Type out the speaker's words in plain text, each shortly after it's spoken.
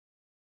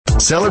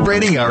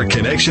celebrating our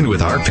connection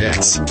with our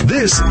pets.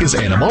 This is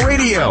Animal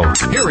Radio.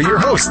 Here are your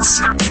hosts,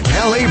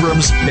 Hal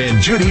Abrams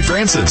and Judy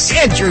Francis.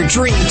 And your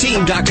dream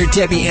team, Dr.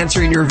 Debbie,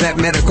 answering your vet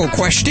medical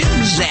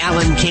questions.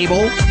 Alan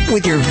Cable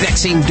with your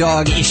vexing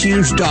dog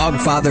issues. Dog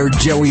father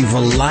Joey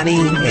Villani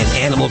and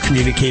animal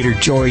communicator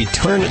Joy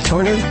Turner.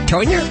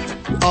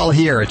 All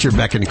here at your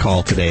beck and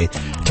call today.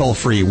 Toll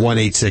free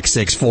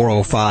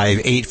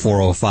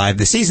 1-866-405-8405.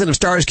 The season of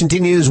stars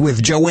continues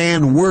with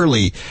Joanne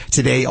Worley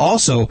today.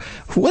 Also,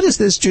 what is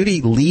this,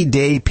 Judy? Lead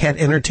Day Pet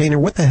Entertainer?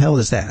 What the hell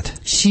is that?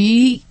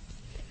 She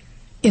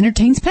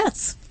entertains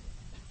pets.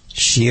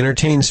 She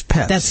entertains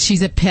pets.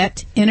 She's a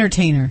pet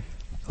entertainer.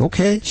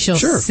 Okay, She'll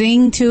sure.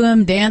 sing to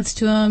them, dance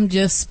to them,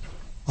 just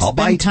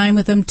spend time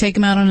with them, take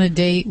them out on a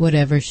date,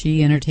 whatever.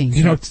 She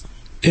entertains them.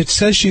 It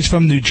says she's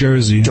from New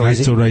Jersey. I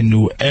thought I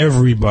knew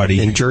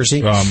everybody in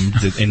Jersey.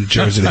 In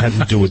Jersey that had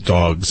to do with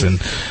dogs,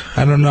 and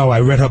I don't know. I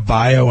read her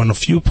bio, and a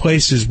few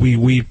places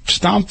we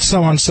stomped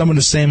on some of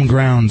the same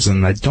grounds,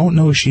 and I don't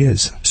know who she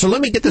is. So let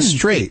me get this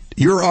straight.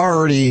 You're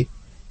already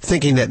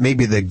thinking that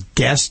maybe the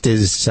guest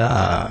is,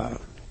 I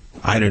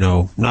don't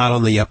know, not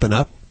on the up and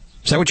up.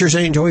 Is that what you're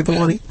saying, Joey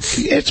Villani?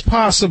 It's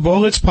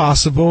possible. It's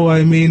possible.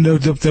 I mean,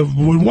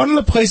 one of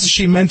the places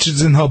she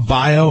mentions in her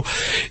bio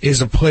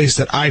is a place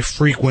that I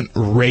frequent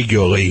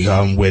regularly.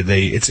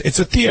 It's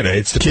a theater.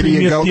 It's the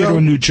Premier Theater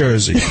in New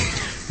Jersey.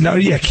 No,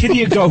 yeah,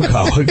 Kitty a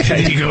Go-Go.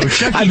 Okay, you go.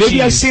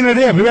 Maybe I've seen her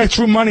there. Maybe I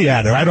threw money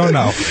at her. I don't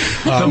know.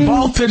 The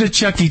ball pit of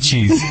Chuck E.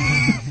 Cheese.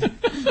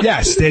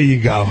 Yes, there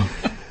you go.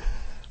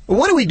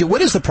 What do we do?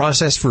 What is the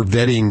process for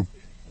vetting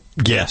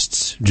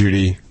guests,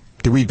 Judy?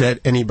 Do we vet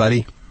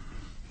anybody?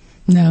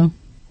 No.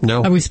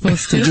 No? Are we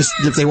supposed to?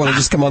 If they want to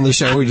just come on the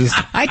show, we just...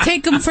 I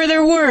take them for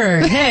their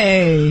word.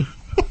 Hey.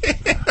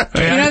 They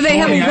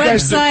have a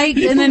website,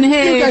 and then,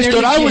 hey, you guys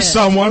thought I was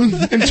someone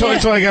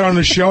until I got on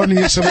the show, and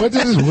you said,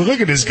 look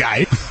at this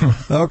guy.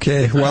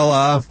 Okay,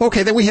 well,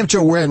 then we have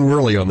Joanne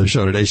Worley on the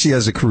show today. She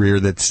has a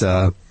career that's...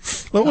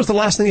 what was the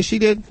last thing that she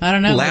did? I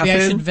don't know. Maybe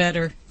I should vet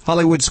her.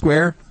 Hollywood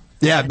Square?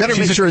 Yeah, better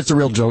make sure it's the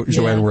real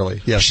Joanne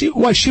Worley. Yes. She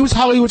was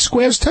Hollywood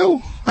Squares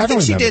too? I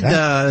think she did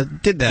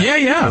that.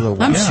 Yeah.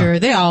 I'm sure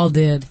they all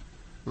did.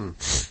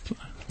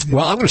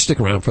 Well, I'm going to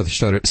stick around for the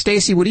show.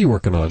 Stacy, what are you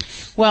working on?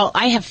 Well,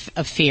 I have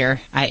a fear.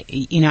 I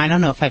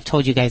don't know if I've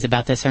told you guys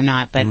about this or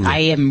not, but I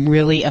am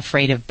really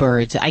afraid of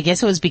birds. I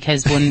guess it was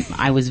because when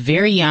I was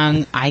very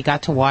young, I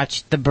got to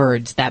watch The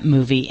Birds, that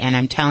movie, and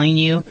I'm telling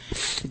you,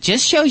 it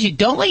just shows you,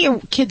 don't let your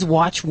kids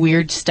watch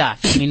weird stuff.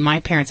 I mean,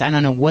 my parents, I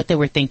don't know what they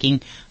were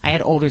thinking. I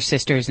had older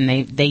sisters, and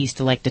they used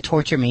to like to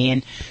torture me,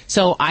 and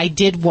so I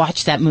did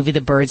watch that movie,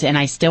 The Birds, and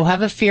I still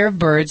have a fear of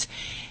birds.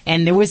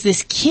 And there was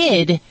this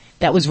kid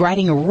that was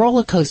riding a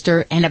roller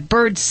coaster, and a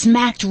bird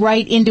smacked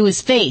right into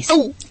his face.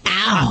 Oh,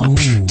 ow!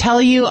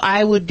 Tell you,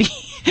 I would be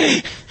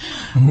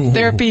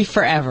therapy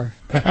forever.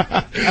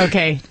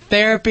 Okay,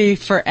 therapy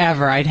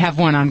forever. I'd have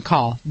one on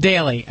call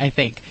daily, I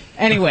think.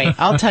 Anyway,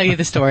 I'll tell you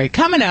the story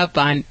coming up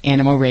on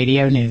Animal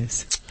Radio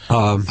News.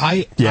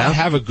 I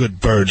have a good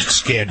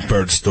scared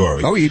bird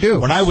story. Oh, you do?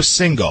 When I was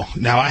single,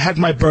 now I had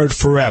my bird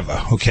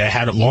forever. Okay, I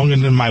had it longer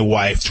than my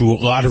wife through a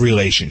lot of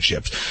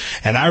relationships.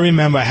 And I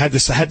remember I had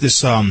this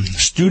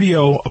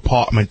studio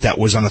apartment that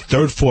was on the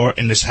third floor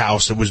in this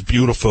house. It was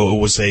beautiful. It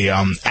was a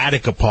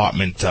attic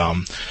apartment.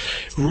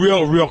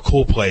 Real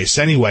cool place.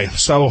 Anyway,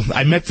 so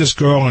I met this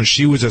girl, and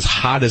she was as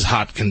hot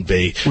can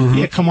be. Mm-hmm.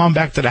 Yeah, come on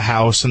back to the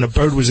house, and the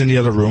bird was in the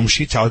other room.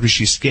 She tells me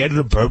she's scared of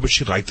the bird, but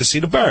she'd like to see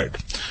the bird.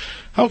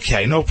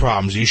 Okay, no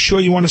problems. Are you sure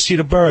you want to see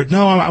the bird?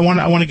 No, I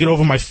want to get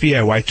over my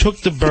fear. Well, I took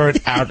the bird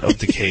out of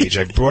the cage.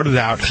 I brought it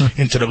out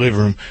into the living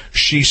room.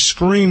 She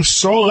screamed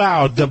so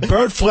loud, the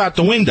bird flew out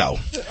the window.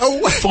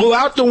 Flew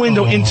out the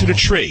window into the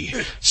tree.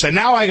 So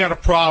now I got a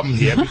problem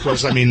here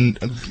because, I mean,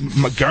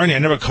 Gurney, I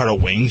never cut her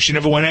wings. She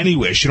never went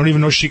anywhere. She don't even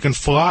know she can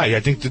fly.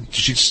 I think that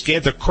she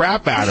scared the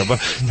crap out of her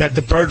that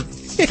the bird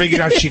figured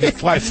out she could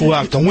fly, flew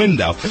out the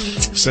window.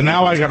 So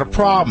now I got a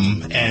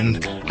problem,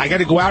 and I got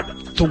to go out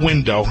the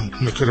window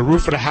because the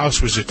roof of the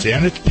house was there,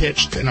 and it's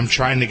pitched, and I'm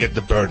trying to get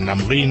the bird, and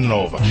I'm leaning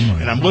over,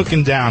 and I'm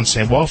looking down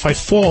saying, well, if I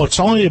fall, it's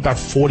only about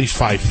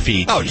 45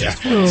 feet. Oh, yeah.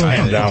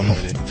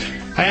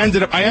 And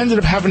I ended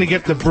up having to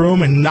get the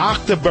broom and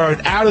knock the bird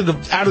out of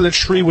the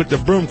tree with the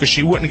broom because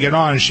she wouldn't get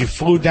on, and she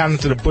flew down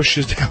into the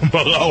bushes down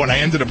below, and I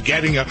ended up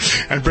getting her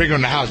and bringing her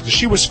in the house.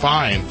 She was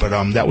fine, but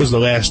that was the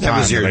last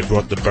time that I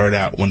brought the bird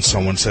out when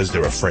someone says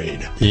they're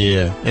afraid.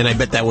 Yeah, and I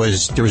bet there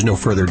was no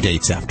further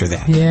dates after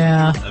that.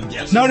 Yeah.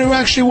 No, there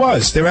actually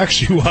was. Yeah,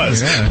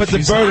 but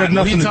the bird had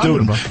nothing to do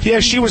with it. Yeah,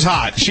 she was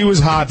hot. So,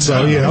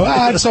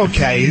 it's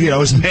okay.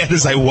 As mad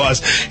as I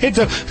was.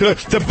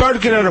 The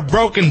bird could have a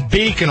broken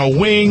beak and a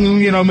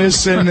wing,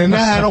 missing, and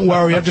don't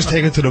worry, I'll just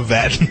take it to the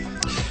vet.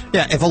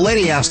 Yeah, if a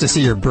lady asks to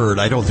see your bird,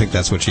 I don't think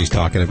that's what she's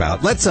talking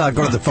about. Let's go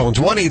to the phones.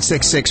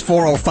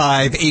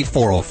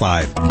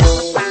 1-866-405-8405.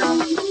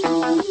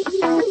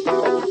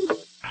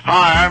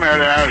 Hi, I'm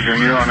Ed Asner.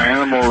 You're on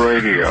Animal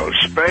Radio.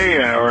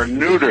 Spay or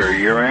neuter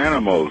your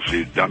animals,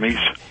 you dummies.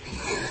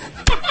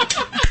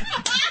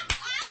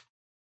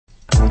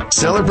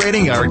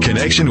 celebrating our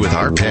connection with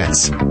our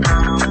pets.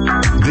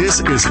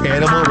 This is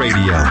Animal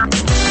Radio.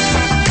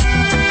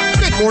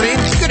 Good morning,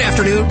 good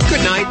afternoon,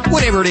 good night,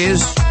 whatever it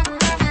is.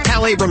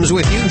 Hal Abrams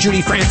with you.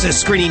 Judy Francis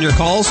screening your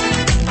calls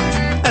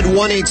at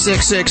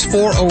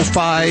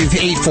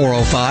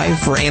 1-866-405-8405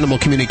 for animal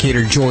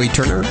communicator Joy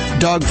Turner,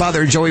 dog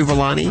father Joey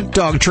Villani,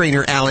 dog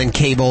trainer Alan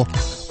Cable,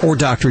 or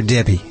Dr.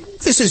 Debbie.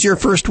 If this is your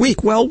first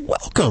week, well,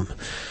 welcome.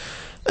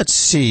 Let's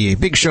see.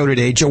 Big show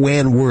today.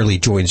 Joanne Worley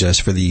joins us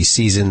for the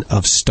Season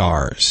of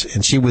Stars.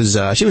 And she was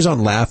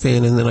on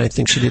Laugh-In, and then I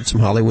think she did some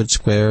Hollywood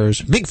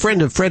Squares. Big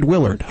friend of Fred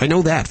Willard. I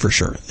know that for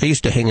sure. They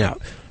used to hang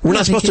out. We're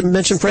not supposed to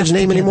mention Fred's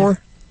name anymore?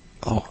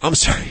 Oh, I'm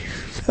sorry.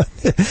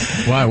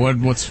 Why?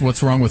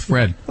 What's wrong with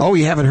Fred? Oh,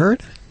 you haven't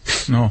heard?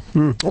 No.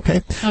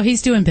 Okay. Oh,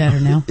 he's doing better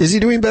now. Is he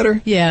doing better?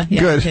 Yeah.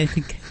 Good. I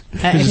think.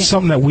 Is it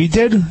something that we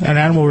did? An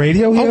Animal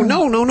Radio here? Oh,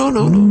 no.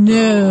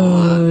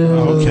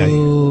 Okay.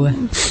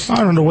 I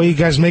don't know why you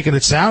guys making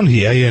it sound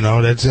here,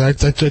 that's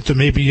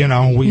maybe,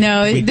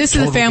 this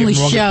is a family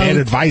show. Bad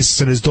advice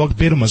and his dog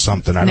bit him or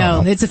something. I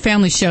don't know. It's a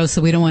family show, so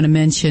we don't want to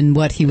mention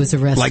what he was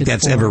arrested for. Like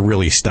that's ever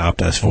really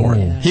stopped us for.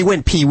 Yeah. He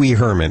went Pee Wee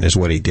Herman is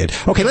what he did.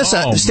 Okay, let's,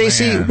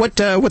 Stacey,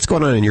 what's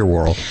going on in your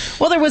world?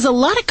 Well, there was a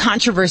lot of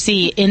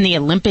controversy in the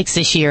Olympics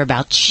this year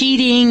about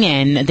cheating,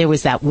 and there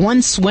was that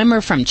one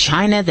swimmer from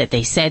China that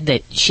they said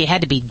that she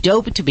had to be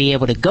doped to be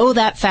able to go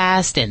that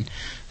fast, and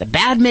the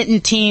badminton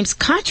teams,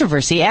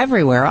 controversy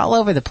everywhere, all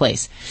over the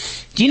place.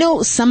 Do you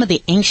know some of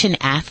the ancient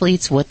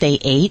athletes, what they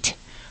ate?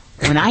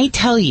 When I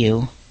tell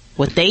you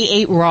what they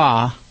ate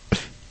raw,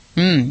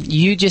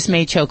 you just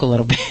may choke a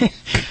little bit.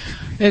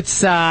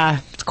 It's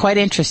quite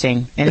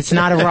interesting, and it's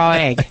not a raw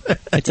egg.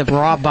 It's a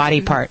raw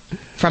body part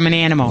from an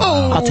animal.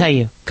 Oh. I'll tell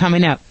you,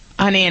 coming up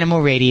on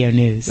Animal Radio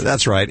News.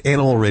 That's right.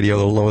 Animal Radio,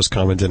 the lowest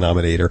common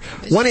denominator.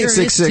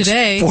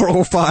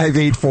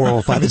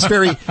 1-866-405-8405. It's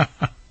very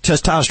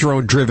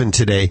testosterone-driven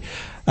today.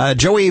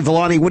 Joey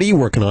Villani, what are you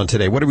working on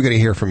today? What are we going to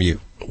hear from you?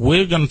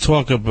 We're going to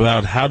talk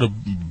about how to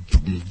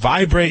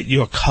vibrate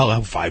your color.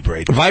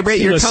 Vibrate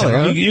your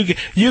color. Huh?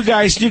 You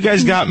guys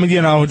got me.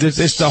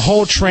 It's the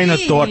whole train of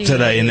thought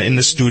today in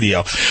the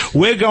studio.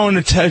 We're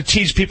going to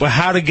teach people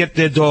how to get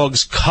their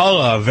dog's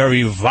color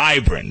very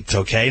vibrant.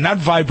 Okay, not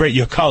vibrate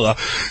your color.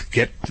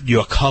 Get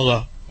your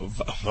color.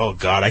 Oh,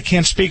 God, I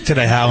can't speak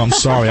today, Hal. I'm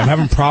sorry. I'm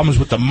having problems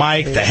with the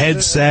mic, the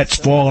headset's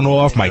falling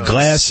off, my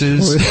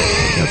glasses.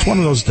 It's one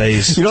of those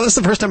days. That's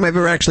the first time I've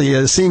ever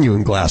actually seen you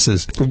in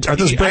glasses. Are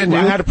those brand new?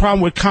 I had a problem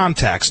with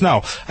contacts.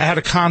 No, I had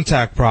a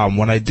contact problem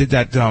when I did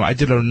that. I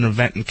did an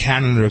event in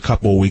Canada a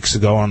couple of weeks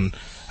ago, and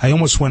I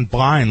almost went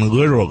blind,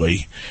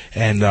 literally.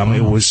 And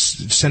it was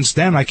since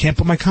then I can't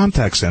put my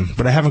contacts in.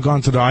 But I haven't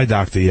gone to the eye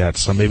doctor yet,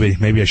 so maybe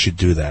I should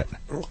do that.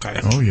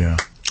 Okay. Oh, yeah.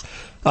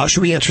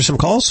 Should we answer some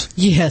calls?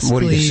 Yes,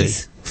 what please. Do you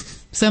see?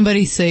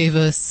 Somebody save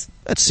us.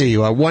 Let's see.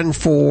 One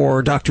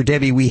for Dr.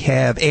 Debbie. We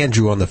have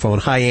Andrew on the phone.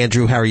 Hi,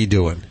 Andrew. How are you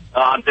doing?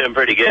 I'm doing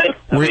pretty good.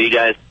 How are you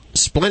guys?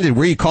 Splendid.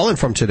 Where are you calling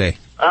from today?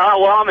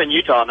 Well, I'm in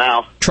Utah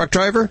now. Truck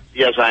driver?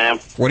 Yes, I am.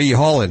 What are you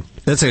hauling?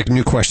 That's a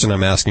new question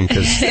I'm asking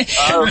because.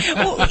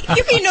 Well,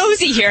 you be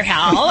nosy here,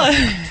 Hal.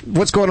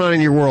 What's going on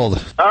in your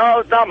world?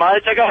 Oh, not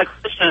much. I got a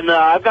question.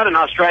 I've got an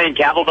Australian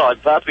cattle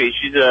dog puppy.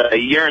 She's a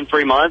year and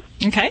 3 months.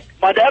 Okay.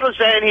 My dad was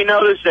saying he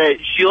noticed that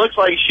she looks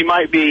like she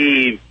might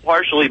be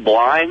partially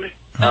blind.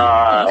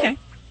 Okay.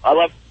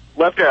 I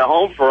left her at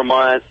home for a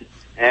month,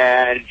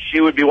 and she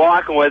would be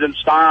walking with him,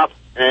 stop,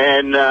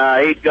 and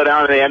he'd go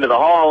down to the end of the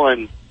hall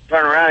and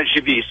turn around, and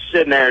she'd be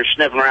sitting there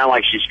sniffing around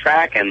like she's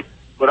tracking.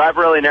 But I've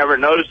really never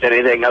noticed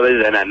anything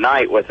other than at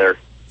night with her.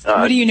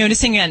 What are you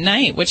noticing at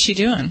night? What's she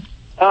doing?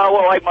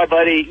 Well, like my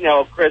buddy,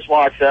 Chris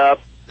walks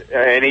up,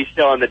 and he's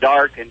still in the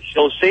dark, and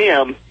she'll see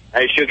him,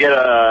 and she'll get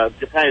a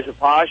defensive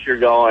posture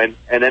going,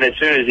 and then as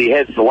soon as he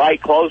hits the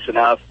light close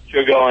enough,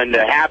 she'll go into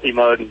happy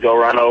mode and go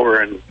run over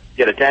and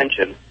get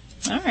attention.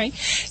 All right.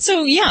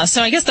 So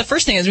I guess the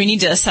first thing is we need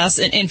to assess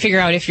and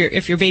figure out if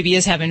your baby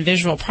is having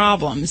visual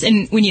problems.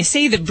 And when you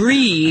say the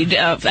breed,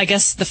 I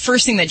guess the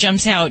first thing that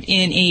jumps out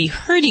in a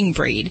herding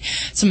breed,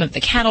 some of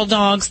the cattle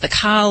dogs, the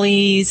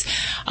collies,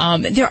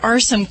 there are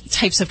some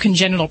types of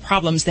congenital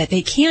problems that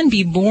they can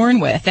be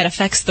born with that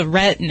affects the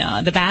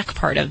retina, the back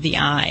part of the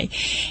eye.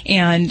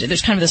 And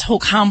there's kind of this whole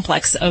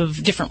complex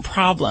of different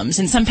problems.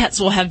 And some pets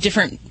will have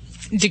different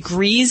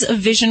degrees of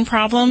vision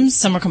problems.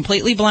 Some are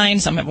completely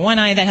blind, some have one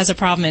eye that has a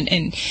problem,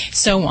 and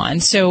so on.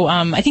 So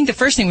I think the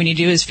first thing we need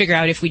to do is figure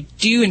out if we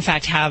do in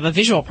fact have a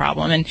visual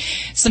problem. And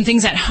some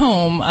things at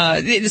home,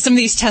 some of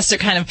these tests are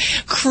kind of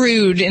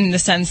crude in the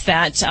sense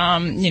that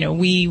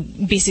we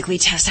basically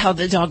test how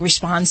the dog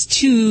responds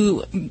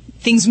to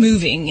things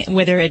moving,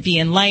 whether it be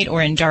in light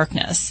or in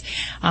darkness.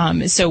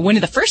 So one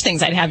of the first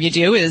things I'd have you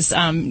do is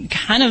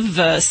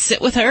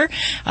sit with her,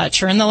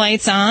 turn the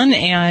lights on,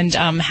 and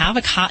have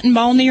a cotton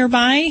ball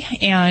nearby,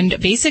 and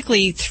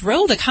basically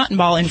throw the cotton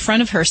ball in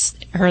front of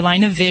her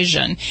line of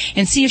vision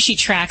and see if she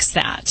tracks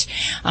that.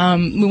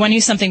 We want to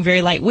use something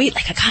very lightweight,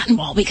 like a cotton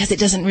ball, because it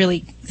doesn't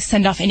really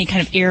send off any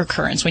kind of air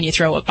currents when you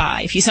throw it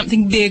by. If you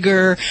something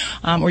bigger,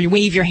 or you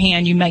wave your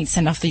hand, you might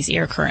send off these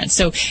air currents.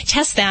 So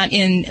test that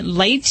in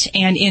light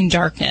and in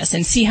darkness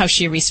and see how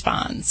she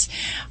responds.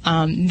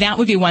 That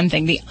would be one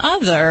thing. The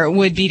other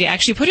would be to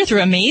actually put her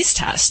through a maze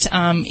test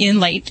in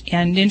light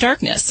and in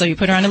darkness. So you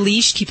put her on a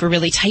leash, keep her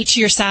really tight to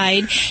your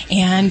side,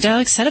 and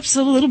set up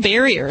some little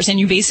barriers. And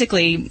you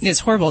basically, as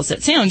horrible as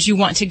it sounds, you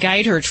want to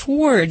guide her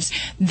towards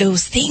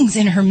those things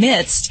in her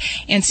midst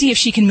and see if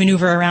she can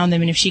maneuver around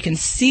them. And if she can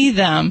see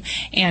them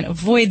and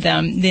avoid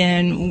them,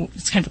 then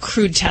it's kind of a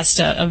crude test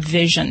of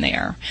vision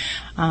there.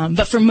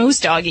 But for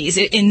most doggies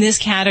in this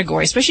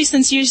category, especially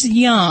since she's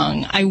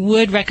young, I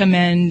would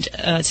recommend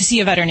to see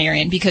a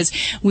veterinarian, because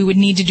we would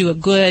need to do a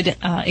good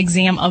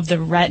exam of the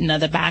retina,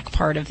 the back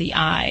part of the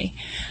eye.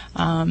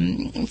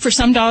 For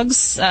some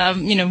dogs,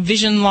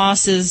 vision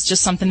loss is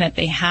just something that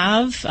they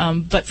have.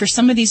 But for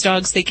some of these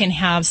dogs, they can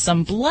have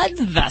some blood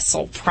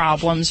vessel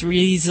problems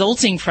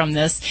resulting from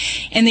this,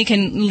 and they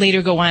can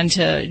later go on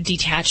to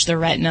detach the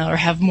retina or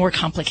have more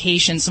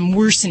complications, some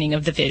worsening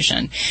of the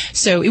vision.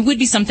 So it would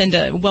be something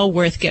well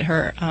worth get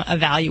her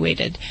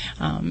evaluated,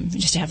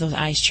 just to have those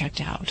eyes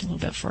checked out a little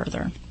bit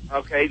further.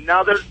 Okay.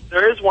 Now,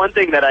 there is one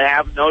thing that I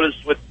have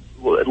noticed with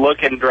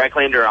looking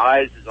directly into her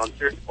eyes is on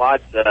certain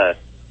spots,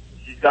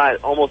 she's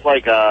got almost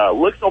like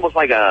looks almost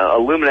like a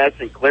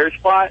luminescent clear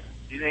spot.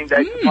 Do you think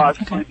that could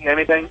possibly be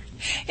anything?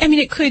 I mean,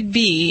 it could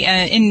be.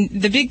 And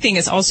the big thing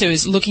is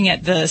looking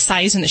at the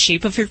size and the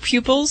shape of her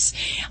pupils.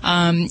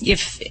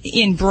 If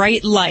in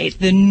bright light,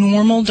 the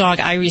normal dog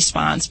eye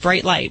response,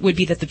 bright light, would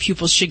be that the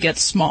pupils should get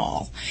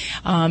small.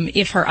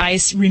 If her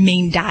eyes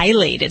remain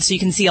dilated, so you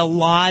can see a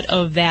lot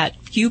of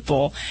that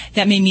pupil,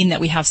 that may mean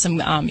that we have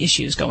some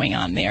issues going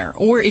on there.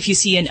 Or if you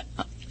see an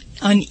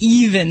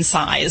uneven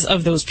size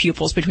of those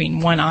pupils between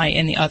one eye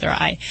and the other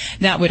eye,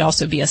 that would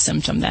also be a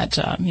symptom that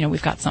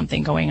we've got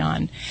something going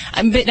on.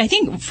 But I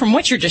think from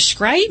what you're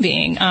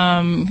describing,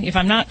 if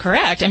I'm not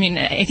correct, I mean,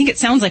 I think it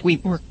sounds like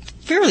we're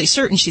fairly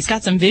certain she's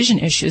got some vision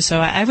issues,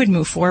 so I would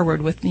move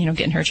forward with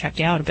getting her checked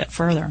out a bit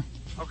further.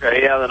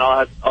 Okay, yeah, then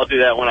I'll do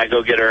that when I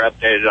go get her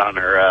updated on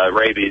her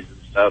rabies and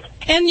stuff.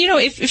 And,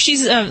 if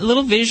she's a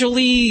little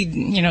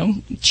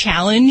visually,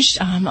 challenged,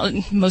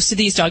 most of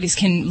these doggies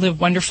can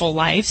live wonderful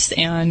lives,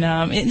 and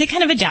they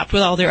kind of adapt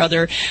with all their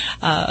other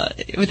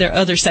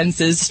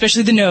senses,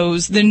 especially the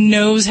nose. The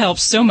nose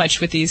helps so much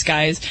with these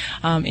guys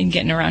in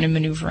getting around and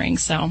maneuvering.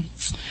 So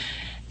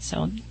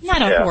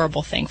not a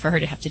horrible thing for her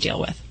to have to deal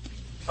with.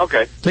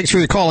 Okay. Thanks for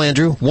the call,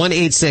 Andrew.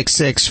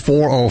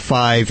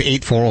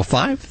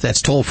 1-866-405-8405.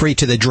 That's toll free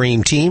to the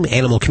Dream Team.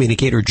 Animal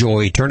communicator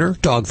Joy Turner,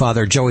 dog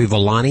father Joey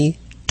Villani,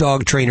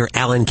 dog trainer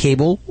Alan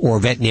Cable, or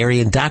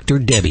veterinarian Dr.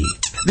 Debbie.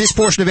 This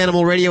portion of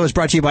Animal Radio is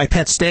brought to you by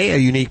Pet Stay, a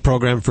unique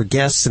program for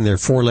guests and their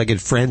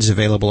four-legged friends,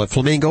 available at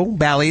Flamingo,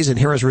 Bally's, and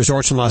Harrah's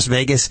Resorts in Las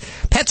Vegas.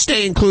 Pet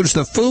Stay includes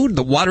the food,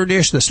 the water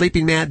dish, the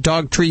sleeping mat,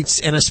 dog treats,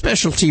 and a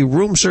specialty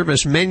room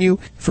service menu.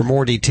 For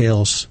more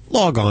details,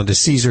 log on to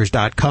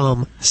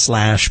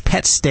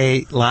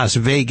Caesars.com/PetStay Las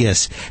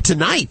Vegas.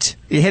 Tonight,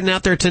 you're heading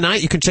out there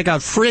tonight, you can check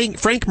out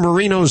Frank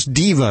Marino's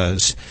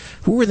Divas.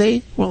 Who are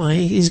they? Well,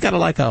 he's got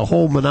a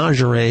whole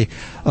menagerie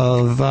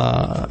of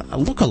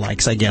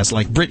lookalikes, I guess,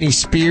 like Britney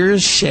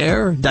Spears,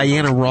 Cher,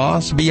 Diana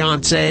Ross,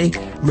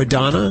 Beyonce,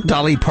 Madonna,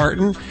 Dolly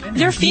Parton.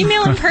 They're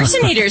female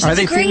impersonators. It's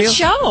a great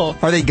show.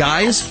 Are they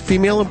guys,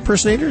 female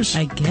impersonators?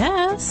 I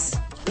guess.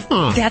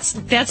 Huh.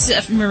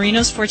 That's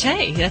Marino's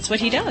forte. That's what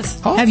he does.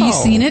 Oh. Have you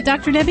seen it,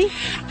 Dr. Debbie?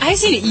 I've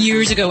seen it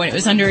years ago when it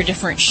was under a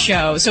different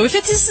show. So if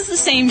this is the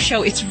same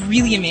show, it's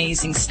really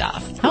amazing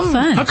stuff. How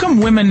fun. How come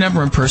women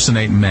never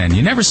impersonate men?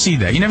 You never see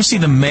that. You never see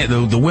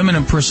the women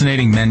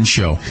impersonating men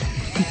show.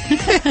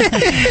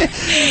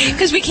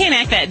 Because we can't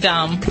act that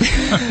dumb.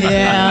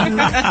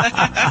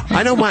 Yeah.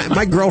 I know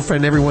my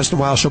girlfriend, every once in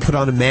a while, she'll put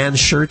on a man's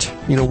shirt,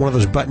 one of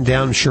those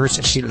button-down shirts,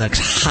 and she looks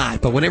hot.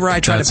 But whenever I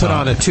try to put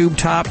on a tube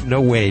top, no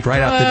way,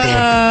 right out the door.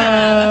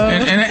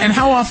 And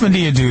how often do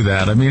you do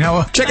that? I mean,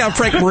 check out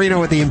Frank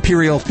Marino at the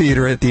Imperial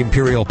Theater at the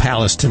Imperial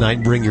Palace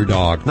tonight. Bring your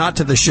dog. Not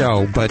to the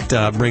show, but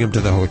bring him to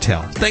the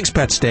hotel. Thanks,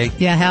 Pet Stay.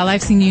 Yeah, Hal,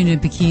 I've seen you in a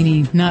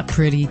bikini. Not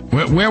pretty.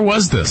 Where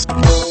was this?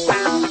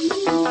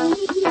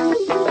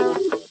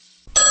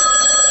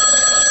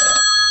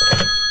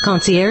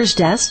 Concierge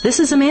Desk, this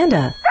is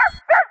Amanda.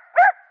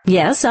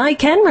 Yes, I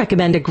can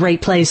recommend a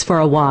great place for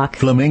a walk.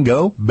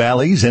 Flamingo,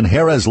 Bally's, and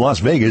Harrah's Las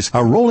Vegas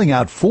are rolling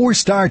out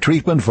 4-star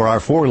treatment for our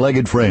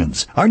four-legged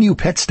friends. Our new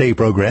Pet Stay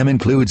program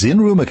includes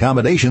in-room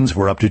accommodations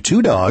for up to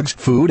 2 dogs,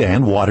 food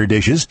and water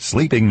dishes,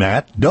 sleeping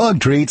mat, dog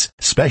treats,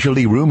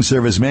 specialty room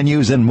service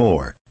menus, and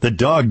more. The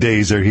dog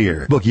days are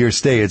here. Book your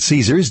stay at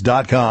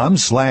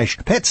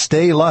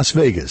Caesars.com/PetStay Las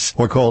Vegas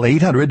or call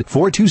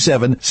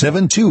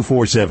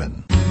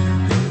 800-427-7247.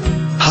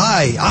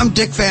 Hi, I'm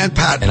Dick Van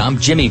Patten. And I'm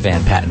Jimmy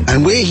Van Patten.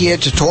 And we're here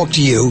to talk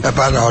to you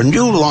about our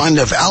new line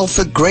of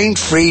Alpha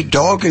grain-free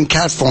dog and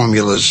cat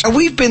formulas. And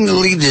we've been the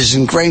leaders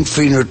in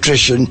grain-free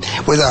nutrition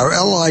with our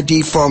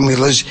LID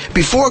formulas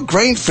before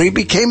grain-free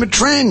became a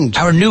trend.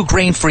 Our new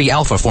grain-free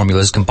Alpha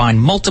formulas combine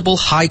multiple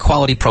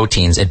high-quality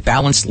proteins at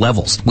balanced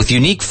levels with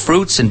unique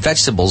fruits and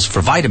vegetables for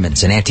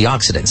vitamins and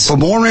antioxidants. For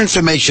more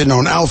information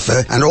on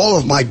Alpha and all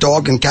of my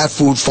dog and cat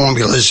food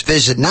formulas,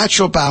 visit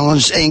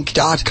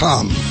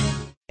naturalbalanceinc.com.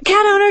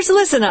 Cat owners,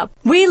 listen up.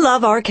 We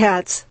love our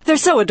cats. They're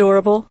so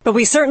adorable, but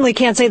we certainly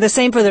can't say the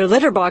same for their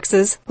litter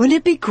boxes. Wouldn't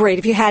it be great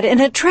if you had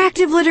an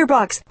attractive litter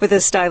box with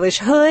a stylish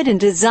hood and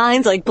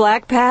designs like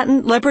black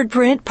patent, leopard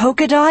print,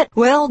 polka dot?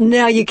 Well,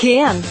 now you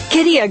can.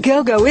 Kitty A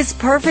Go-Go is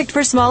perfect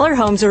for smaller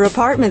homes or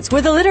apartments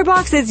where the litter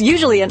box is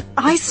usually an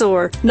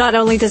eyesore. Not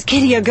only does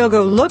Kitty A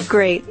Go-Go look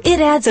great, it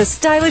adds a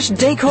stylish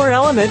decor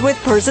element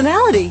with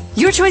personality.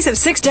 Your choice of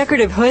 6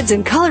 decorative hoods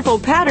and colorful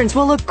patterns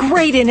will look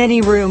great in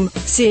any room.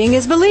 Seeing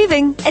is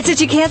believing. And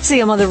since you can't see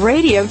them on the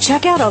radio,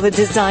 check out all the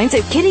designs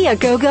at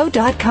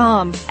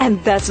kittyagogo.com.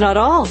 And that's not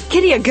all.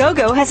 Kitty A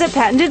Go-Go has a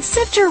patented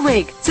sifter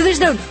rake, so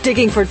there's no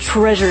digging for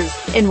treasures.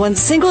 In one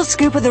single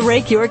scoop of the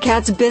rake, your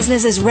cat's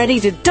business is ready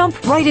to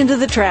dump right into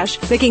the trash,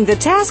 making the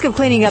task of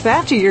cleaning up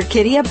after your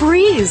kitty a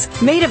breeze.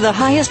 Made of the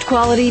highest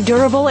quality,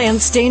 durable,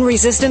 and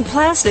stain-resistant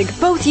plastic,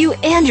 both you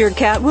and your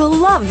cat will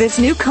love this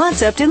new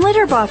concept in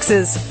litter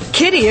boxes.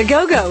 Kitty A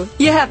Go-Go.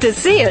 You have to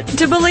see it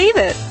to believe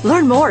it.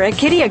 Learn more at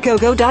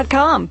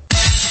kittyagogo.com.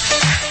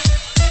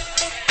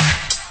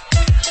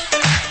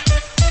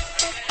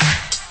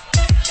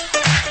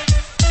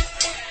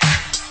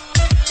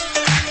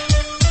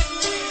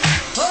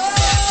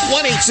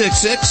 One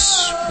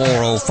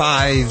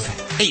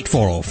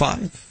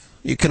 866-405-8405.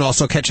 You can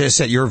also catch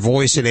us at Your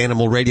Voice at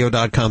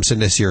animalradio.com.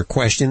 Send us your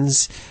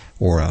questions.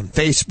 Or on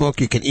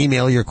Facebook, you can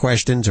email your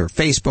questions or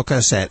Facebook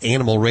us at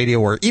Animal Radio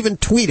or even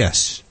tweet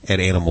us at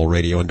Animal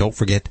Radio. And don't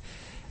forget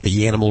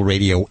the Animal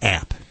Radio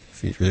app.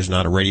 If there's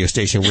not a radio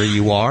station where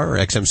you are, or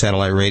XM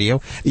Satellite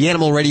Radio, the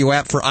Animal Radio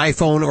app for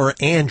iPhone or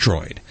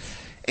Android.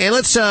 And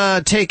let's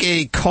take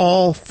a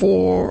call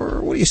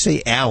for, what do you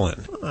say,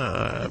 Alan?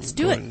 Let's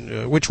do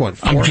it. Which one?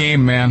 I'm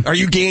game, man. Are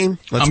you game?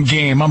 I'm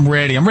game. I'm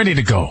ready. I'm ready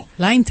to go.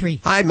 Line 3.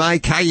 Hi,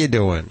 Mike. How you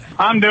doing?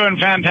 I'm doing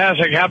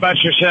fantastic. How about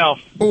yourself?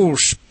 Oh,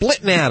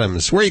 splitting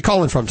atoms. Where are you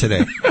calling from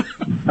today?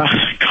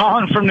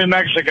 Calling from New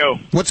Mexico.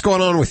 What's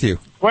going on with you?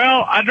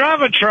 Well, I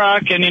drive a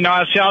truck, and,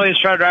 I see all these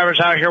truck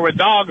drivers out here with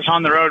dogs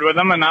on the road with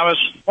them, and I was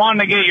wanting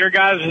to get your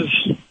guys'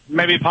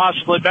 maybe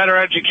possibly better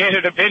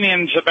educated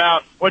opinions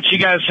about what you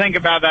guys think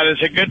about that.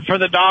 Is it good for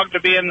the dog to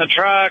be in the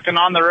truck and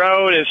on the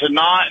road? Is it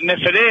not? And if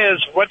it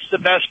is, what's the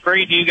best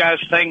breed do you guys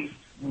think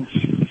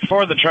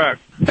for the truck?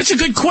 That's a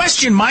good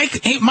question,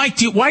 Mike. Hey,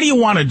 Mike, why do you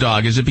want a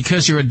dog? Is it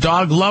because you're a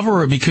dog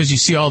lover or because you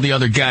see all the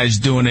other guys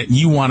doing it and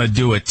you want to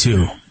do it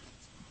too?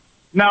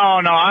 No,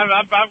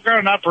 I've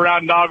grown up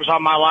around dogs all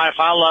my life.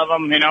 I love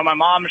them. My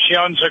mom, she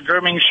owns a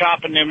grooming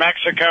shop in New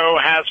Mexico,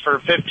 has for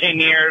 15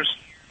 years.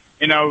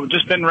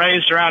 Just been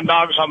raised around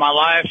dogs all my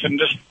life, and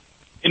just,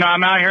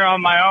 I'm out here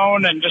on my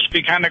own, and just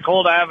be kind of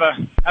cool to have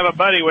a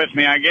buddy with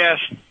me, I guess.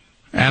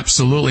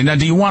 Absolutely. Now,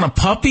 do you want a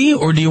puppy,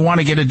 or do you want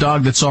to get a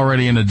dog that's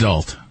already an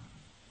adult?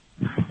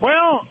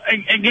 Well,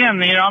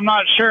 again, I'm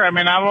not sure. I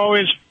mean, I've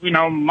always,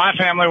 my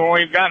family, when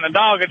we've gotten a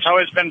dog, it's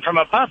always been from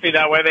a puppy.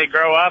 That way they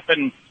grow up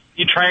and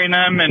you train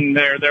them and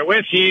they're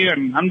with you,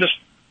 and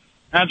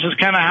that's just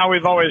kind of how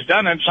we've always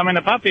done it. So, I mean,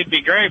 a puppy would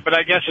be great, but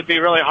I guess it'd be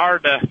really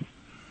hard to,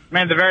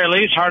 at the very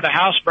least, hard to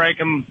housebreak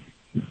them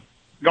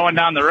going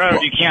down the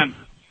road. You can't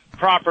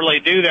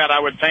properly do that, I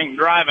would think,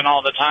 driving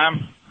all the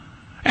time.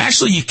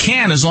 Actually, you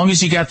can, as long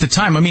as you got the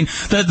time. I mean,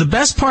 the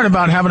best part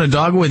about having a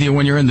dog with you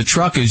when you're in the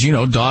truck is,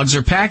 dogs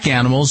are pack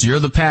animals. You're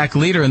the pack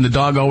leader, and the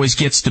dog always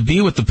gets to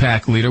be with the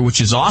pack leader, which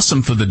is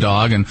awesome for the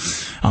dog. And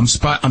I'm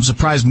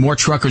surprised more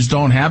truckers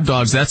don't have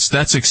dogs.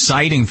 That's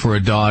exciting for a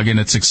dog, and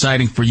it's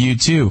exciting for you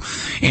too.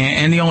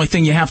 And the only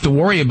thing you have to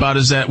worry about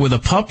is that with a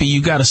puppy,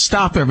 you got to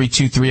stop every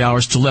 2-3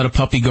 hours to let a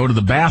puppy go to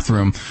the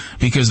bathroom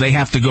because they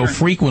have to go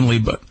frequently.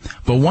 But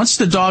once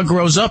the dog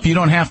grows up, you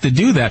don't have to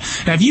do that.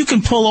 Now, if you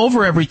can pull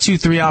over every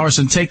 2-3 hours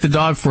and take the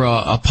dog for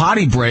a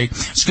potty break,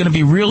 it's going to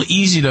be real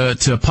easy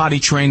to potty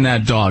train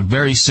that dog.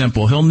 Very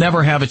simple. He'll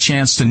never have a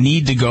chance to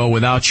need to go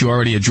without you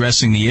already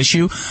addressing the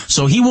issue.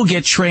 So he will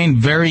get trained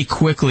very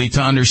quickly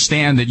to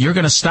understand that you're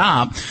going to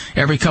stop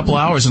every couple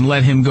hours and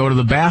let him go to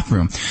the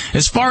bathroom.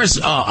 As far as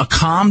a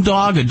calm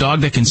dog, a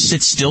dog that can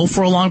sit still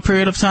for a long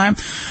period of time,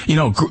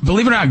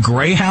 believe it or not,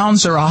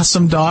 greyhounds are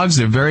awesome dogs.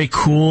 They're very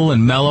cool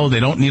and mellow. They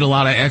don't need a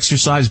lot of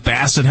exercise.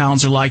 Basset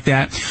hounds are like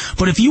that.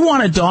 But if you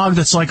want a dog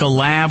that's like a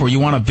lab, or you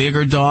want a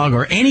bigger dog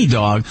or any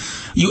dog,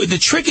 the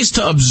trick is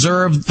to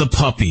observe the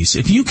puppies.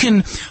 If you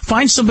can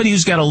find somebody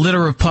who's got a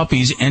litter of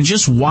puppies and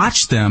just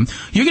watch them,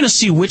 you're going to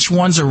see which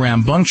ones are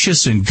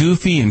rambunctious and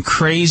goofy and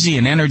crazy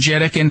and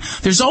energetic. And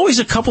there's always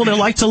a couple that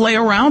like to lay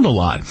around a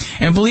lot.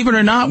 And believe it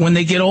or not, when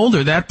they get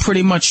older, that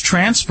pretty much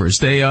transfers.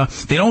 They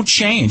don't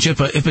change. If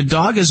a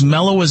dog is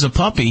mellow as a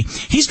puppy,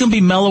 he's going to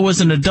be mellow as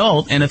an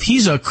adult. And if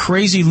he's a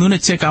crazy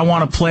lunatic, I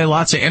want to play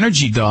lots of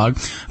energy dog,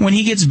 when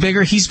he gets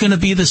bigger, he's going to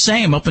be the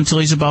same up until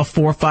he's about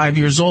 4 or 5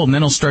 years old, and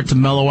then he'll start to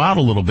mellow out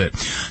a little bit.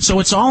 So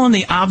it's all in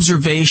the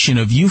observation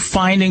of you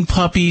finding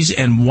puppies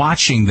and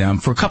watching them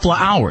for a couple of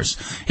hours,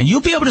 and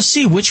you'll be able to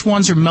see which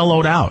ones are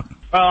mellowed out.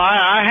 Well,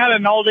 I had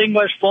an old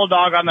English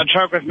bulldog on the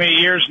truck with me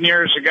years and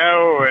years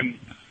ago, and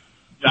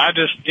I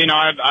just,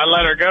 I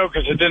let her go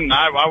because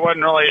I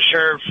wasn't really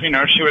sure if,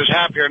 she was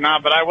happy or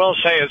not. But I will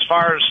say, as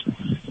far as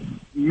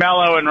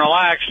mellow and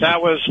relaxed,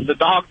 that was the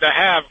dog to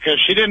have, because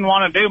she didn't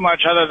want to do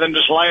much other than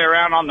just lay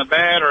around on the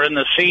bed or in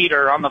the seat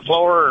or on the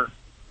floor.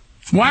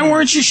 Why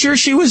weren't you sure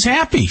she was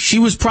happy? She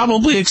was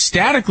probably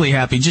ecstatically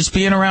happy just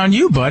being around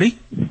you, buddy.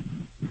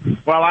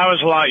 Well, I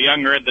was a lot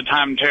younger at the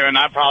time, too, and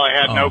I probably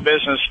had no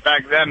business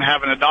back then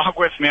having a dog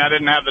with me. I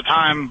didn't have the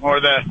time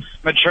or the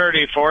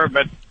maturity for it,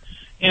 but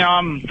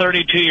I'm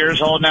 32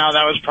 years old now.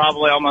 That was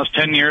probably almost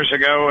 10 years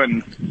ago,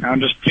 and I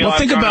just feel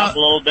I've grown up a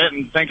little bit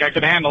and think I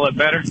could handle it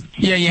better.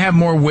 Yeah, you have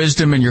more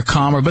wisdom and you're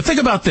calmer. But think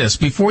about this.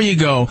 Before you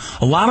go,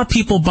 a lot of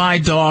people buy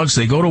dogs.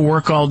 They go to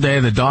work all day.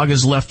 The dog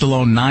is left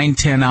alone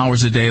 9-10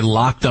 hours a day,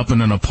 locked up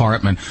in an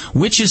apartment.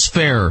 Which is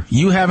fairer?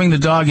 You having the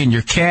dog in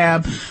your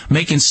cab,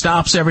 making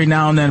stops every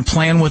now and then,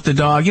 playing with the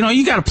dog.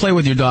 You got to play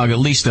with your dog at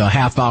least a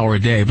half hour a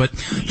day. But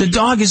the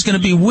dog is going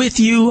to be with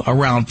you,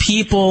 around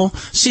people,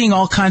 seeing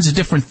all kinds of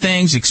different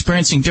things,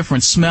 experiencing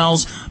different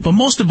smells, but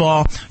most of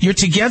all, you're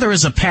together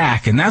as a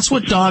pack, and that's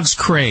what dogs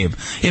crave.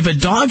 If a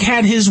dog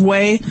had his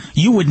way,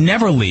 you would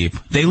never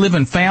leave. They live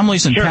in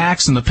families and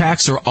packs, and the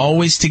packs are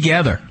always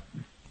together.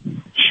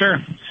 Sure.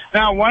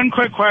 Now, one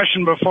quick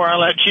question before I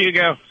let you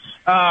go.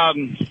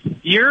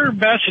 Your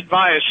best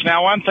advice.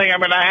 Now, one thing,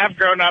 I have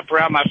grown up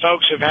around my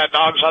folks who've had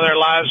dogs all their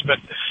lives, but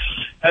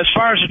as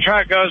far as the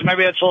truck goes,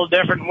 maybe it's a little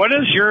different. What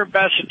is your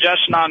best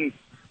suggestion on,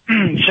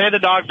 say the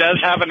dog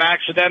does have an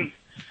accident?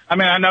 I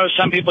know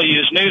some people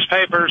use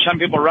newspapers, some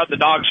people rub the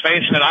dog's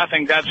face in it. I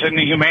think that's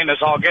inhumane as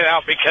all get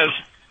out, because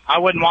I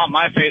wouldn't want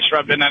my face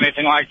rubbed in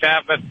anything like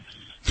that. But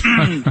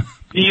do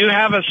you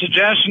have a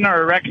suggestion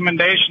or a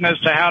recommendation as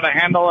to how to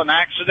handle an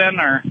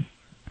accident? Or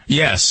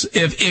Yes.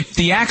 If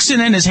the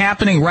accident is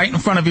happening right in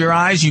front of your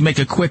eyes, you make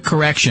a quick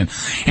correction.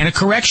 And a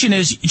correction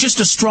is just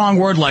a strong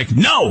word like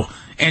no,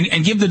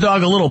 and give the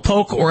dog a little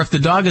poke, or if the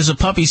dog is a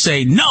puppy,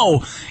 say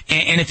no.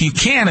 And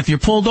if you're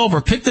pulled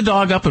over, pick the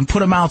dog up and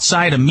put him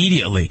outside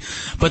immediately.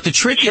 But the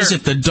trick is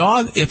if a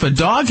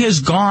dog has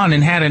gone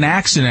and had an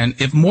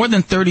accident, if more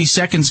than 30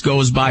 seconds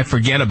goes by,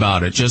 forget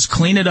about it. Just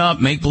clean it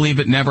up, make believe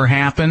it never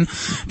happened,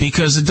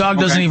 because the dog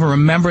doesn't even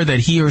remember that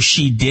he or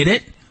she did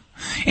it.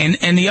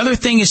 And the other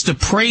thing is to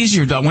praise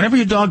your dog. Whenever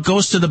your dog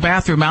goes to the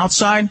bathroom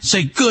outside,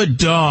 say, good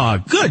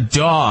dog, good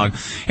dog.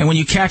 And when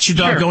you catch your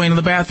dog going to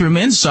the bathroom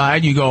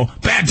inside, you go,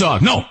 bad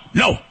dog, no.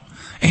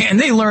 And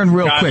they learn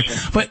real quick.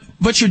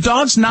 But your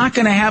dog's not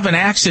going to have an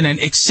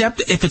accident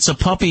except if it's a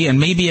puppy,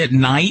 and maybe at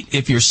night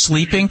if you're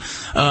sleeping,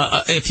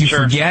 if you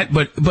forget.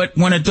 But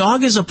when a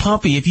dog is a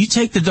puppy, if you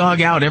take the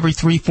dog out every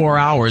 3-4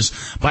 hours,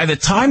 by the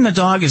time the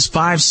dog is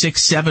 5,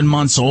 6, 7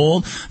 months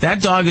old,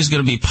 that dog is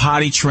going to be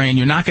potty trained.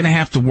 You're not going to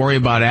have to worry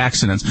about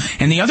accidents.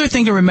 And the other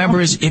thing to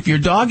remember is if your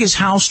dog is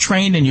house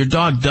trained and your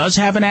dog does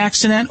have an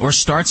accident or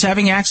starts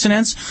having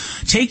accidents,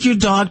 take your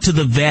dog to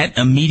the vet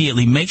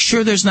immediately. Make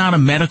sure there's not a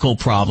medical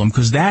problem,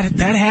 because that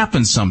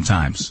happens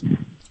sometimes.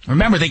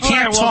 Remember, they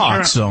can't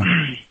talk, so.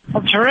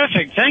 Well,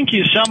 terrific. Thank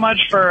you so much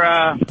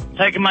for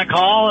taking my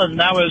call, and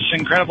that was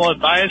incredible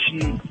advice.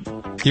 And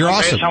you're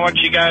awesome. Based on what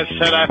you guys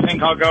said, I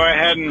think I'll go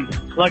ahead and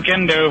look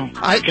into.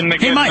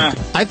 Hey, Mike,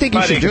 I think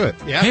you should do it.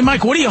 Yeah. Hey,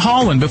 Mike, what are you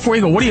hauling? Before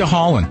you go, what are you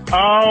hauling?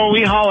 Oh,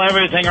 we haul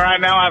everything. Right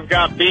now I've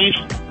got beef,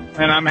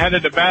 and I'm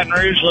headed to Baton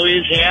Rouge,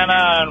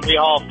 Louisiana, and we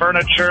haul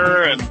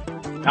furniture and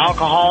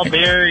alcohol,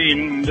 beer,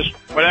 and just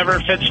whatever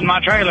fits in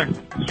my trailer.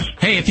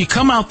 Hey, if you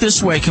come out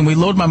this way, can we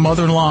load my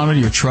mother-in-law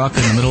into your truck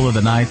in the middle of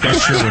the night? That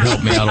sure would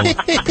help me out a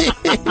little.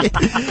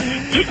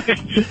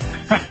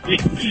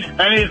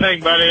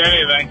 Anything, buddy,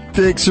 anything.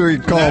 Thanks for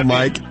your call,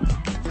 Mike.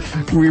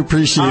 We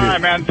appreciate it. All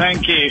right, man,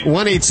 thank you.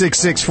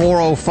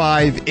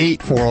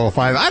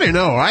 1-866-405-8405. I don't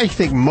know. I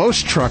think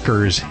most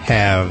truckers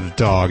have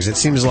dogs. It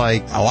seems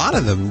like a lot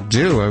of them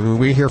do.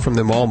 We hear from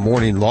them all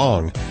morning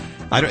long.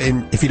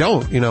 And if you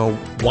don't,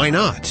 why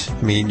not?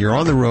 You're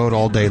on the road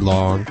all day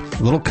long.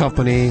 Little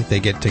company. They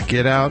get to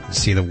get out and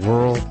see the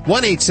world.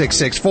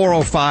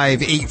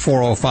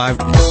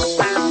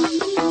 1-866-405-8405.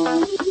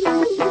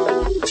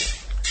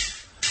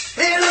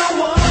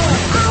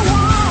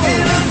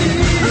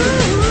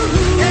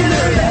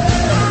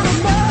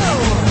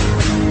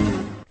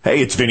 Hey,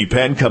 it's Vinny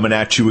Penn coming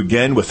at you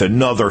again with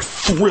another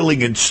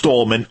thrilling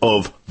installment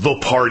of The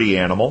Party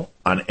Animal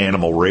on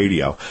Animal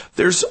Radio.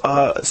 There's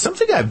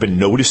something I've been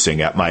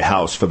noticing at my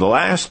house for the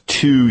last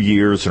 2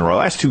 years in a row,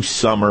 last 2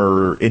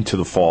 summer into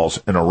the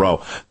falls in a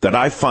row, that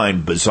I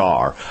find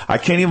bizarre. I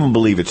can't even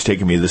believe it's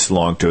taken me this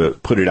long to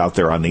put it out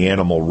there on the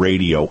Animal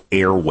Radio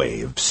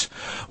airwaves.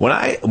 When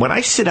I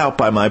sit out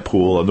by my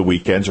pool on the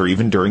weekends or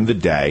even during the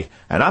day,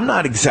 and I'm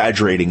not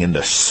exaggerating in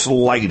the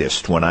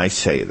slightest when I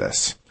say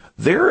this,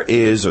 there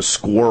is a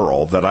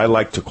squirrel that I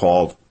like to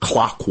call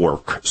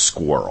Clockwork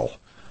Squirrel.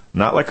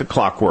 Not like a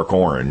Clockwork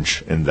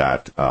Orange in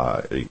that,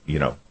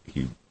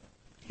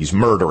 he's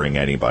murdering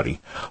anybody.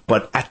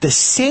 But at the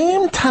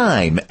same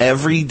time,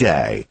 every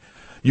day,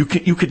 you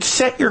could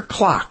set your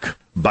clock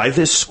by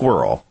this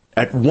squirrel.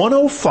 At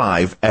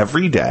 1:05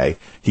 every day,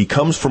 he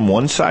comes from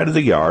one side of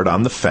the yard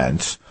on the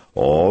fence,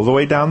 all the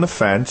way down the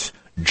fence,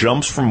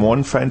 jumps from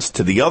one fence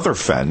to the other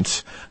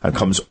fence, and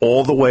comes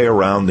all the way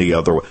around the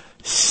other way.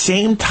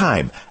 Same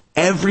time,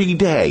 every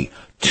day,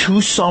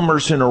 2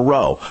 summers in a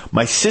row.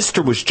 My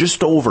sister was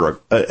just over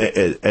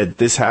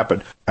this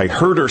happened. I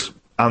heard her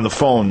on the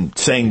phone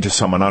saying to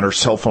someone on her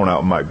cell phone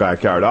out in my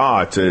backyard,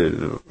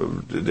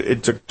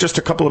 it's just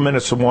a couple of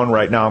minutes to 1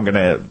 right now. I'm going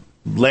to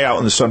lay out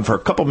in the sun for a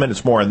couple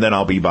minutes more, and then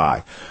I'll be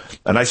by.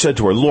 And I said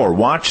to her, Laura,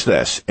 watch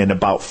this. In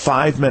about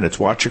 5 minutes,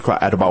 watch your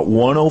clock. At about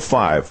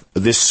 1:05,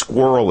 this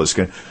squirrel is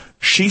going to...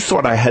 She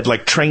thought I had,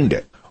 trained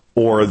it,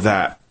 or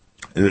that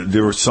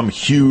there was some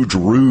huge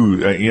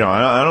ruse. I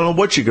don't know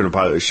what she could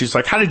have... She's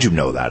like, how did you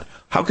know that?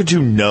 How could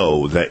you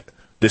know that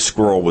this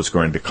squirrel was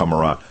going to come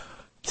around?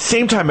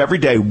 Same time every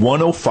day,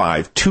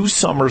 1:05, 2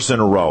 summers in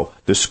a row,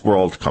 this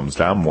squirrel comes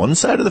down one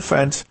side of the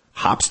fence,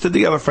 hops to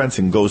the other fence,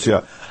 and goes the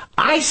other.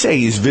 I say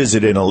he's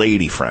visiting a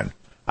lady friend.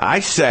 I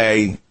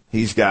say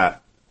he's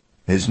got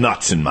his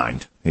nuts in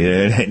mind,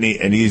 and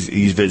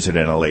he's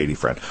visiting a lady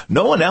friend.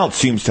 No one else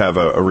seems to have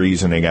a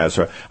reasoning as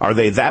to, are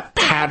they that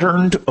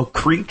patterned a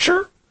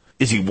creature?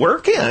 Is he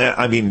working?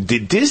 I mean,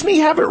 did Disney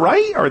have it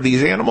right? Are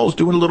these animals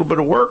doing a little bit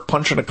of work,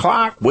 punching a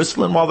clock,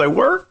 whistling while they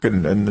work?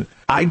 And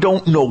I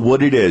don't know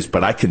what it is,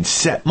 but I can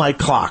set my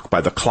clock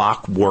by the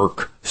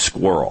Clockwork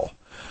Squirrel.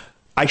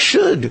 I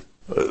should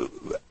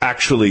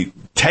actually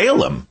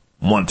tail him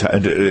one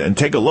time and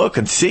take a look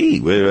and see.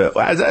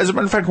 As a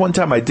matter of fact, one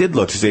time I did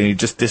look to see, and he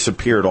just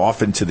disappeared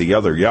off into the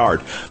other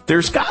yard.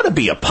 There's got to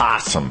be a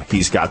possum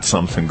he's got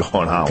something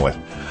going on with.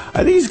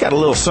 I think he's got a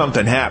little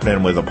something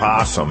happening with a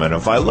possum, and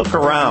if I look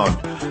around,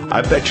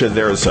 I bet you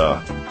there's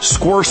a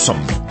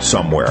squirsom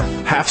somewhere.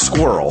 Half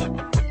squirrel,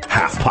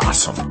 half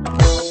possum.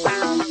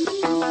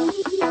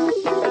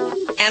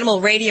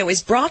 Animal Radio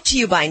is brought to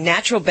you by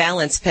Natural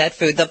Balance Pet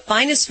Food, the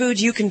finest food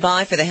you can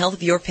buy for the health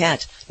of your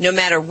pet. No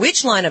matter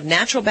which line of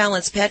Natural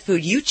Balance Pet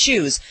Food you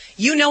choose,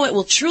 you know it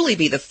will truly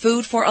be the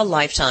food for a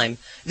lifetime.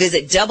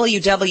 Visit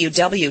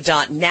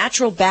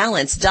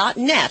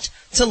www.naturalbalance.net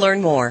to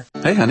learn more.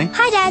 Hey, honey.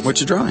 Hi, Dad.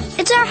 What you drawing?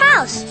 It's our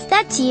house.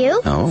 That's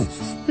you. Oh.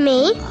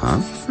 Me.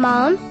 Uh-huh.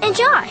 Mom and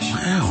Josh.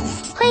 Wow.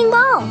 Playing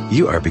ball.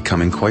 You are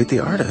becoming quite the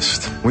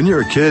artist. When you're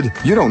a kid,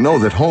 you don't know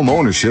that home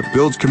ownership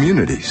builds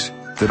communities.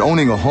 That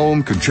owning a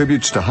home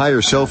contributes to higher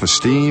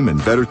self-esteem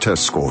and better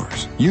test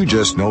scores. You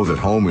just know that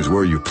home is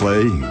where you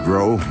play,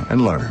 grow,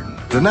 and learn.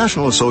 The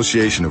National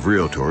Association of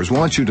Realtors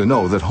wants you to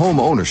know that home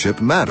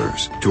ownership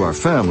matters to our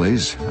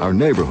families, our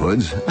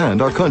neighborhoods, and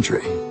our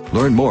country.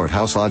 Learn more at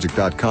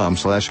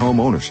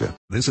houselogic.com/homeownership.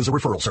 This is a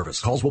referral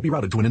service. Calls will be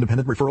routed to an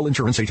independent referral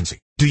insurance agency.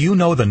 Do you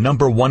know the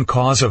number one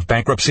cause of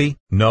bankruptcy?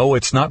 No,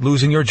 it's not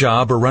losing your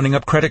job or running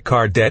up credit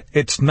card debt.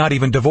 It's not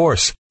even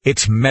divorce.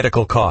 It's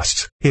medical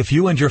costs. If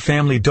you and your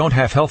family don't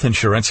have health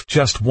insurance,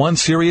 just one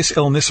serious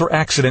illness or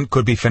accident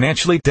could be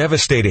financially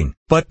devastating.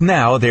 But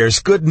now there's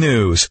good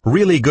news,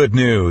 really good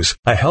news.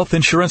 A health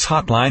insurance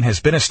hotline has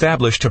been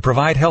established to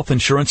provide health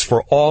insurance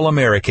for all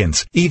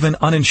Americans, even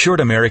uninsured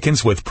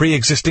Americans with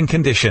pre-existing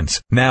conditions.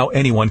 Now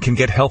anyone can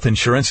get health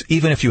insurance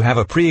even if you have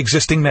a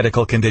pre-existing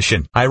medical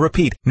condition. I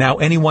repeat, now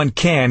anyone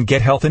can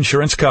get health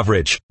insurance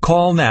coverage.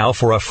 Call now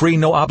for a free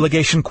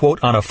no-obligation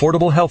quote on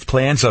affordable health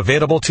plans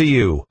available to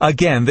you.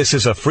 Again, this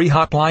is a free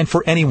hotline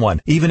for anyone,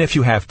 even if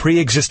you have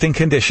pre-existing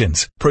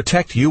conditions.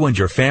 Protect you and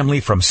your family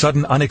from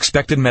sudden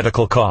unexpected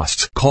medical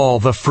costs. Call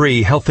the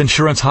free health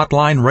insurance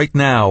hotline right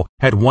now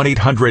at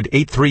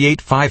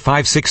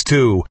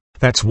 1-800-838-5562.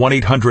 That's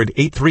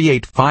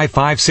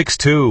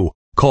 1-800-838-5562.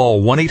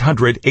 Call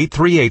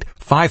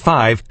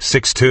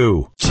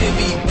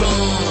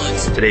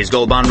 1-800-838-5562. Today's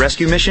Gold Bond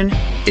rescue mission,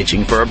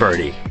 itching for a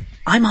birdie.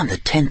 I'm on the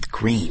 10th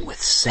green with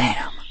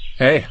Sam.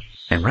 Hey.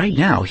 And right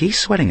now, he's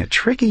sweating a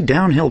tricky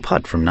downhill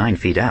putt from 9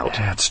 feet out.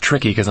 Yeah, it's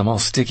tricky because I'm all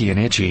sticky and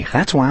itchy.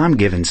 That's why I'm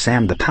giving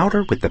Sam the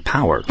powder with the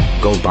power,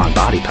 Gold Bond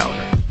Body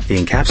Powder. The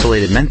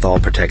encapsulated menthol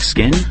protects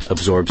skin,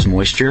 absorbs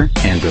moisture,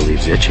 and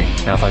relieves itching.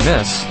 Now if I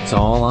miss, it's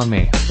all on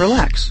me.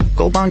 Relax.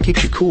 Gold Bond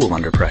keeps you cool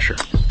under pressure.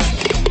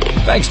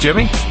 Thanks,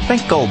 Jimmy.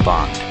 Think Gold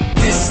Bond.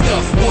 This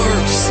stuff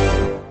works.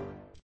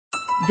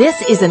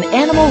 This is an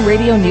Animal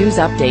Radio News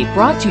Update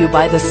brought to you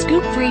by the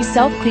Scoop-Free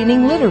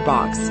Self-Cleaning Litter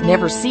Box.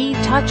 Never see,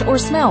 touch, or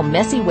smell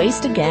messy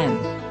waste again.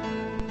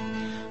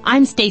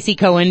 I'm Stacy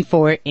Cohen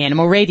for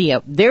Animal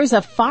Radio. There's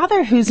a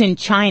father who's in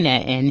China,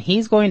 and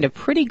he's going to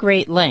pretty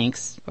great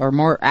lengths, or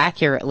more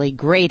accurately,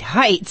 great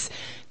heights,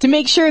 to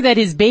make sure that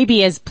his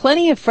baby has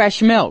plenty of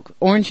fresh milk.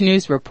 Orange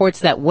News reports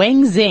that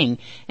Wang Xing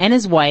and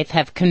his wife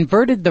have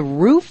converted the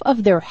roof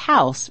of their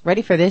house,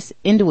 ready for this,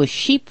 into a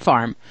sheep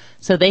farm,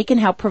 so they can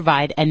help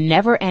provide a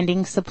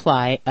never-ending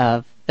supply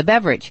of the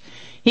beverage.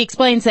 He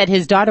explains that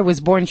his daughter was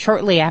born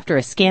shortly after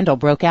a scandal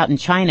broke out in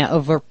China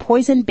over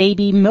poison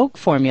baby milk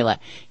formula.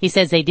 He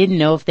says they didn't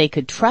know if they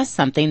could trust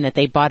something that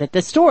they bought at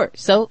the store,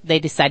 so they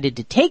decided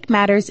to take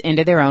matters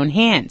into their own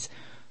hands.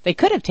 They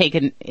could have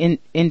taken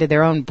into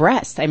their own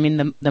breast. I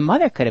mean, the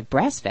mother could have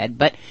breastfed,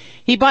 but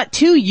he bought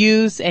 2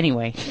 ewes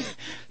anyway.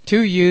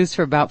 2 ewes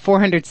for about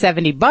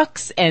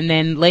 $470, and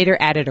then later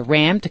added a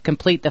ram to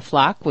complete the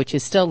flock, which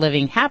is still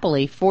living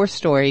happily 4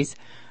 stories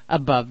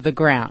above the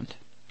ground.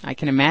 I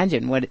can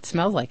imagine what it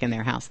smells like in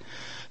their house.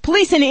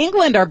 Police in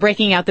England are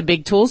breaking out the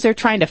big tools. They're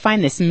trying to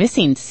find this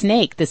missing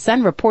snake. The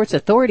Sun reports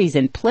authorities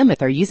in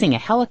Plymouth are using a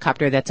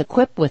helicopter that's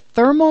equipped with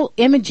thermal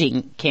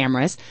imaging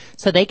cameras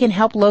so they can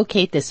help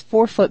locate this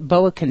 4-foot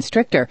boa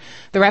constrictor.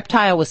 The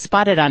reptile was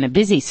spotted on a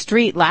busy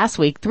street last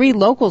week. 3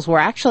 locals were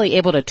actually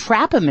able to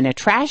trap him in a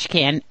trash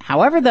can.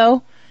 However,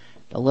 though,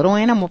 the little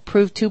animal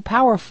proved too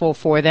powerful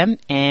for them,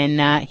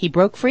 and he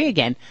broke free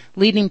again,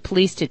 leading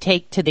police to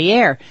take to the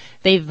air.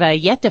 They've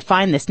yet to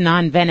find this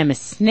non-venomous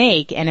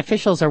snake, and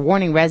officials are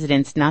warning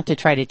residents not to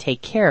try to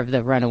take care of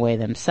the runaway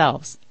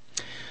themselves.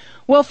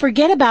 Well,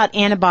 forget about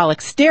anabolic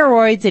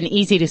steroids and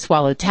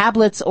easy-to-swallow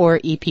tablets or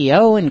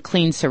EPO and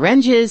clean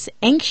syringes.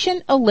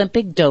 Ancient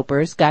Olympic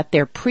dopers got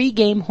their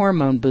pre-game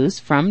hormone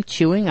boost from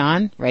chewing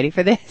on, ready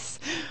for this?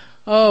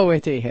 Oh,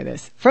 wait till you hear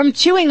this. From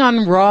chewing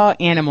on raw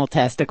animal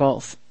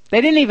testicles. They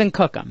didn't even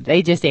cook them.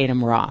 They just ate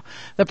them raw.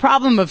 The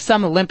problem of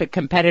some Olympic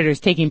competitors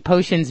taking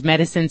potions,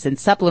 medicines, and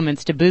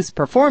supplements to boost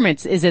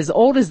performance is as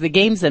old as the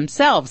games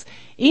themselves.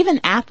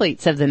 Even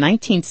athletes of the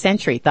 19th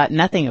century thought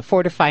nothing of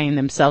fortifying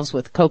themselves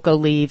with cocoa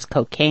leaves,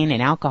 cocaine,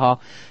 and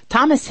alcohol.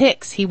 Thomas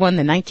Hicks, he won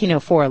the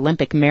 1904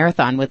 Olympic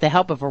marathon with the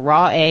help of a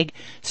raw egg,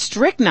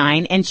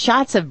 strychnine, and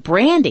shots of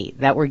brandy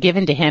that were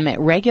given to him at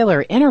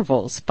regular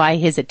intervals by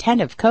his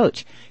attentive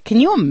coach. Can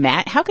you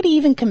imagine? How could he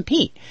even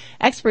compete?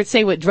 Experts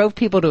say what drove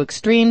people to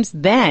extremes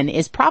then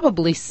is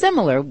probably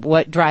similar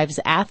what drives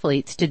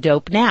athletes to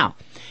dope now.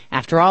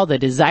 After all, the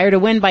desire to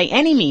win by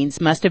any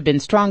means must have been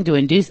strong to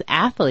induce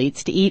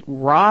athletes to eat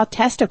raw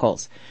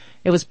testicles.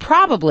 It was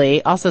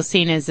probably also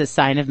seen as a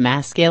sign of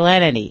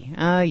masculinity.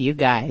 Oh, you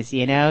guys,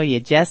 you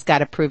just got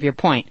to prove your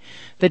point.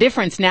 The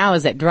difference now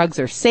is that drugs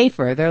are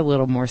safer. They're a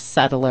little more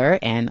subtler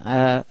and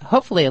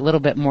hopefully a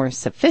little bit more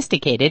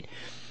sophisticated.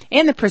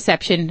 And the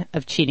perception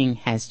of cheating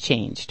has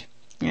changed.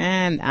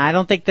 And I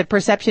don't think the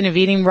perception of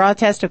eating raw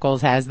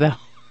testicles has, though.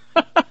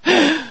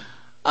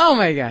 Oh,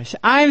 my gosh.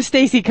 I'm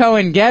Stacy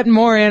Cohen. Get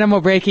more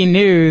animal breaking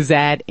news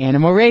at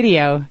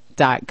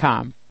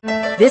animalradio.com.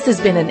 This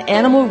has been an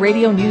Animal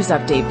Radio News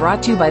Update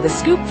brought to you by the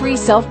Scoop-Free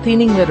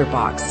Self-Cleaning Litter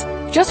Box.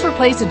 Just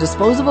replace a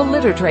disposable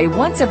litter tray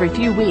once every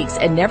few weeks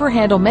and never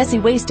handle messy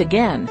waste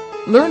again.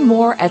 Learn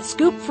more at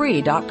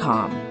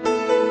scoopfree.com.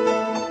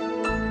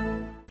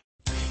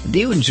 Do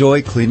you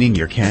enjoy cleaning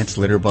your cat's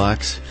litter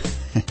box?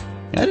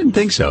 I didn't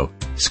think so.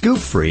 Scoop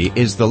Free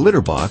is the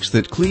litter box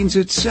that cleans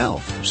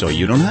itself, so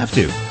you don't have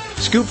to.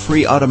 Scoop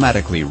Free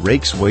automatically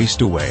rakes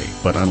waste away,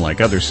 but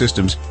unlike other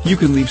systems, you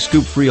can leave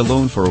Scoop Free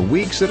alone for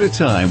weeks at a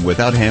time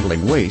without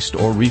handling waste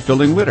or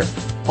refilling litter.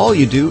 All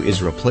you do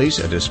is replace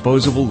a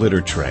disposable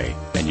litter tray,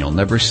 and you'll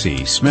never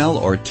see, smell,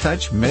 or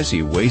touch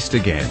messy waste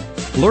again.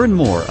 Learn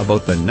more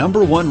about the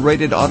 #1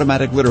 rated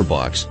automatic litter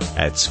box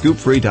at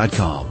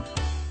scoopfree.com.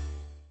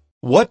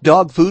 What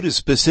dog food is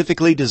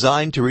specifically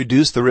designed to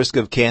reduce the risk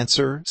of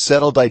cancer,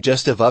 settle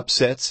digestive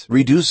upsets,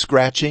 reduce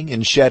scratching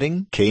and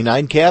shedding?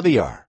 Canine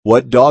Caviar.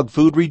 What dog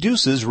food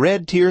reduces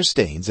red tear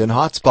stains and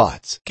hot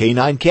spots?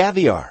 Canine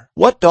Caviar.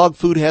 What dog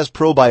food has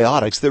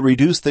probiotics that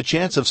reduce the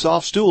chance of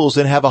soft stools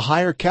and have a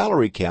higher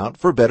calorie count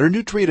for better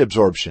nutrient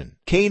absorption?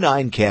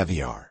 Canine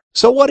Caviar.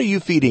 So what are you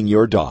feeding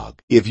your dog?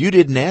 If you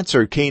didn't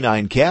answer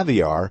Canine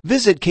Caviar,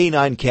 visit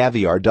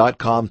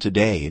caninecaviar.com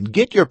today and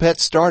get your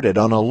pet started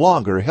on a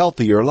longer,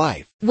 healthier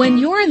life. When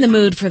you're in the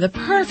mood for the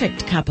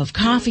perfect cup of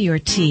coffee or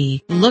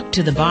tea, look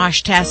to the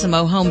Bosch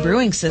Tassimo home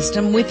brewing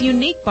system with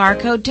unique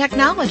barcode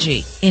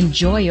technology.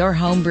 Enjoy your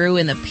home brew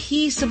in the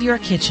peace of your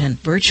kitchen,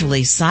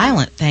 virtually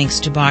silent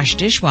thanks to Bosch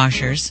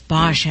dishwashers.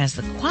 Bosch has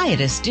the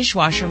quietest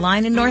dishwasher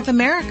line in North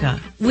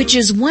America, which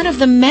is one of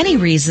the many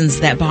reasons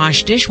that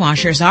Bosch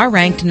dishwashers are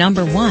ranked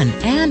 #1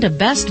 and a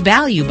best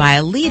value by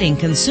a leading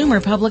consumer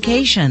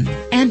publication.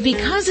 And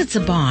because it's a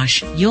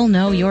Bosch, you'll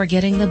know you're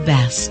getting the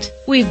best.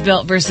 We've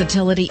built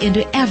versatility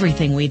into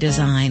everything we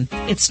design.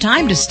 It's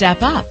time to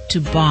step up to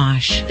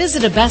Bosch.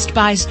 Visit a Best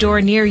Buy store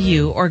near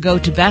you or go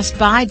to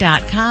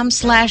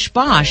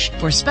bestbuy.com/Bosch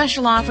for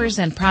special offers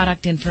and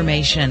product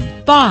information.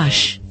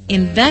 Bosch.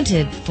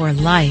 Invented for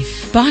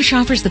life. Bosch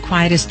offers the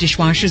quietest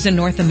dishwashers in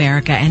North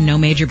America, and no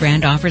major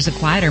brand offers a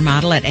quieter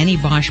model at any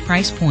Bosch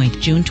price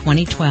point. June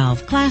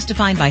 2012. Class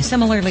defined by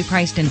similarly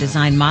priced and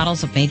designed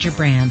models of major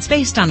brands.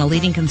 Based on a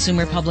leading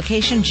consumer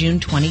publication, June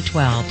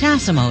 2012.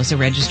 Tassimo is a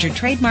registered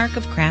trademark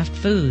of Kraft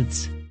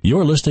Foods.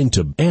 You're listening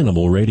to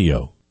Animal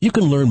Radio. You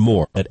can learn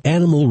more at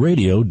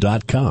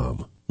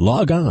animalradio.com.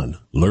 Log on.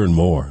 Learn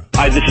more.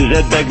 Hi, this is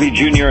Ed Begley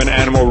Jr. on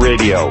Animal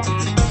Radio.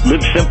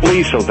 Live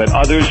simply so that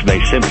others may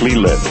simply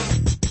live.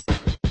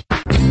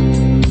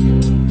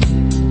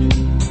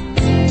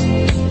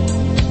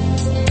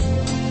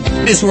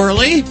 Miss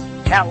Worley?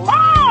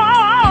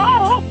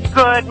 Hello!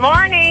 Good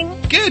morning.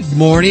 Good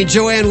morning.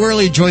 Joanne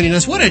Worley joining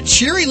us. What a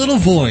cheery little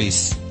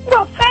voice.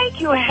 Well,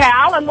 thank you,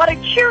 Hal, and what a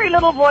cheery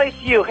little voice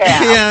you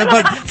have. Yeah,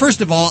 but first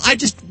of all, I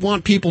just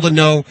want people to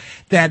know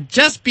that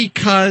just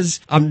because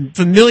I'm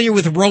familiar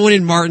with Rowan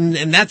and Martin,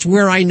 and that's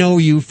where I know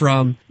you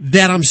from,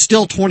 that I'm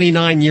still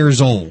 29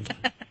 years old.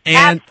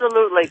 And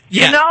absolutely.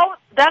 Yeah. You know,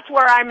 that's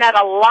where I met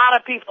a lot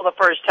of people the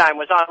first time,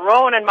 was on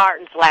Rowan and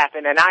Martin's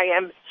Laugh-In, and I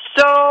am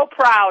so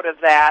proud of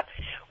that.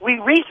 We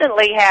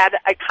recently had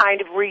a kind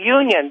of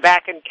reunion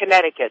back in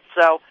Connecticut,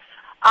 so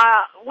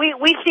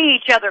we see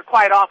each other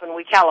quite often,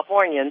 we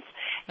Californians,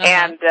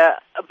 and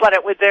but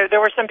there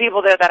were some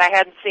people there that I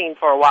hadn't seen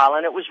for a while,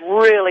 and it was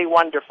really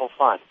wonderful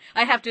fun.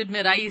 I have to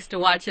admit, I used to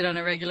watch it on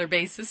a regular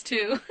basis,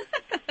 too.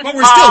 But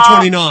we're still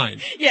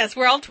 29. Yes,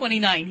 we're all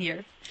 29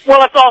 here. Well,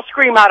 let's all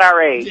scream out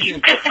our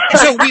age.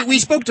 So we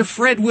spoke to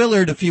Fred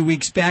Willard a few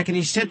weeks back, and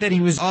he said that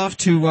he was off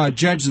to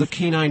judge the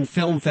Canine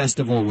Film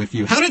Festival with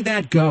you. How did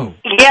that go?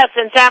 Yes,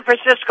 in San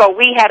Francisco.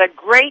 We had a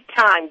great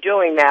time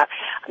doing that.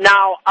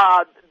 Now,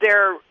 I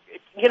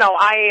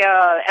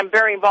am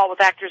very involved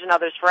with Actors and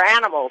Others for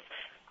Animals.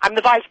 I'm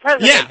the vice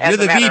president. Yeah, you're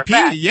the VP.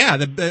 Yeah.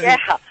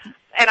 Yeah.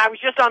 And I was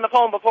just on the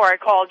phone before I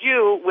called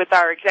you with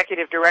our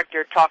executive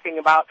director talking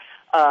about,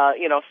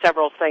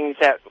 several things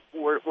that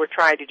we're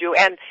trying to do.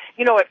 And,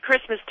 at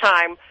Christmas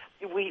time,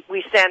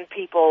 we send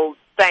people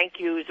thank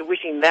yous,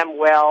 wishing them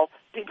well,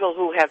 people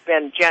who have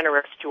been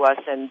generous to us.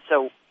 And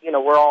so,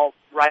 we're all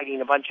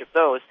writing a bunch of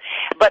those.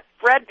 But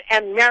Fred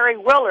and Mary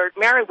Willard,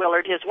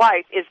 his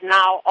wife, is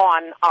now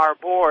on our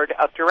board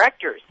of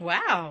directors.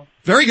 Wow.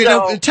 Very good.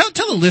 So, now,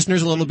 tell the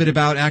listeners a little bit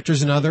about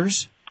Actors and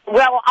Others.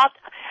 Well,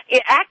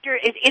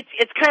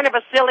 it's kind of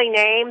a silly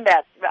name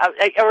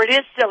or it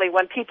is silly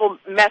when people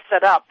mess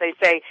it up. They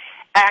say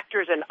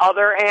Actors and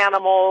Other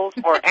Animals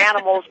or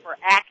Animals for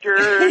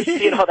Actors,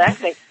 that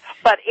thing.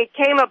 But it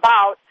came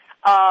about,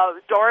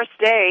 Doris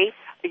Day,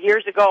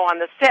 years ago on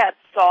the set,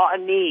 saw a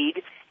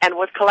need and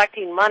was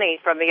collecting money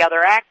from the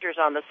other actors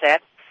on the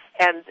set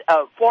and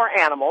for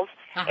animals.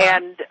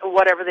 And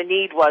whatever the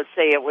need was,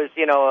 say it was,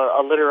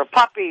 a litter of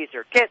puppies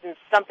or kittens,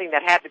 something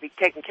that had to be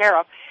taken care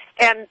of.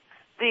 And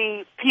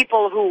the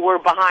people who were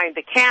behind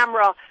the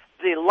camera,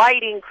 the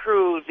lighting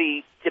crew,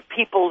 the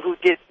people who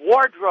did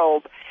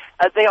wardrobe,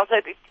 they all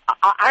said,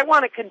 I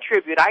want to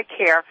contribute, I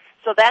care.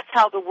 So that's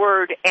how the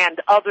word "and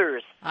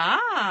others"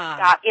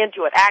 got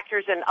into it,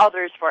 Actors and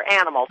Others for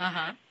Animals.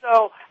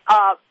 So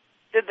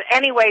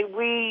anyway,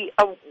 we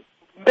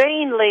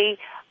mainly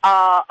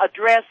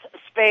address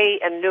spay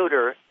and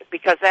neuter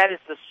because that is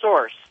the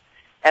source,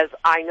 as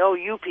I know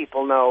you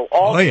people know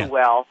all too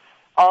well,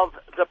 of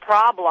the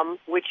problem,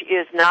 which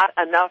is not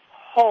enough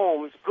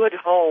good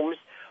homes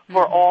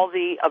for all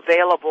the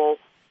available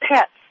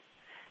pets.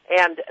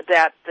 And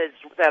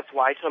that's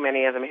why so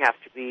many of them have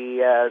to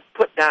be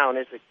put down,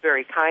 is a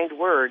very kind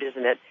word,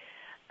 isn't it?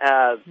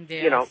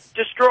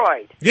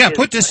 Destroyed. Yeah,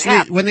 put to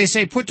sleep. When they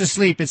say put to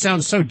sleep, it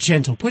sounds so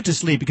gentle. Put to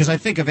sleep, because I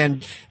think of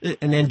an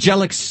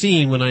angelic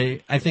scene when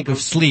I think of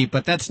sleep,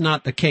 but that's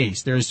not the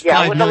case. There's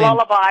 5 with million... a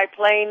lullaby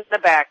playing in the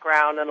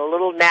background and a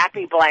little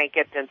nappy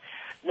blanket, and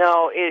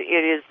no,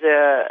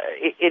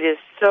 it is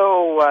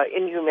so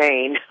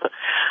inhumane.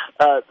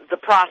 The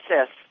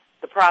process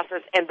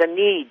and the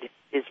need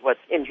is what's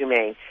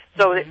inhumane.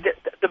 So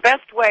the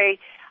best way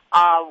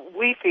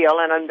we feel,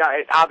 and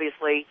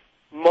obviously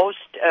most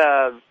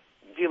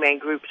humane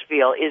groups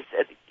feel, is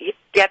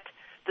get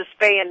the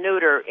spay and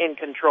neuter in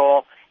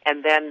control,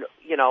 and then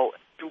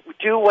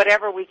do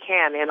whatever we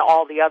can in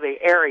all the other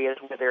areas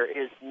where there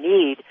is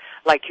need,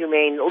 like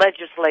humane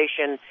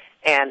legislation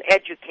and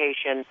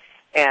education,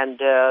 and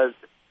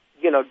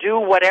do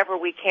whatever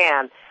we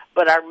can.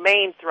 But our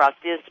main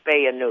thrust is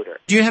spay and neuter.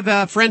 Do you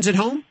have friends at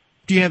home?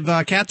 Do you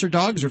have cats or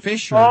dogs or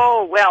fish? Or?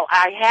 Oh, well,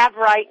 I have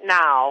right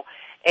now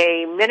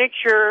a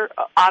miniature,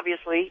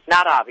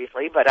 not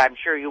obviously, but I'm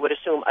sure you would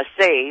assume a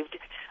saved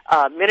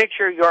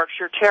miniature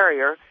Yorkshire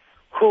Terrier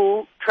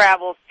who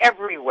travels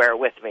everywhere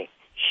with me.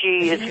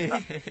 She is,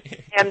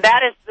 and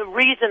that is the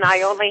reason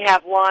I only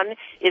have one,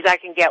 is I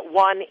can get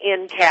one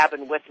in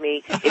cabin with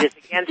me. It is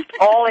against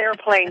all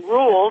airplane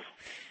rules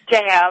to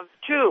have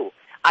two.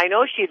 I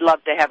know she'd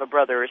love to have a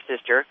brother or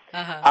sister,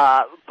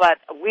 but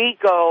we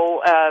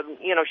go,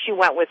 she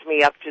went with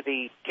me up to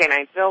the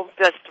Canine Film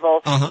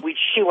Festival.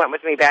 She went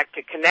with me back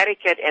to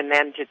Connecticut and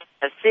then to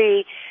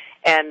Tennessee,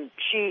 and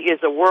she is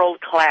a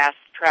world-class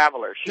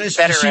traveler. She's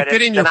better at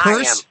it than I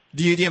am.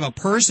 Do you have a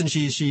purse and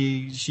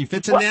she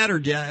fits in that, or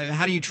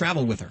how do you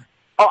travel with her?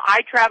 Oh,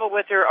 I travel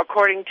with her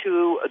according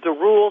to the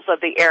rules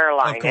of the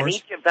airline, Of course. and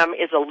each of them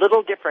is a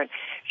little different.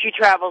 She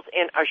travels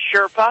in a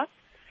Sherpa,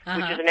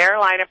 which is an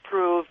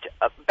airline-approved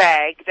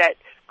bag that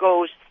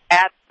goes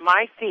at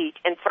my feet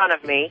in front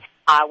of me.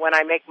 When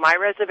I make my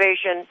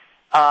reservation,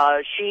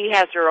 she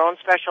has her own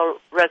special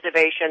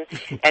reservation,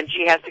 and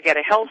she has to get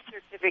a health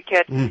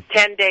certificate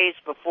 10 days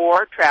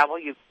before travel.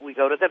 We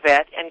go to the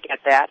vet and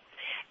get that,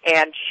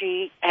 and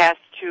she has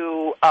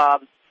to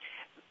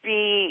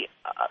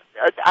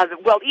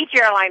each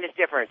airline is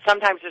different.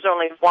 Sometimes there's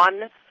only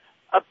one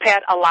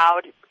pet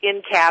allowed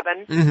in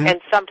cabin, and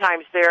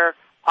sometimes there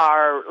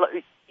are,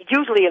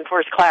 usually in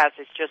first class,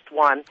 it's just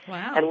one.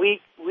 Wow. And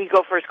we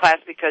go first class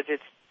because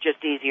it's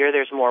just easier.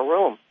 There's more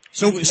room.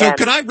 So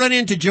could I run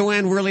into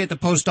Joanne Worley at the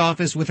post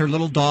office with her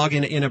little dog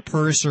in a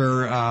purse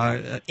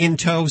or in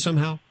tow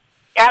somehow?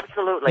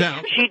 Absolutely.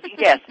 No.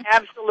 Yes,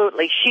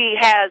 absolutely. She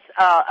has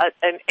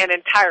an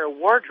entire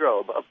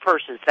wardrobe of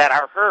purses that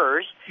are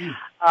hers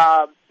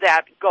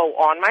that go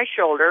on my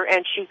shoulder,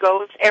 and she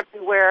goes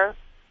everywhere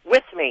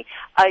with me.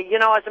 As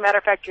a matter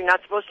of fact, you're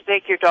not supposed to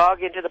take your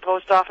dog into the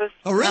post office.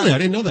 Oh, really? I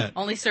didn't know that.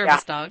 Only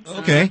service dogs.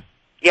 Okay.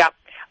 Yeah.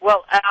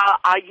 Well,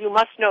 you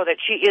must know that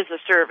she is a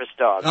service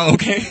dog. Oh,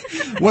 okay.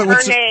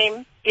 Her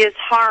name is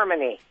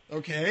Harmony.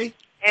 Okay.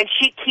 And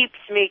she keeps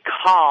me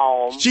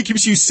calm. She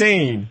keeps you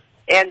sane.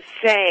 And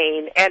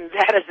sane, and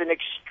that is an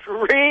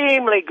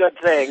extremely good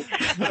thing.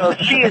 So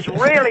she is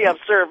really of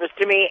service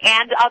to me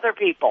and other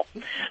people.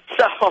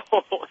 So,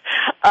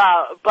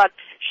 but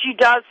she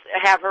does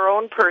have her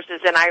own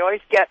purses, and I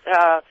always get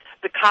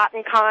the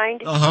cotton kind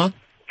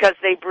because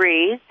they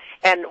breathe.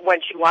 And when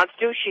she wants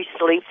to, she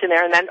sleeps in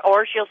there,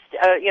 or she'll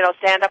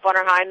stand up on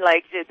her hind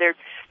legs.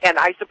 And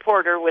I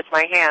support her with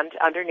my hand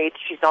underneath.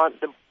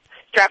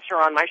 Straps her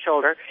on my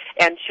shoulder,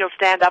 and she'll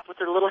stand up with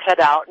her little head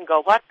out and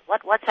go,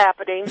 what's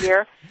happening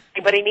here?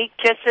 Anybody need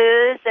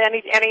kisses?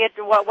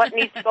 What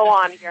needs to go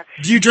on here?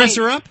 Do you dress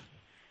her up?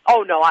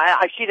 Oh, no,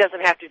 she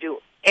doesn't have to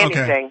do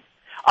anything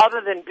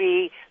other than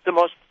be the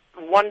most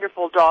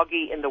wonderful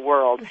doggie in the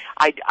world.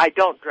 I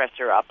don't dress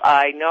her up.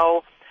 I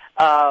know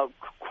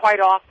quite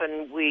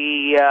often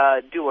we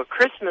do a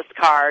Christmas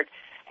card,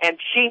 and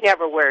she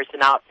never wears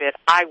an outfit.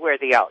 I wear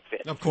the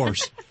outfit. Of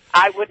course.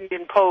 I wouldn't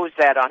impose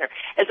that on her.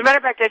 As a matter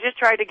of fact, I just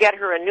tried to get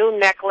her a new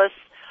necklace.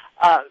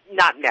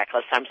 Not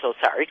necklace, I'm so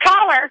sorry.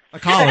 Collar. A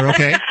collar,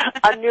 okay.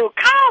 A new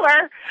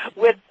collar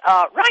with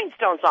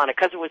rhinestones on it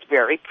because it was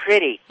very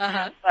pretty.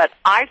 But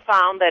I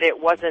found that it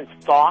wasn't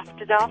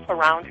soft enough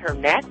around her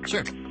neck.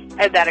 Sure.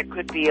 And that it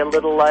could be a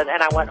little, and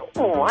I went,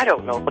 I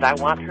don't know, but I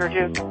want her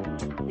to,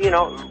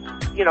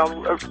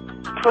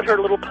 put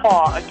her little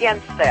paw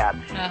against that.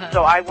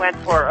 So I went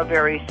for a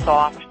very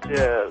soft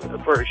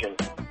version.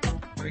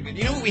 Very good.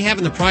 You know what we have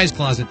in the prize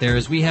closet there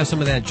is we have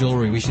some of that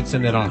jewelry. We should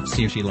send that off,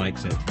 see if she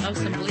likes it. Oh,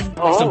 some bling.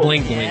 Some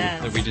bling bling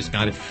that we just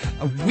got it.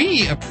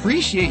 We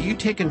appreciate you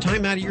taking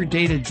time out of your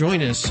day to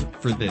join us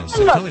for this.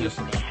 Look,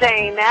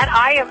 saying that,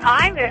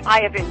 I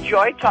have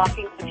enjoyed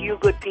talking with you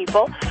good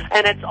people,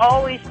 and it's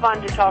always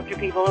fun to talk to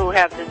people who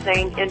have the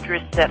same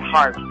interests at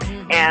heart.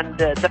 And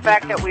the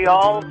fact that we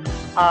all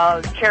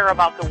care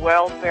about the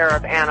welfare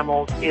of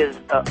animals is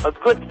a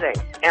good thing,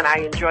 and I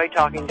enjoy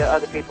talking to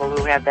other people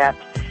who have that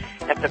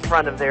at the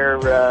front of their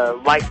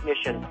life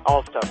mission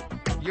also.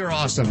 You're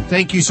awesome.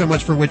 Thank you so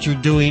much for what you're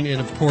doing.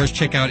 And, of course,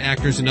 check out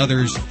Actors and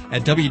Others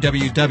at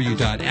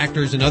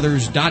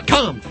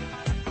www.actorsandothers.com.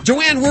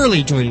 Joanne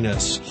Worley joining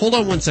us. Hold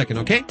on 1 second,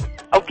 okay?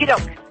 Okie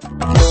doke.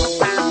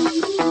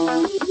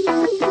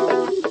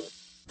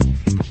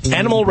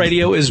 Animal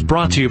Radio is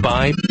brought to you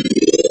by...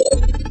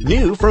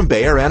 New from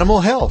Bayer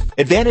Animal Health.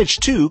 Advantage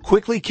 2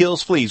 quickly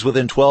kills fleas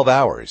within 12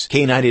 hours.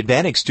 Canine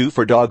Advantage 2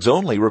 for dogs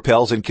only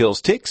repels and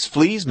kills ticks,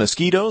 fleas,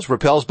 mosquitoes,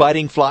 repels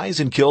biting flies,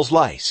 and kills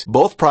lice.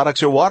 Both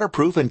products are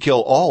waterproof and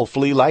kill all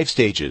flea life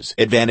stages.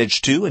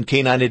 Advantage 2 and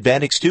Canine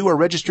Advantage 2 are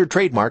registered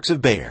trademarks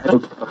of Bayer.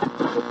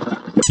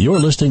 You're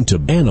listening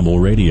to Animal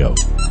Radio.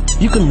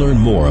 You can learn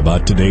more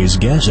about today's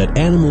guest at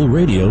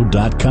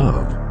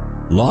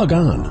animalradio.com. Log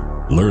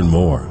on. Learn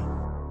more.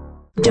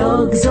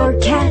 Dogs or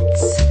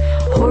cats,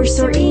 horse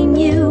or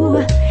emu,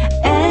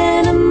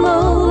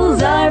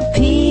 animals are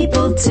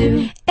people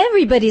too.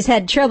 Everybody's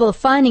had trouble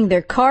finding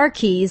their car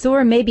keys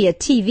or maybe a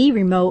TV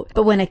remote,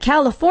 but when a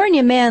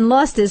California man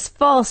lost his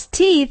false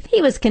teeth,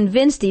 he was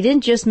convinced he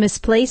didn't just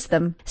misplace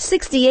them.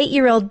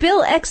 68-year-old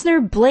Bill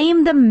Exner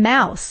blamed the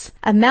mouse,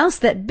 a mouse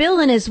that Bill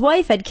and his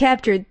wife had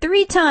captured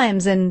 3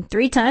 times, and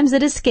 3 times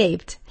it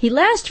escaped. He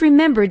last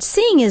remembered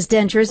seeing his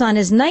dentures on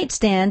his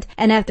nightstand,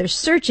 and after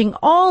searching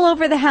all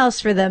over the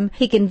house for them,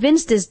 he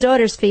convinced his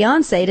daughter's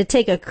fiancé to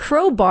take a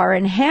crowbar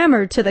and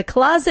hammer to the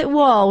closet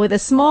wall with a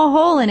small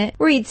hole in it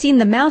where he'd seen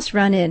the mouse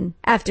run in.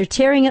 After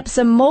tearing up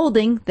some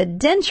molding, the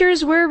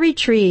dentures were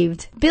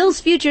retrieved.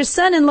 Bill's future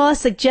son-in-law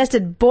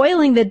suggested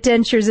boiling the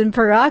dentures in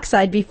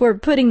peroxide before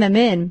putting them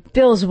in.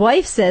 Bill's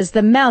wife says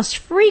the mouse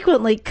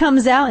frequently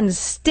comes out and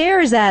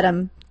stares at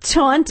him,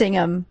 taunting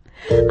him.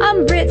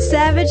 I'm Britt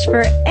Savage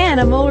for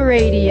Animal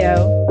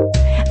Radio.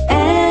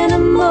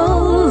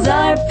 Animals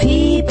are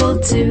people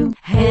too.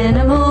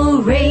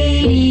 Animal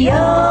Radio.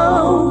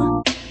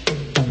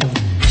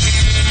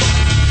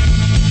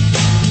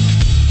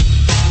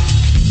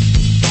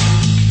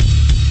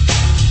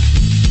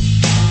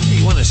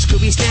 You want a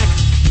Scooby snack?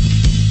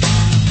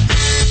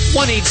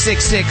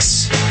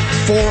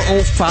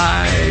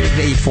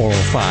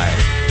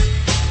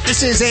 1-866-405-8405.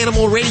 This is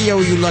Animal Radio,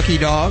 you lucky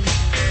dog.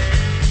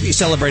 We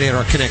celebrate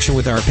our connection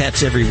with our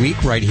pets every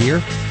week right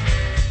here.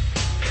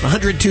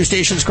 102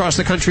 stations across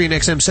the country in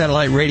XM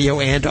satellite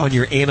radio and on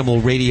your Animal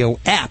Radio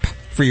app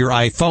for your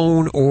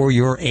iPhone or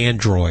your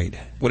Android,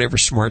 whatever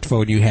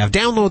smartphone you have.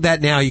 Download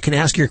that now. You can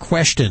ask your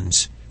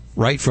questions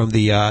right from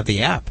the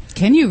app.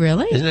 Can you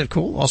really? Isn't that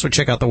cool? Also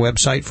check out the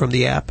website from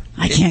the app.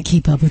 I can't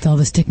keep up with all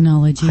this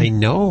technology. I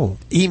know.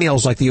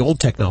 Email's like the old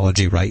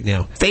technology right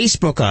now.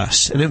 Facebook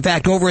us. And in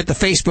fact, over at the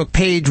Facebook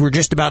page, we're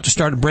just about to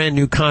start a brand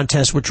new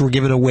contest, which we're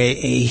giving away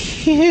a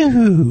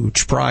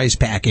huge prize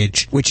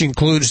package, which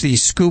includes the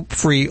Scoop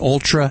Free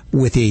Ultra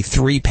with a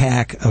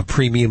 3-pack of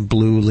premium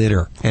blue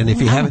litter. And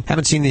if you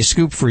haven't seen the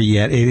Scoop Free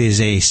yet, it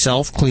is a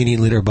self-cleaning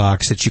litter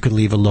box that you can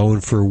leave alone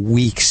for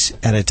weeks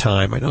at a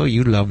time. I know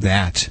you love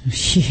that.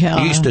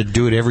 Yeah. You used to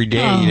do it every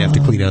day. You'd have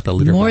to clean out the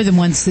litter more box. than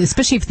once,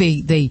 especially if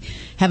they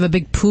have a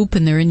big poop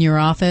and they're in your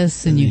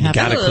office and you have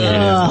gotta clean it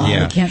up.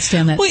 Yeah. I can't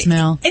stand that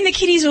smell. And the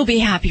kitties will be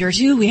happier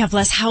too. We have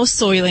less house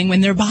soiling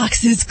when their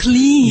box is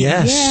clean.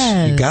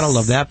 Yes. You gotta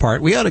love that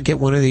part. We ought to get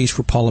one of these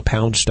for Paula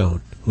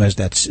Poundstone, who has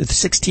that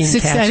 16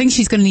 cats. I think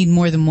she's going to need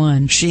more than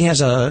one. She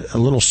has a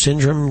little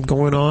syndrome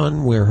going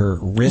on where her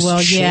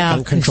wrists shake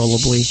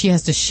uncontrollably. She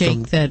has to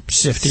shake that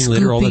sifting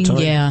litter all the time.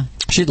 Yeah.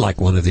 She'd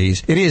like one of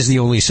these. It is the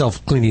only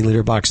self-cleaning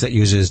litter box that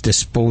uses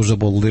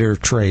disposable litter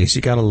trays.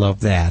 You gotta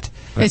love that.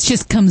 It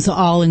just comes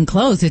all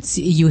enclosed.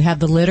 You have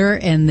the litter,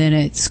 and then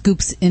it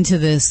scoops into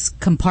this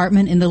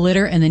compartment in the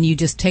litter, and then you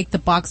just take the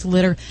box of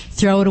litter,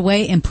 throw it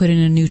away, and put in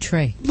a new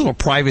tray. Little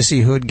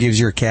privacy hood gives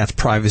your cats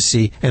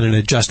privacy, and an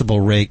adjustable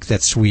rake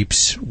that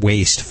sweeps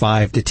waste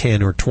 5 to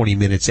 10 or 20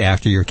 minutes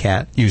after your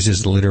cat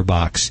uses the litter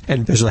box.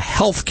 And there's a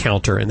health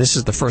counter, and this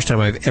is the first time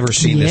I've ever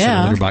seen this in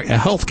a litter box. A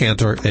health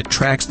counter that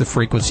tracks the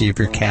frequency of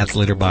your cat's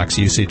litter box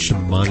usage to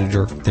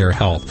monitor their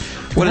health.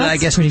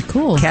 That's pretty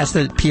cool. Cats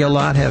that pee a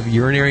lot have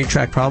urinary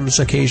tract problems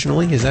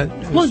occasionally? Is that?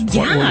 Well,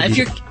 yeah.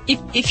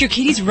 If your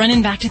kitty's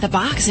running back to the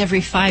box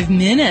every 5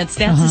 minutes,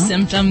 that's a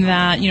symptom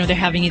that they're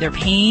having either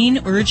pain,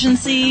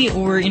 urgency,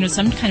 or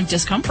some kind of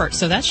discomfort.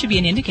 So that should be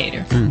an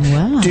indicator.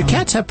 Wow. Do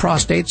cats have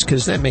prostates?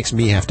 Because that makes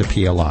me have to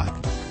pee a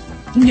lot.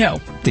 No.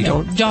 They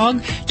don't?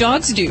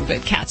 Dogs do,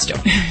 but cats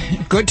don't.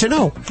 Good to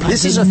know.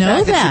 This is a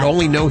fact that you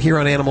only know here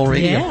on Animal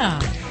Radio. Yeah.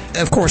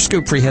 Of course,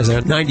 Scoop Free has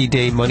a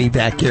 90-day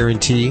money-back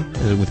guarantee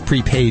with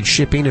prepaid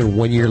shipping and a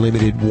 1-year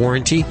limited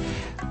warranty.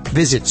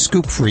 Visit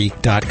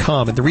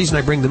scoopfree.com. And the reason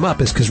I bring them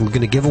up is because we're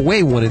going to give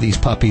away one of these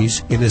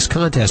puppies in this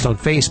contest on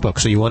Facebook.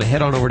 So you want to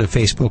head on over to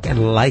Facebook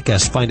and like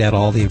us, find out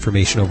all the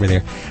information over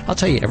there. I'll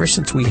tell you, ever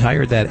since we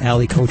hired that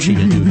Allie Coaching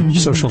to do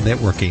social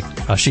networking,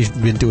 she's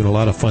been doing a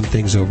lot of fun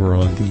things over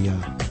on the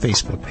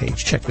Facebook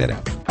page. Check that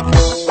out.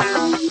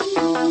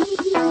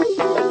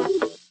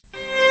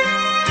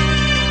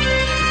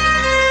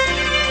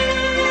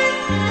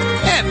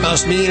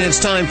 Must mean it's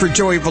time for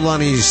Joey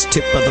Villani's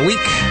Tip of the Week.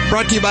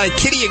 Brought to you by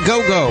Kitty A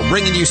Go-Go,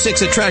 bringing you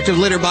 6 attractive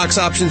litter box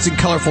options and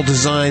colorful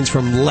designs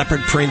from leopard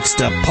prints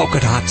to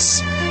polka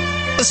dots.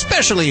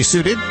 Especially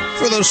suited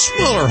for those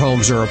smaller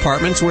homes or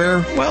apartments where,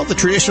 well, the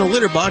traditional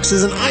litter box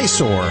is an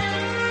eyesore.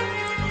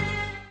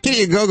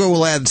 Kitty A Go-Go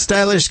will add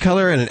stylish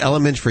color and an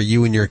element for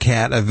you and your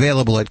cat.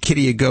 Available at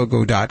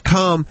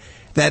kittyagogo.com.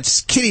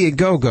 That's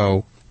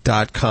kittyagogo.com.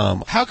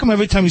 How come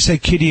every time you say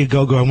Kitty A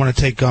Go-Go, I want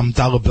to take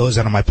dollar bills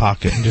out of my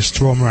pocket and just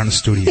throw them around the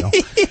studio?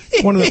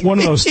 one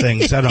of those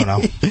things. I don't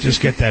know. Just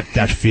get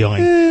that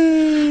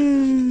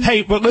feeling.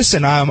 Hey, but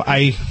listen,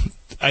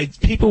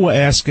 people were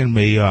asking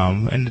me,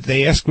 and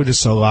they ask me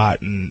this a lot,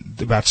 and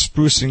about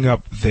sprucing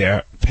up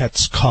their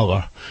pet's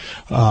color,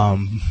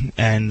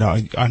 and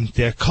on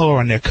their color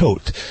on their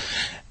coat.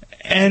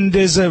 And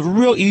there's a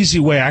real easy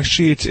way.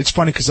 Actually, it's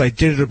funny because I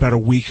did it about a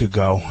week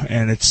ago,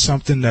 and it's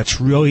something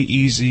that's really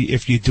easy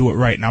if you do it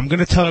right. Now, I'm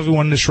going to tell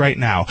everyone this right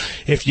now.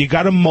 If you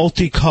got a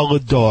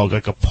multicolored dog,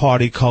 like a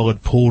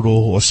party-colored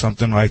poodle or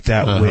something like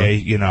that,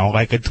 where,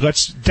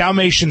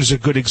 Dalmatian is a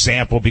good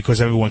example because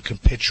everyone can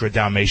picture a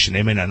Dalmatian.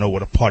 They may not know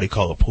what a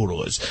party-colored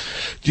poodle is.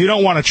 You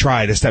don't want to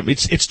try this.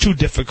 It's too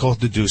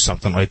difficult to do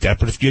something like that.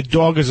 But if your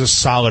dog is a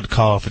solid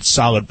color, if it's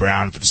solid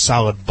brown, if it's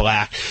solid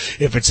black,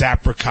 if it's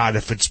apricot,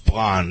 if it's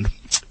blonde,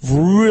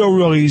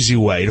 real easy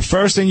way. The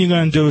first thing you're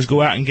going to do is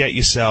go out and get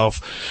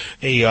yourself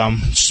a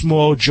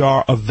small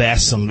jar of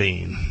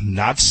Vaseline.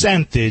 Not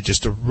scented,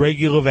 just a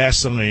regular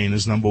Vaseline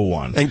is number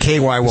one. And KY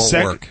won't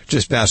work,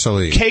 just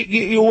Vaseline.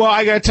 Well,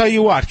 I got to tell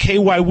you what,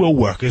 KY will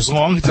work as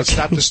long as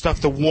it's not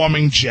the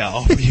warming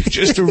gel.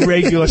 Just the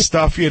regular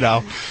stuff,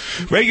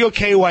 Regular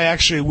KY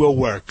actually will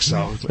work.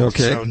 So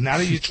now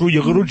that you threw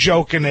your little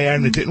joke in there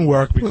and it didn't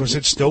work because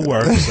it still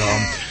works.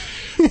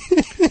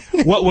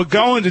 what we're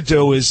going to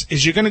do is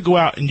you're going to go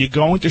out and you're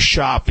going to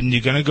shop and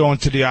you're going to go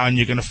into the aisle and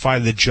you're going to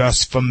find the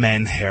Just for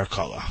Men hair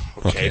color.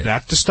 Okay?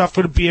 Not the stuff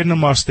with the beard and the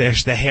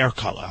mustache, the hair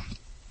color.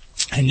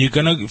 And you're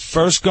going to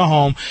first go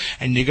home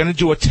and you're going to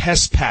do a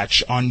test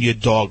patch on your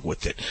dog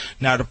with it.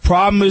 Now, the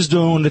problem is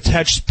doing the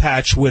test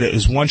patch with it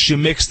is once you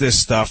mix this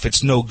stuff,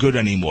 it's no good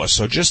anymore.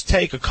 So just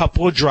take a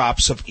couple of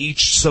drops of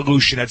each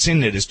solution that's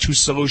in there. There's 2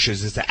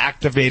 solutions. There's the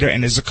activator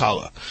and there's a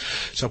color.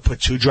 So put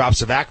 2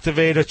 drops of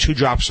activator, 2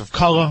 drops of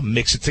color,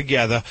 mix it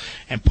together,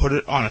 and put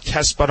it on a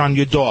test spot on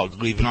your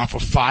dog. Leave it on for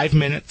 5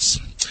 minutes.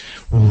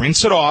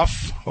 Rinse it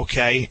off,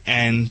 okay,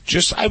 and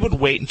I would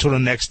wait until the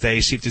next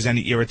day, see if there's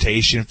any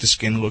irritation, if the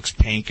skin looks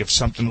pink, if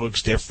something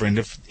looks different.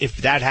 If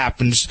that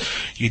happens,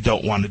 you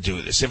don't want to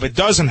do this. If it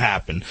doesn't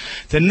happen,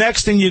 the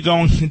next thing you're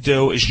going to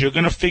do is you're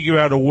going to figure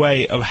out a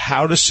way of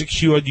how to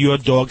secure your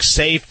dog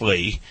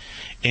safely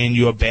in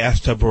your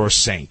bathtub or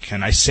sink.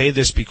 And I say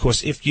this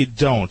because if you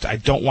don't, I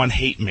don't want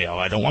hate mail.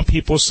 I don't want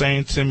people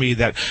saying to me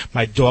that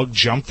my dog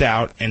jumped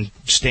out and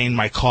stained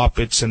my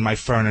carpets and my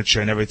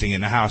furniture and everything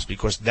in the house,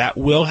 because that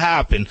will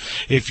happen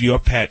if your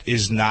pet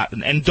is not,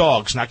 and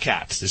dogs, not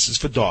cats, this is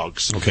for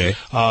dogs. Okay.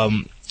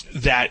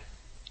 That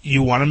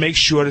you want to make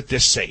sure that they're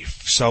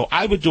safe. So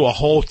I would do a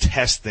whole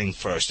test thing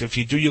first. If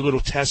you do your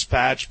little test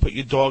patch, put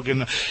your dog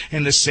in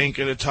the sink,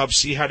 in the tub,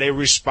 see how they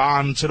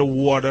respond to the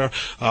water,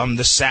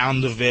 the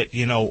sound of it,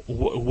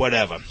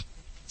 whatever.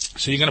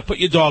 So you're going to put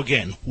your dog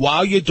in.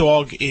 While your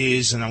dog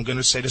is, and I'm going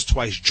to say this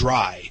twice,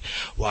 dry.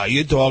 While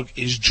your dog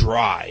is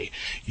dry,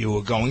 you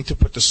are going to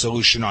put the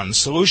solution on. The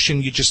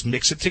solution, you just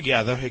mix it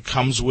together. It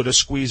comes with a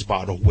squeeze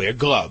bottle. Wear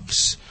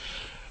gloves.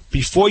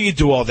 Before you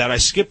do all that, I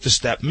skipped a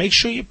step. Make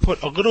sure you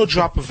put a little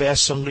drop of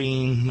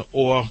Vaseline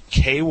or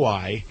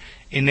KY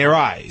in their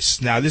eyes.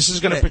 Now, this is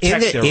going to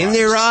protect their eyes. In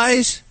their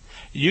eyes?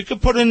 You can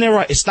put it in their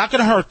eyes. It's not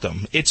going to hurt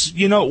them. It's,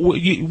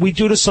 we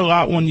do this a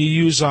lot when you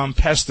use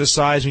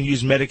pesticides, when you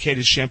use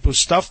medicated shampoo,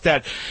 stuff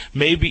that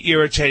may be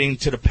irritating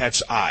to the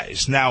pet's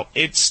eyes. Now,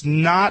 it's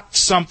not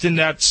something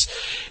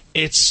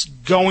it's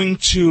going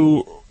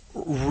to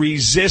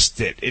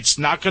resist it. It's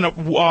not going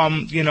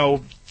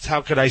to, how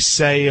could I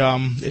say,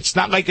 it's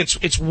not like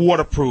it's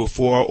waterproof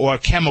or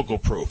chemical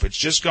proof. It's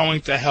just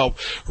going to help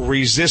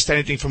resist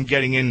anything from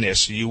getting in there.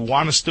 So you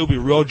want to still be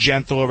real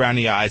gentle around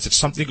the eyes. If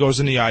something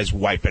goes in the eyes,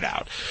 wipe it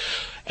out.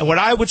 And what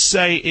I would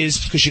say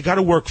is, because you got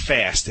to work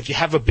fast. If you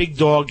have a big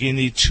dog, you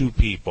need 2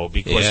 people,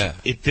 because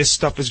this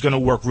stuff is going to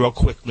work real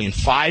quickly. In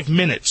 5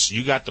 minutes,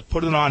 you got to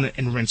put it on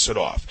and rinse it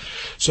off.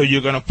 So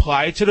you're going to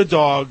apply it to the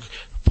dog.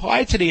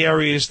 Apply to the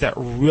areas that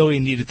really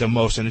need it the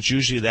most, and it's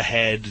usually the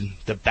head,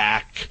 the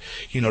back,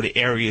 the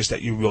areas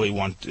that you really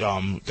want,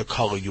 the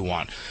color you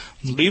want.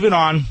 Leave it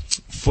on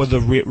for the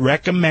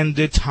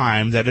recommended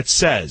time that it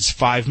says,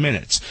 5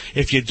 minutes.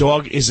 If your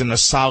dog is in a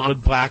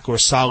solid black or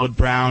solid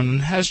brown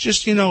and has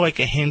just, like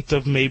a hint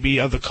of maybe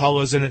other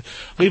colors in it,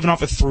 leave it on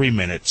for 3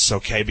 minutes,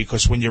 okay?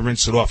 Because when you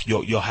rinse it off,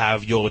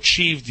 you'll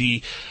achieve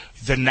the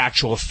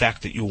natural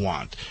effect that you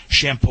want.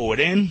 Shampoo it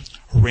in,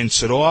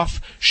 rinse it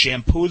off,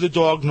 shampoo the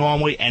dog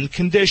normally, and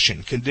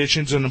condition.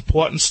 Condition's an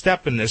important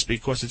step in this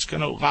because it's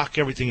going to lock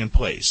everything in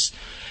place.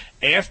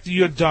 After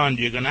you're done,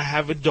 you're going to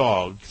have a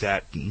dog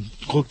that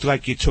looked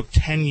like you took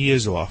 10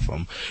 years off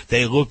them.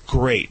 They look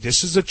great.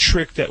 This is a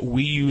trick that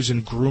we use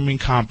in grooming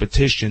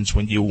competitions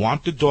when you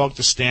want the dog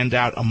to stand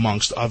out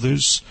amongst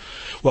others.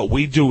 What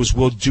we do is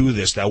we'll do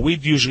this. Now,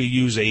 we'd usually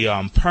use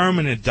a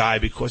permanent dye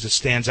because it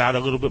stands out a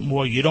little bit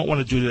more. You don't want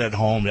to do that at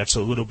home. It's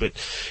a little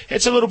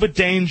bit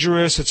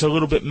dangerous. It's a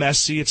little bit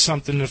messy. It's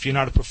something, if you're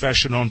not a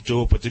professional, don't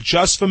do it. But the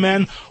Just for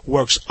Men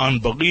works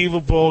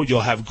unbelievable.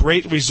 You'll have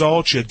great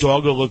results. Your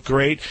dog will look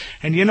great.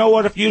 And you know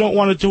what? If you don't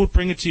want to do it,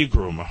 bring it to your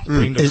groomer.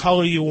 Bring the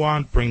color you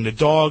want, bring the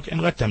dog, and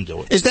let them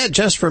do it. Is that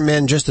Just for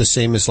Men just the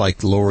same as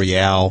like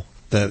L'Oreal,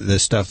 the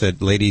stuff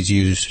that ladies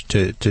use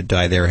to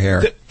dye their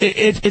hair?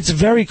 It's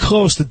very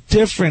close. The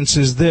difference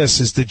is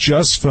the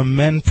Just for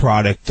Men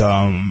product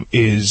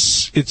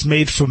it's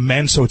made for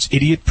men, so it's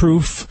idiot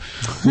proof.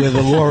 Where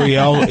the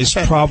L'Oreal is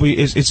probably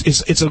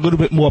it's a little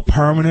bit more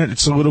permanent.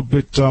 It's a little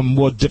bit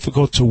more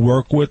difficult to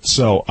work with.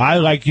 So I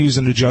like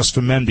using the Just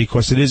for Men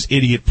because it is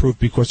idiot proof,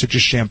 because it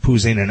just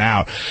shampoos in and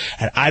out.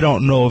 And I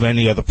don't know of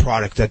any other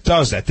product that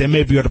does that. There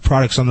may be other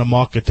products on the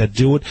market that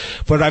do it,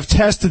 but I've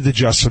tested the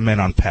Just for Men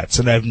on pets,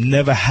 and I've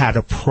never had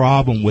a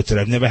problem with it.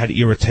 I've never had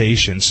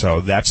irritation.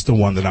 So that's the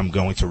one that I'm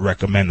going to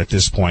recommend at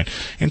this point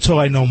until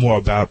I know more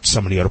about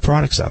some of the other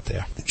products out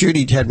there.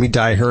 Judy had me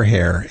dye her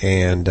hair,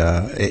 and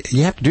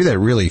you have to do that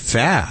really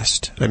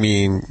fast. I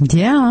mean,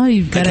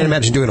 I can't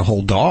imagine doing a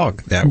whole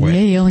dog that way. Yeah,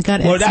 you only got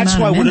Well, that's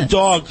why with a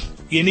dog,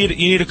 you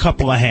need a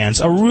couple of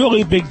hands. A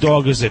really big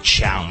dog is a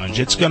challenge.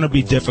 It's going to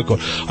be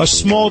difficult. A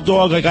small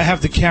dog, like I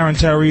have the Cairn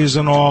Terriers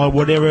and all,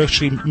 whatever,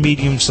 actually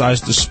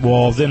medium-sized to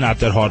small, they're not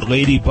that hard.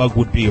 Ladybug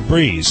would be a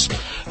breeze,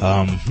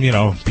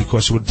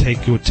 because it would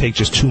take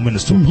just 2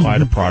 minutes to apply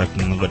the product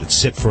and then let it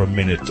sit for a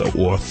minute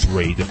or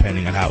 3,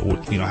 depending on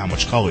how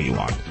much color you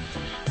want.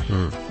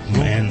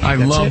 I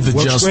love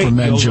the Just for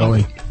Men,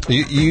 Joey.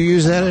 You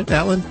use that,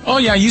 Alan? Oh,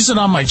 yeah, I use it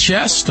on my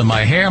chest, on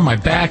my hair, my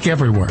back,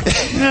 everywhere.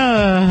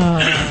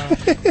 I'm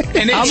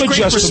a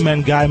Just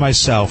Men guy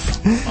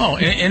myself. Oh,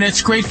 and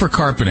it's great for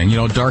carpeting,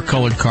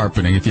 dark-colored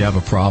carpeting if you have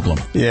a problem.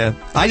 Yeah.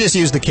 I just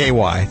use the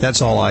KY.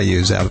 That's all I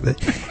use out of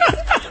it.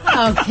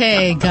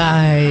 Okay,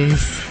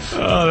 guys.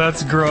 Oh,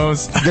 that's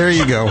gross. There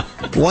you go.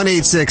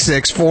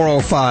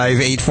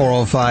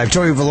 1-866-405-8405.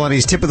 Joey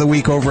Villani's tip of the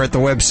week over at the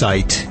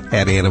website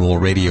at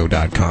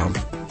animalradio.com.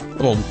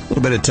 A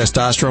little bit of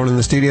testosterone in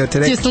the studio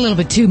today. Just a little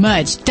bit too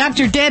much.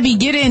 Dr. Debbie,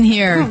 get in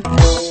here.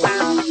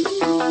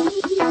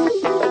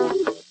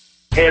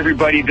 Hey,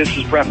 everybody, this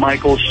is Bret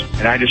Michaels,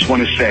 and I just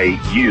want to say,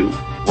 you,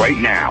 right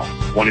now,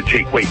 want to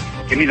take... Wait,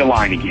 give me the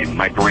line again.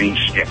 My brain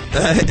skipped.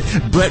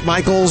 Bret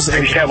Michaels...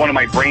 I just had one of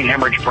my brain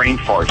hemorrhage brain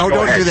farts. Oh,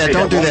 don't do that.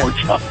 Don't do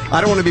that. I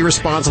don't want to be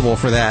responsible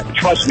for that.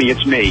 Trust me,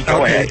 it's me.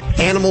 Go ahead.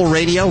 Animal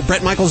Radio.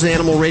 Bret Michaels'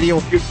 Animal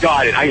Radio. You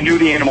got it. I knew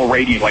the Animal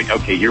Radio.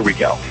 Okay, here we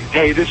go.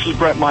 Hey, this is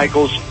Bret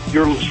Michaels.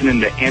 You're listening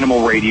to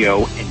Animal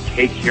Radio, and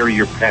take care of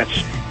your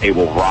pets. They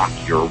will rock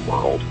your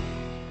world.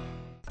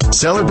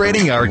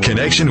 Celebrating our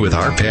connection with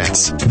our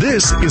pets.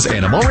 This is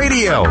Animal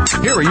Radio.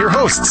 Here are your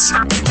hosts,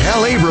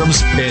 Hal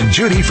Abrams and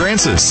Judy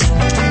Francis.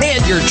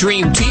 And your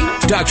dream team.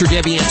 Dr.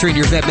 Debbie answering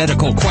your vet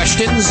medical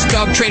questions.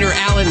 Dog trainer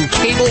Alan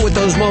Cable with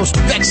those most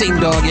vexing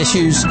dog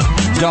issues.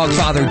 Dog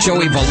father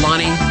Joey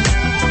Villani.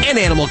 And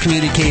animal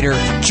communicator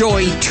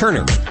Joy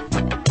Turner.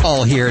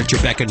 All here at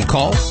your beck and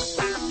call.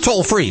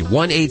 Toll free,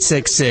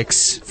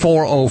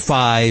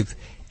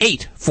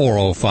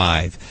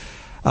 1-866-405-8405.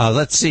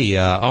 Let's see,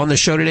 on the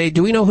show today,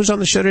 do we know who's on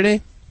the show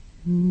today?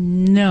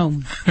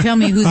 No. Tell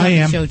me who's on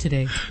the show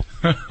today.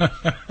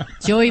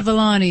 Joey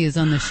Villani is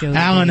on the show today.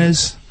 Alan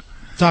is.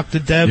 Dr.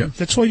 Deb. Yep.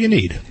 That's all you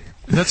need.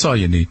 That's all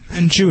you need.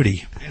 And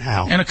Judy. And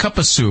Hal. And a cup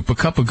of soup, a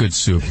cup of good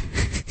soup.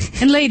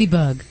 And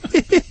Ladybug.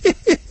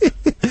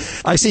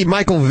 I see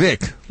Michael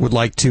Vick would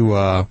like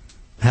to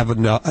have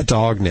a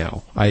dog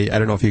now. I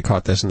don't know if you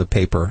caught this in the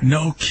paper.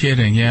 No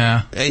kidding,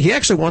 yeah. He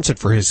actually wants it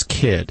for his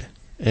kid.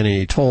 And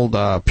he told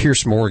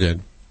Pierce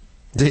Morgan.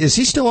 Is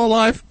he still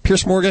alive,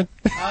 Pierce Morgan?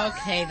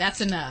 Okay, that's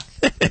enough.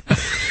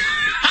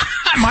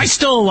 Am I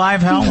still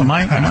alive, Hal? Am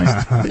I?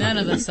 None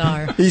of us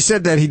are. He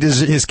said that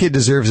his kid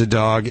deserves a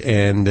dog,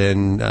 and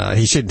then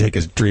he shouldn't take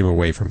his dream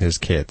away from his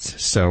kids.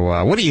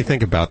 So what do you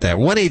think about that?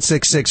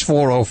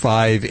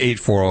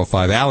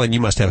 1-866-405-8405. Alan,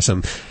 you must have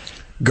some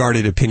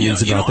guarded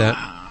opinions about that.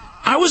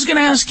 I was going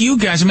to ask you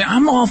guys. I mean,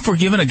 I'm all for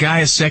giving a guy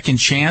a second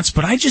chance,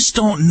 but I just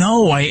don't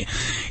know.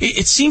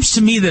 It seems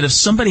to me that if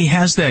somebody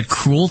has that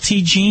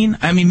cruelty gene,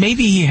 I mean,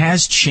 maybe he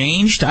has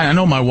changed. I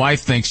know my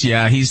wife thinks,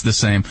 yeah, he's the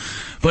same.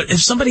 But if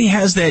somebody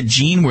has that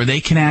gene where they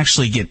can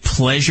actually get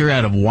pleasure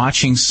out of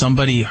watching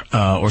somebody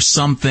or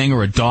something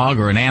or a dog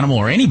or an animal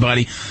or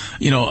anybody,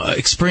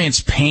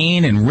 experience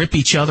pain and rip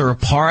each other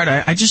apart,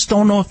 I just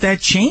don't know if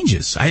that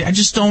changes. I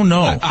just don't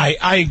know.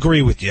 I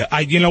agree with you.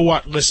 You know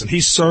what? Listen,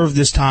 he served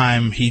his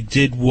time. He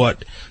did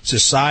what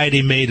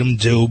society made him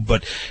do,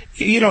 but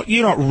you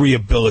don't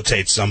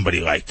rehabilitate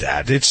somebody like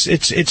that. It's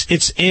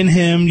in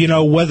him,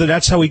 whether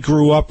that's how he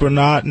grew up or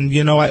not.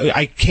 And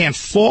I can't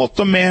fault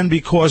the man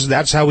because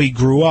that's how he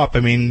grew up. I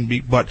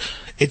mean, but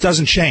it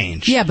doesn't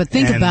change. Yeah, but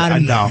think about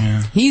him. No.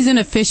 Yeah. He's in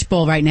a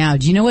fishbowl right now.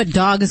 Do you know what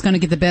dog is going to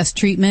get the best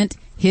treatment?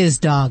 His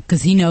dog,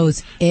 because he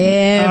knows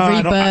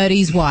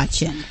everybody's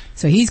watching.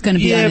 So he's going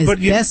to be on his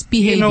best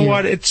behavior. You know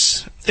what?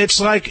 It's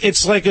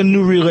like a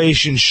new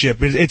relationship.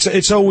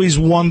 It's always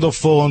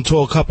wonderful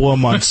until a couple of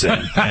months in.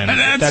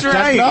 And that's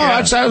right.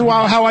 That's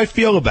how I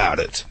feel about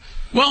it.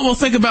 Well,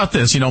 think about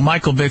this.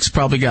 Michael Vick's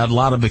probably got a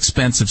lot of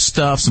expensive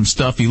stuff, some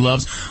stuff he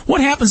loves. What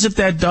happens if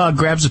that dog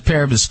grabs a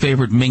pair of his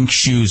favorite mink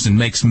shoes and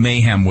makes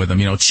mayhem with them,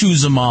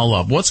 chews them all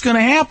up? What's going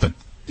to happen?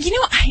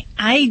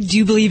 I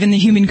do believe in the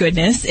human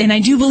goodness, and I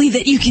do believe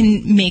that you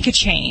can make a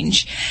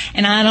change.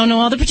 And I don't know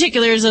all the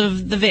particulars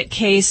of the Vick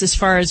case as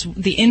far as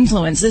the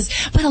influences,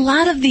 but a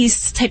lot of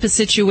these type of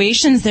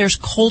situations, there's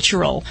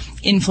cultural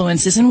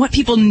influences and what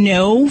people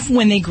know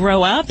when they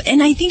grow up,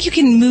 and I think you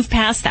can move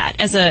past that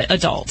as an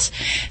adult.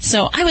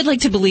 So I would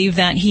like to believe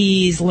that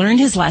he's learned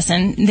his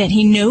lesson, that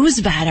he knows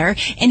better,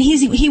 and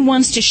he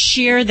wants to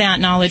share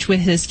that knowledge with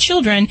his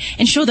children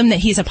and show them that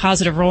he's a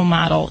positive role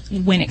model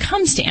when it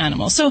comes to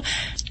animals. So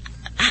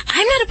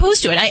I'm not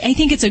opposed to it. I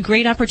think it's a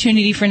great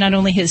opportunity for not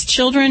only his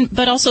children,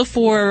 but also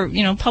for,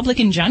 public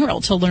in general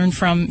to learn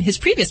from his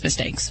previous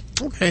mistakes.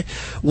 Okay.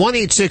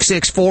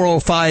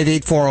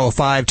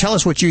 1-866-405-8405. Tell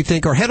us what you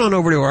think, or head on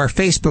over to our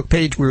Facebook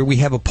page where we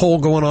have a poll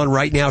going on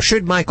right now.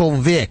 Should Michael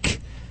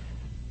Vick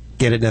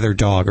get another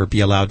dog or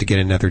be allowed to get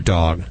another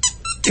dog?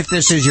 If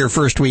this is your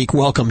first week,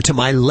 welcome. To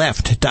my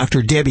left,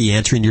 Dr. Debbie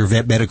answering your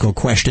vet medical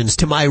questions.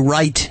 To my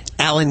right,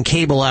 Alan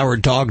Cable, our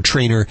dog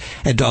trainer,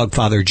 and dog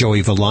father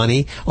Joey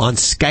Villani. On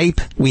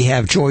Skype, we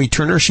have Joy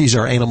Turner. She's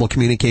our animal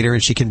communicator,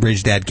 and she can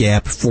bridge that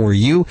gap for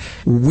you.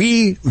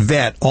 We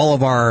vet all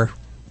of our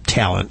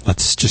talent.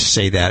 Let's just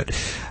say that.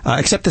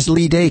 Except this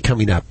Lee Day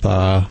coming up.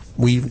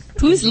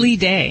 Who's Lee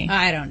Day?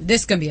 I don't.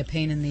 This is going to be a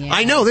pain in the ass.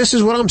 I know. This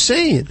is what I'm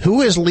saying.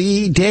 Who is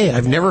Lee Day?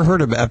 I've never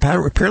heard of.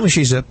 Apparently,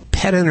 she's a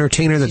pet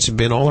entertainer that's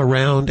been all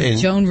around. And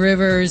Joan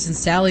Rivers and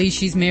Sally.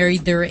 She's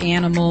married their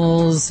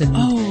animals,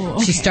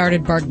 and she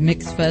started bar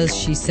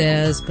mitzvahs. She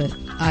says, but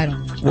I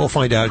don't know. We'll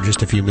find out in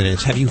just a few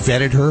minutes. Have you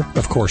vetted her?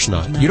 Of course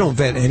not. No. You don't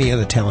vet any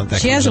other talent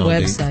that she comes has a on,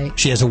 website.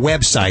 She has a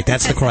website.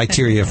 That's the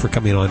criteria for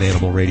coming on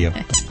Animal Radio.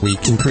 We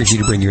encourage you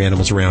to bring your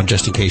animals around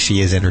just in case she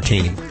is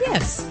entertaining.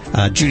 Yes.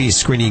 Judy's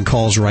screening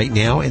calls right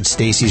now, and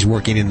Stacy's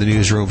working in the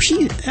newsroom.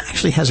 She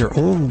actually has her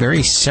own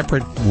very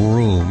separate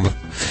room.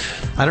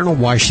 I don't know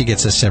why she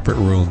gets a separate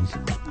room.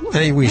 I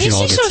think we should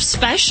all she's so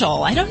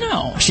special. I don't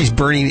know. She's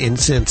burning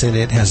incense in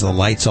it, has the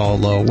lights all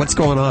low. What's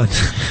going on?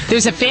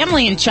 There's a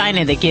family in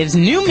China that gives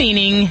new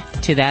meaning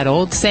to that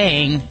old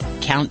saying,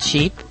 count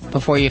sheep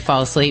before you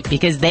fall asleep,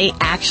 because they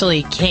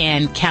actually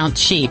can count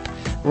sheep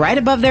right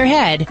above their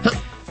head.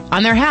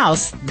 On their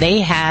house,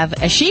 they have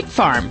a sheep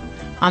farm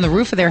on the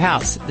roof of their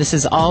house. This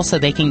is all so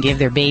they can give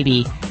their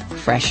baby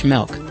fresh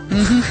milk.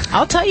 Mm-hmm.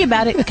 I'll tell you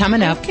about it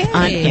coming up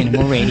on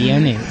Animal Radio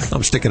News.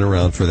 I'm sticking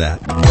around for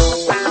that.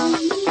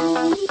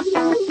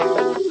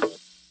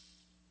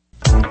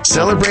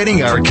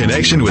 Celebrating our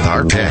connection with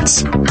our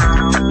pets.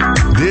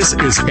 This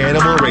is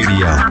Animal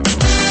Radio.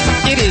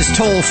 It is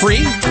toll-free,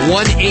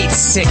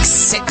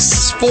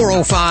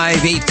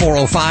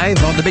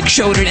 1-866-405-8405. On the big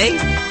show today,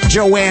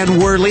 Joanne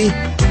Worley,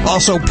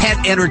 also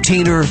pet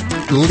entertainer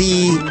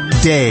Lee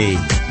Day.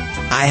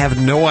 I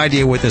have no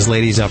idea what this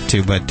lady's up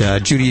to, but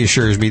Judy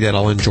assures me that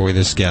I'll enjoy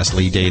this guest,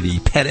 Lee Day, the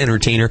pet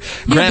entertainer.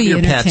 Grab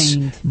your pets,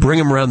 bring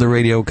them around the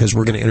radio, because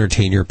we're going to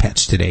entertain your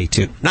pets today,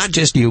 too. Not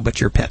just you, but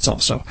your pets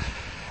also.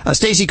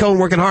 Stacey Cohn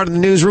working hard in the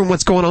newsroom.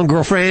 What's going on,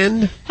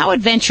 girlfriend? How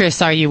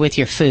adventurous are you with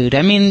your food?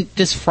 I mean,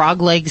 does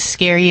frog legs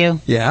scare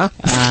you? Yeah.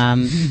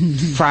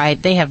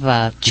 Fried. They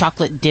have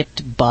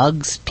chocolate-dipped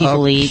bugs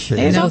people eat.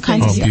 There's all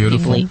kinds of stuff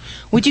people eat.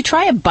 Would you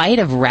try a bite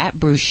of rat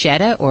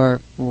bruschetta or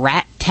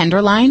rat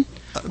tenderloin?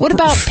 What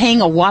about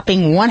paying a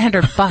whopping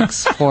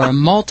 $100 for a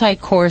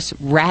multi-course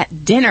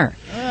rat dinner?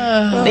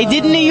 They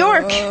did in New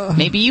York.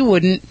 Maybe you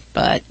wouldn't,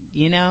 but,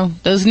 you know,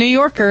 those New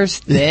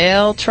Yorkers,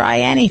 they'll try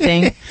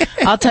anything.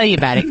 I'll tell you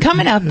about it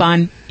coming up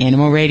on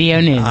Animal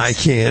Radio News. I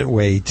can't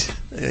wait.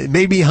 It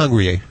made me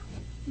hungry.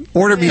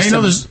 Order me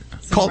some.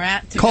 Call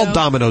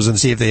Domino's and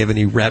see if they have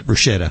any rat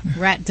bruschetta.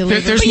 Rat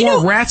delivery. There's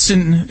more rats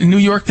in New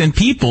York than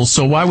people,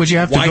 so why would you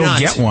have to go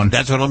get one?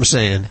 That's what I'm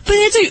saying. But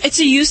it's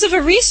a use of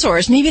a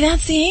resource. Maybe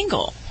that's the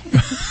angle.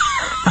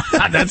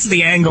 That's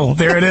the angle.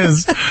 There it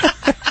is.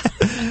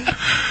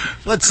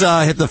 Let's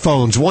hit the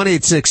phones.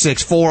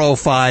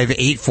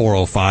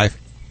 1-866-405-8405.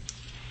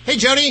 Hey,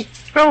 Jody.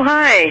 Oh,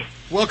 hi.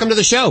 Welcome to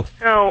the show.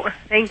 Oh,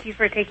 thank you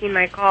for taking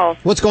my call.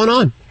 What's going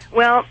on?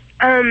 Well,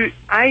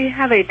 I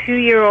have a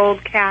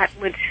 2-year-old cat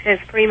which has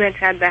pretty much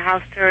had the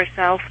house to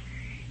herself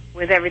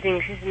with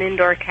everything. She's an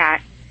indoor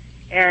cat.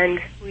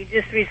 And we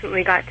just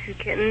recently got 2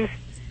 kittens.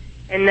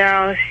 And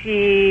now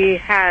she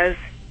has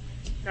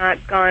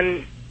not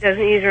gone,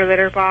 doesn't use her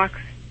litter box.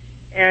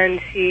 And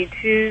she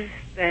chews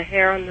the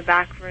hair on the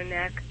back of her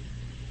neck.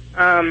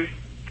 Well,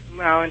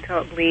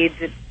 until it bleeds.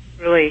 It's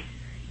really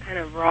kind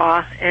of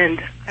raw.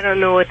 And I don't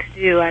know what to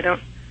do. I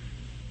don't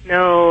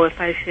know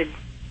if I should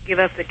give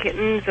up the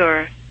kittens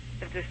or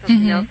if there's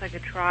something else I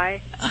could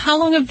try. How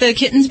long have the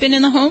kittens been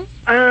in the home?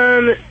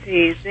 Let's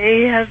see.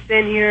 They have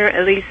been here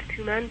at least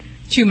 2 months.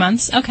 2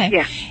 months? Okay.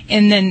 Yeah.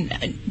 And then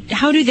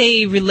how do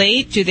they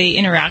relate? Do they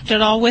interact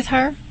at all with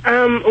her?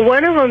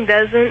 One of them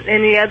doesn't,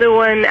 and the other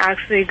one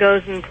actually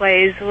goes and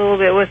plays a little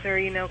bit with her,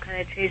 you know,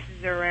 kind of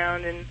chases her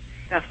around and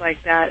stuff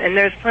like that. And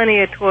there's plenty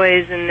of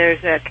toys, and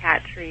there's a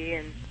cat tree.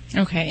 And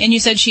Okay. And you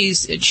said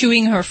she's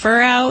chewing her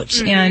fur out,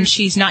 and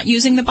she's not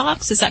using the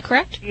box. Is that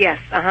correct?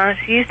 Yes.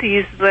 She used to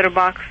use the litter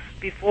box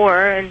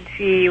before, and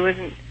she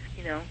wasn't,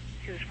 you know,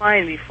 she was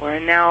fine before.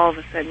 And now all of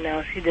a sudden,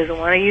 now she doesn't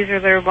want to use her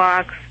litter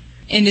box.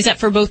 And is that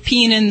for both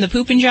peeing and the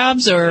pooping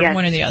jobs, or Yes.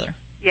 one or the other?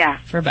 Yeah.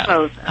 For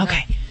both.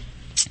 Okay.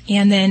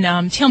 And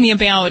then tell me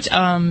about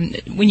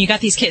when you got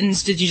these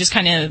kittens, did you just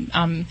kind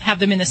of have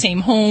them in the same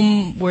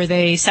home? Were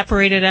they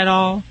separated at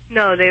all?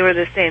 No, they were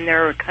the same. They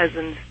were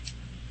cousins.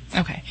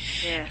 Okay.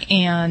 Yeah.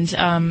 And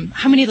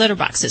how many litter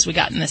boxes we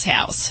got in this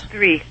house?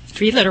 3.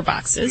 3 litter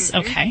boxes.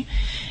 Okay.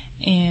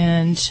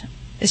 And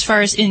as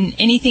far as in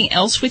anything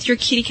else with your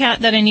kitty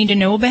cat that I need to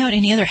know about,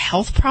 any other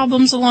health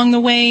problems along the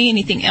way,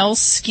 anything else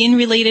skin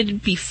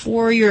related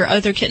before your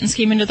other kittens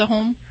came into the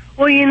home?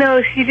 Well, you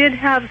know, she did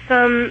have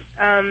some,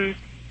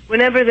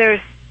 whenever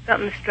there's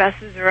something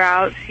stresses her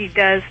out, she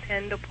does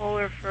tend to pull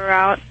her fur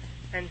out.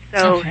 And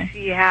so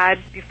she had,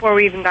 before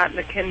we even got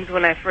the kittens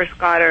when I first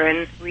got her,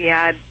 and we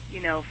had, you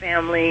know,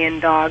 family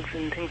and dogs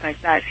and things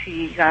like that,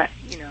 she got,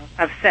 you know,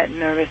 upset and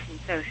nervous, and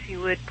so she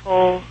would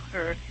pull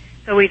her.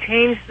 So we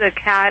changed the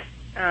cat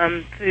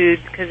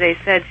food because they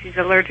said she's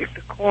allergic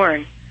to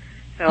corn.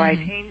 So I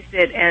changed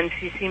it, and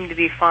she seemed to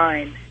be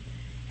fine.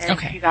 And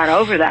she got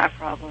over that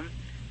problem.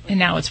 And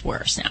now it's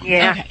worse now.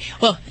 Yeah. Okay.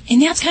 Well,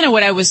 and that's kind of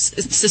what I was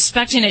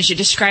suspecting as you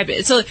described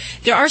it. So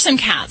there are some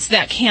cats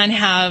that can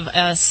have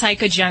a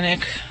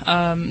psychogenic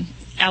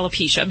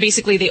alopecia.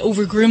 Basically, they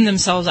overgroom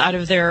themselves out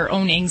of their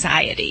own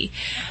anxiety.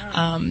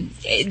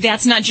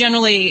 That's not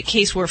generally a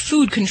case where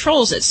food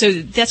controls it. So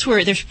that's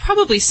where there's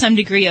probably some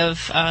degree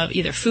of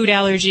either food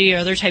allergy or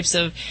other types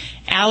of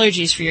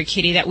allergies for your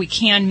kitty that we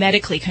can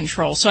medically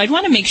control. So I'd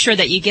want to make sure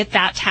that you get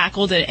that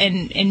tackled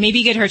and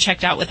maybe get her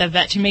checked out with a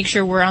vet to make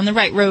sure we're on the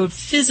right road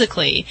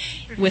physically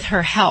with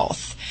her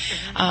health.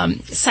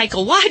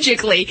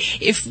 Psychologically,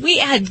 if we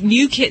add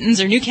new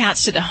kittens or new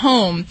cats to the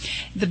home,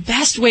 the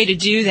best way to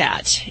do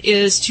that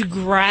is to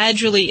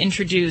gradually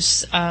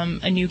introduce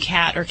a new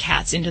cat or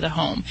cats into the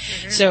home.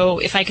 So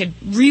if I could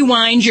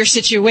rewind your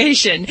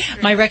situation,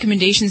 my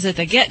recommendations at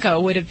the get-go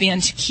would have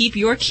been to keep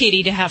your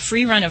kitty to have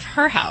free run of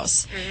her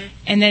house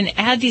and then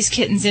add these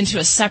kittens into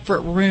a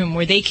separate room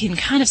where they can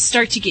kind of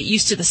start to get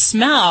used to the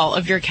smell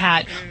of your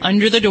cat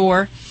under the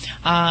door.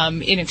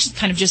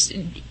 Kind of just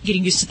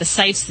getting used to the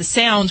sights, the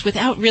sounds,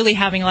 without really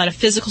having a lot of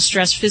physical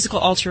stress, physical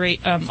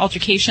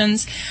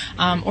altercations,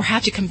 or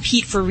have to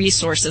compete for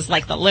resources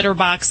like the litter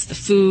box, the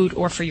food,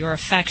 or for your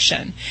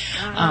affection.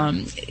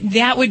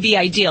 That would be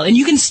ideal. And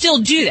you can still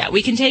do that.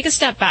 We can take a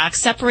step back,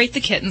 separate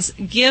the kittens,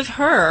 give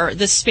her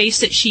the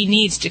space that she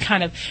needs to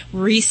kind of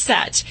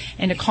reset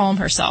and to calm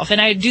herself. And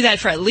I do that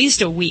for at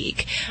least a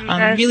week,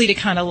 really to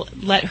kind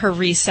of let her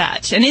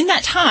reset. And in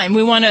that time,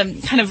 we want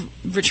to kind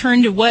of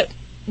return to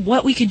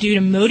what we could do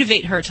to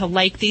motivate her to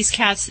like these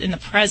cats in the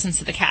presence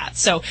of the cats.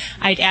 So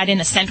I'd add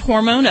in a scent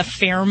hormone, a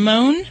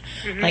pheromone,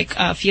 like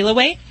Feel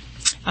Away.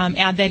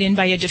 Add that in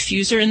by a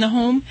diffuser in the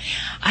home.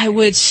 I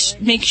would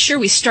make sure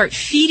we start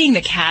feeding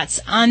the cats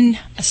on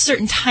a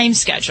certain time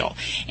schedule.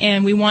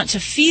 And we want to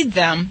feed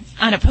them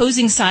on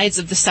opposing sides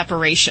of the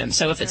separation.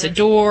 So if it's a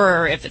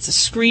door or if it's a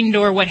screen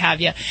door, what have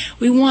you,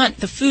 we want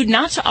the food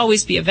not to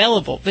always be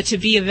available, but to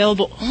be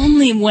available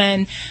only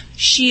when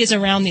she is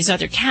around these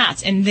other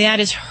cats, and that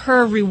is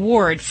her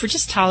reward for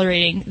just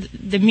tolerating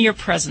the mere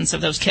presence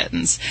of those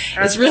kittens.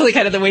 It's really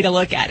kind of the way to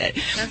look at it.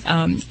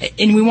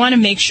 And we want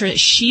to make sure that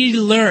she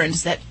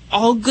learns that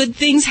all good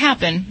things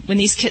happen when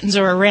these kittens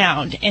are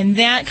around, and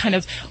that kind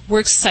of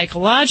works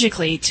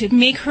psychologically to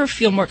make her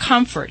feel more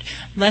comfort,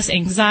 less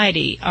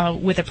anxiety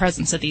with the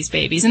presence of these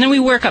babies. And then we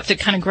work up to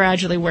kind of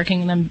gradually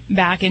working them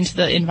back into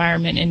the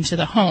environment, into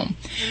the home.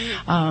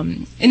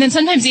 And then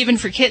sometimes even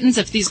for kittens,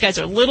 if these guys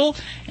are little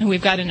and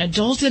we've got an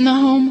adult in the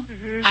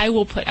home, I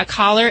will put a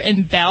collar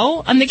and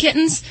bell on the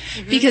kittens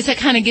because that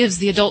kind of gives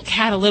the adult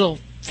cat a little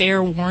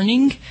fair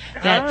warning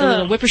that the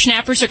little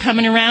whippersnappers are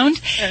coming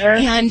around,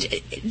 and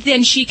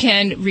then she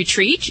can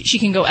retreat, she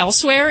can go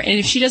elsewhere, and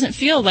if she doesn't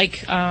feel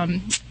like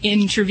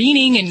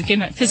intervening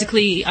and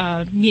physically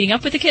meeting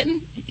up with the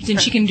kitten, then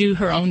she can do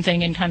her own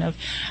thing and kind of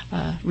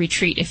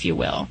retreat, if you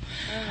will.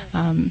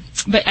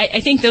 But I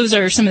think those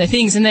are some of the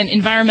things. And then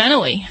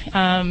environmentally,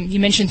 you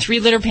mentioned 3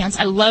 litter pans.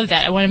 I love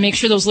that. I want to make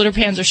sure those litter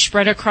pans are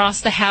spread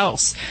across the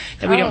house,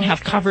 that we don't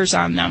have covers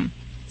on them.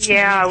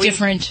 Yeah,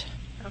 different.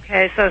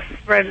 Okay, so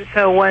spread,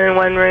 so one in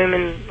one room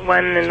and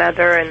one in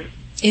another, and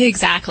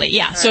exactly,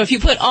 yeah. So if you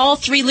put all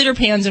 3 litter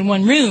pans in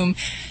one room,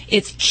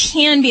 it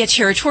can be a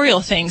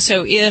territorial thing.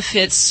 So if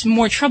it's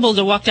more trouble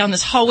to walk down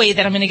this hallway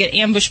that I'm going to get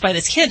ambushed by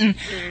this kitten,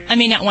 I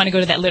may not want to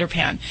go to that litter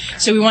pan.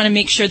 So we want to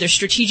make sure they're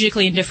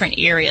strategically in different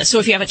areas. So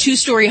if you have a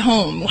 2-story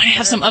home, you want to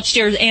have some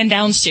upstairs and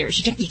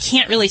downstairs. You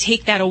can't really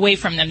take that away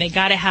from them. They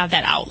got to have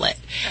that outlet.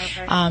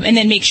 And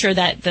then make sure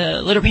that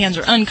the litter pans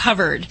are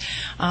uncovered.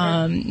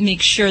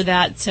 Make sure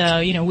that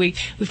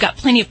we've got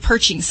plenty of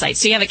perching sites.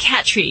 So you have a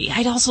cat tree.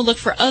 I'd also look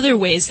for other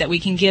ways that we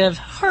can give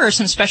her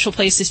some special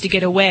places to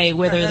get away,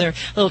 whether they're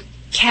little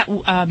cat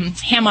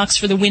hammocks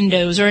for the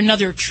windows, or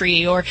another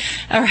tree, or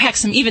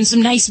heck, even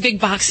some nice big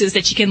boxes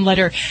that you can let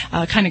her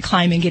kind of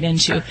climb and get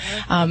into.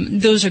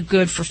 Those are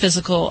good for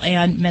physical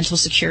and mental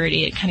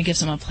security. It kind of gives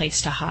them a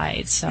place to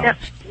hide. So,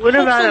 what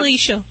about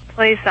a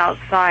place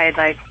outside,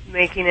 like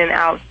making an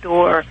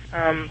outdoor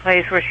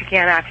place where she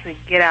can't actually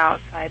get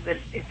outside, but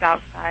it's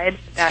outside?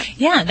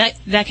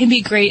 That can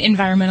be great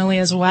environmentally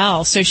as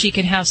well, so she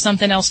can have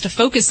something else to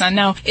focus on.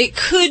 Now, it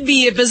could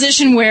be a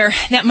position where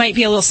that might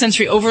be a little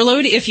sensory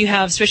overload if you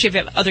have, especially if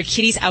you have other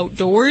kitties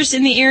outdoors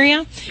in the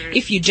area.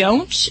 If you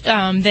don't,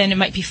 then it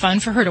might be fun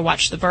for her to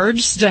watch the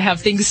birds, to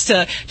have things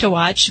to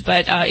watch.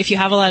 But if you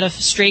have a lot of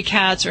stray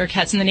cats or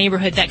cats in the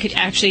neighborhood, that could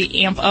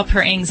actually amp up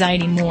her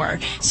anxiety more.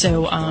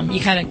 So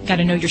you kind of got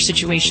to know your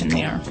situation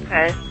there.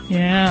 Okay.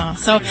 Yeah.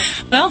 So,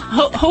 well,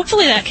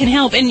 hopefully that can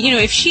help. And,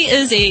 if she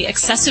is a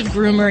excessive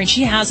groomer and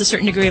she has a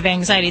certain degree of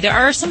anxiety, there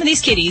are some of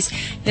these kitties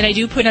that I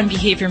do put on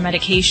behavior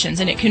medications,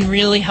 and it can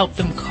really help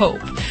them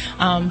cope.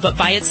 But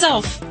by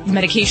itself,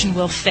 medication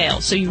will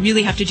fail. So you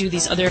really have to do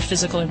these other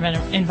physical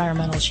and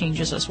environmental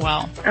changes as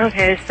well.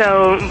 Okay.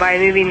 So by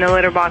moving the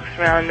litter box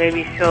around,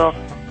 maybe she'll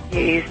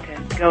get used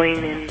to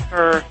going in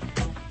her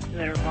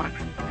litter box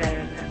instead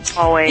of the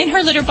hallway. In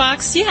her litter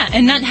box, yeah,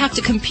 and not have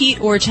to compete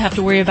or to have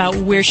to worry about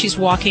where she's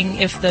walking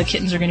if the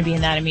kittens are going to be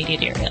in that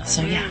immediate area.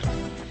 So, yeah.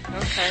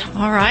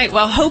 All right.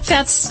 Well, hope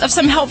that's of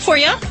some help for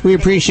you. We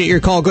appreciate your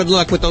call. Good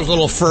luck with those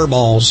little fur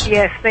balls.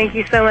 Yes, thank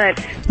you so much.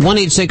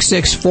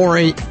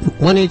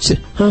 1-866-48...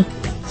 Huh?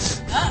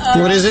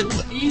 What is it?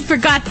 You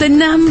forgot the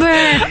number.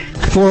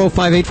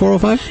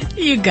 405-8405?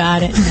 You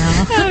got it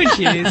now. Oh,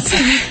 jeez.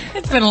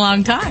 It's been a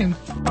long time.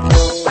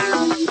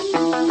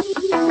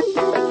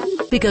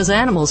 Because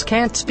animals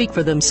can't speak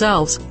for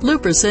themselves,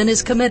 Luperson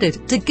is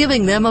committed to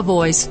giving them a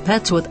voice.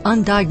 Pets with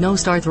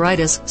undiagnosed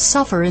arthritis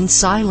suffer in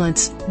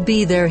silence.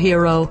 Be their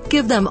hero.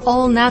 Give them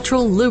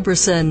all-natural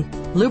Luperson.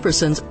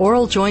 Luperson's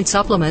oral joint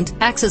supplement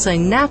acts as a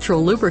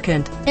natural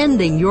lubricant,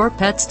 ending your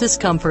pet's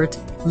discomfort.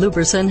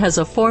 Luperson has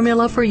a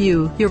formula for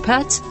you, your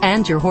pets,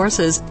 and your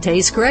horses.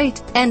 Tastes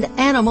great, and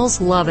animals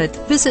love it.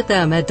 Visit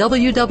them at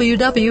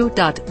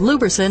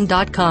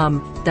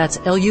www.luberson.com. That's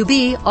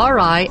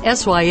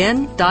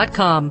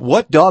LUBRISYN.com.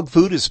 What dog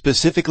food is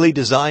specifically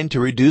designed to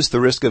reduce the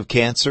risk of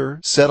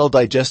cancer, settle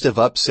digestive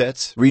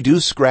upsets,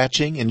 reduce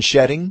scratching and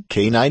shedding?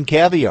 Canine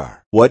Caviar.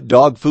 What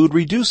dog food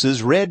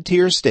reduces red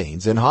tear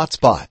stains and hot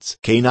spots?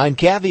 Canine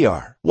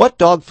Caviar. What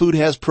dog food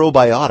has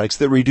probiotics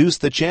that reduce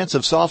the chance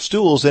of soft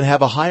stools and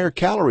have a higher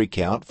calorie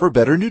count for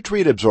better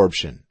nutrient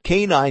absorption?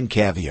 Canine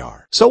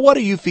Caviar. So what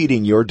are you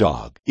feeding your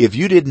dog? If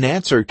you didn't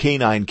answer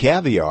Canine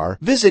Caviar,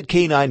 visit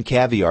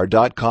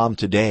caninecaviar.com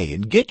today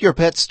and get your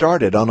pet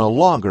started on a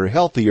longer,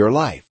 healthier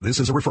life.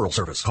 This is a referral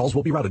service. Calls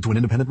will be routed to an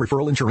independent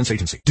referral insurance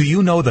agency. Do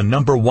you know the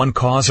number one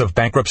cause of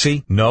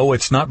bankruptcy? No,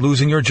 it's not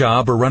losing your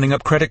job or running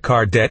up credit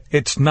card debt.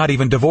 It's not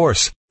even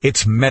divorce.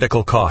 It's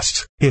medical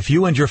costs. If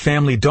you and your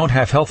family don't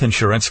have health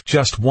insurance,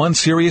 just one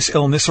serious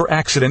illness or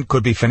accident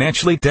could be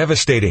financially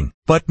devastating.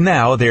 But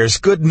now there's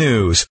good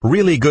news,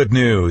 really good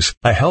news.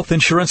 A health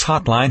insurance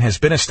hotline has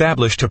been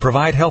established to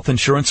provide health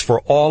insurance for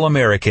all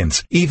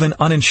Americans, even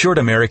uninsured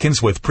Americans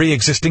with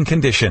pre-existing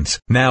conditions.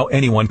 Now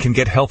anyone can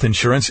get health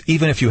insurance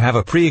even if you have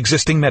a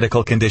pre-existing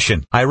medical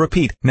condition. I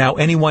repeat, now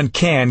anyone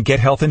can get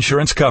health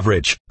insurance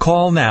coverage.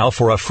 Call now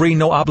for a free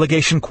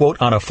no-obligation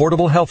quote on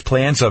affordable health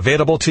plans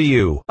available to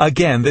you.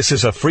 Again, this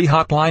is a free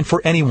hotline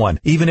for anyone,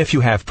 even if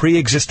you have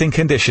pre-existing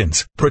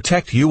conditions.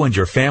 Protect you and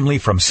your family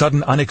from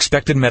sudden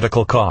unexpected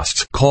medical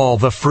costs. Call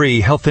the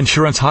free health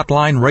insurance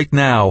hotline right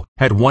now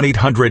at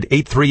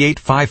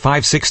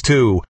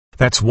 1-800-838-5562.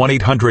 That's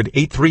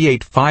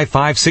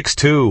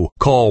 1-800-838-5562.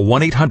 Call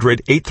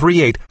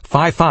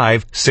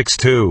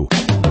 1-800-838-5562.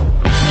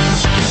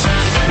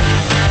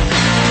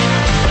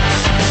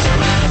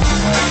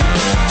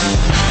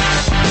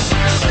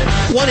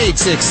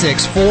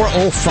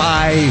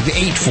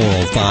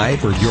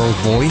 1-866-405-8405 or your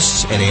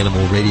voice at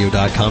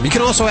animalradio.com. You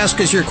can also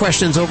ask us your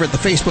questions over at the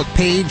Facebook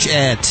page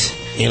at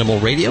Animal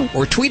Radio,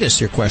 or tweet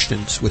us your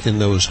questions within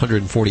those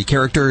 140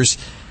 characters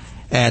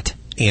at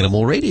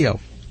Animal Radio.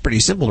 Pretty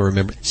simple to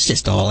remember. It's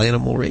just all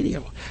Animal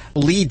Radio.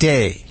 Lee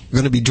Day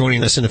going to be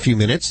joining us in a few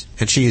minutes,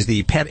 and she is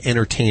the pet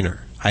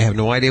entertainer. I have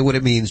no idea what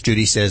it means.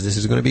 Judy says this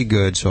is going to be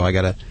good, so I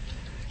got to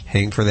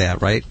hang for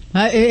that, right?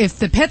 If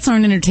the pets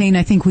aren't entertained,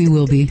 I think we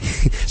will be.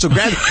 So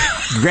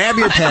grab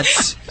your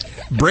pets,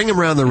 bring them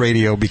around the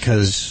radio,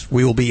 because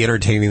we will be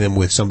entertaining them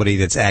with somebody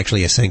that's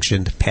actually a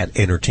sanctioned pet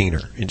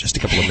entertainer in just a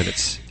couple of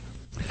minutes.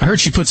 I heard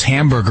she puts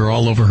hamburger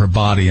all over her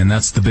body, and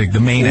that's the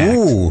main act.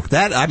 Ooh,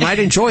 that I might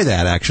enjoy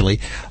that, actually.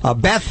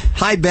 Beth,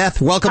 hi Beth,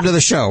 welcome to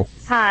the show.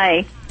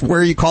 Hi. Where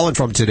are you calling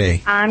from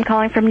today? I'm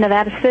calling from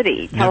Nevada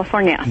City,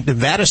 California.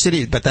 Nevada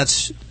City, but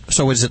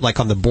so is it like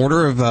on the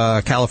border of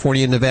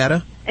California and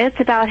Nevada? It's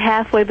about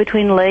halfway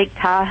between Lake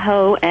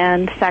Tahoe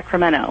and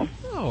Sacramento.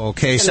 Oh,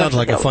 okay, sounds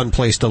like a fun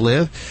place to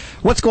live.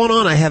 What's going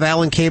on? I have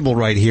Alan Cable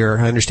right here.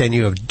 I understand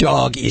you have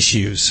dog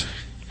issues.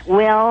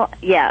 Well,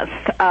 yes,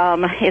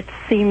 it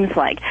seems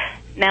like.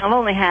 Now, I've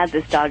only had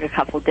this dog a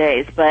couple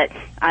days, but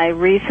I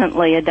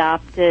recently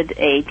adopted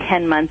a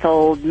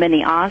 10-month-old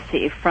mini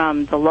Aussie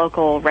from the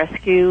local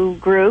rescue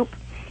group,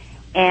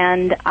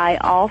 and I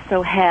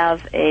also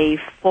have a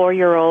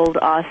 4-year-old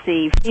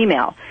Aussie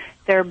female.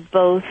 They're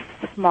both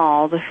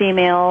small. The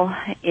female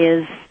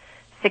is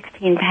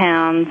 16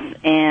 pounds,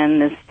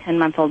 and this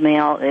 10-month-old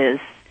male is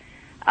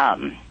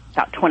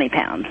about 20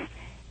 pounds.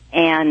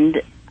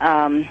 And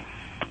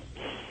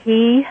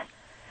he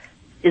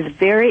is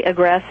very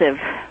aggressive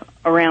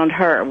around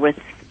her with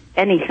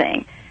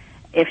anything.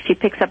 If she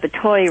picks up a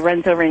toy, he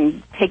runs over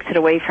and takes it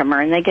away from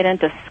her, and they get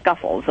into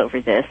scuffles over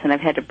this, and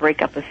I've had to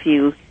break up a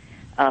few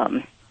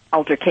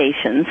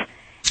altercations.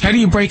 How do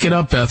you break it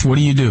up, Beth? What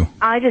do you do?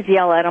 I just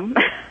yell at them.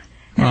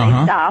 They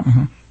stop.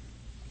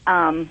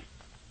 I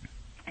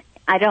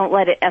don't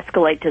let it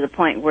escalate to the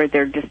point where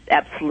they're just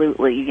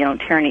absolutely,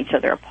 tearing each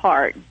other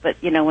apart. But,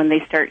 when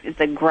they start,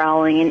 the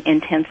growling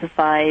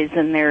intensifies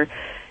and they're,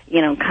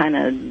 kind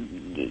of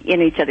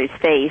in each other's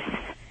face.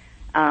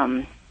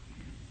 I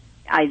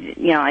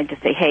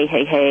just say,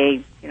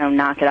 hey,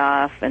 knock it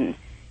off, and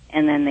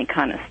then they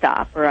kind of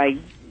stop. Or I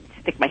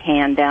stick my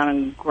hand down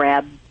and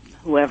grab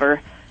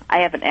whoever.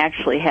 I haven't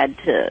actually had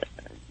to,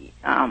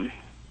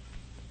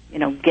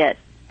 get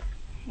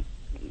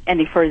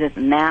any further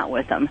than that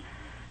with them.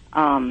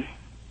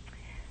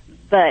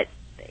 But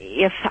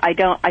if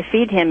I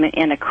feed him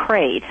in a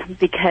crate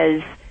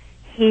because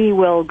he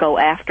will go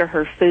after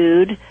her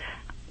food.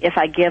 If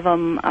I give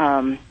him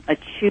a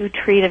chew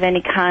treat of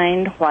any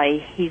kind, why,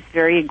 he's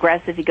very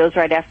aggressive. He goes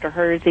right after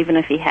hers, even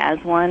if he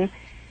has one.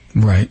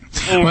 Right.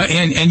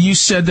 And you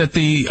said that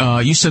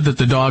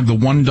the dog, the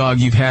one dog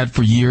you've had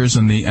for years,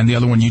 and the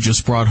other one you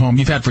just brought home,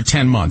 you've had for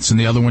 10 months, and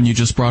the other one you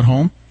just brought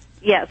home?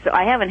 Yeah, so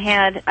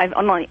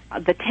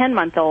the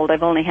 10-month-old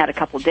I've only had a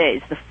couple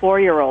days. The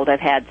 4-year-old I've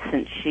had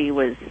since she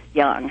was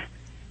young.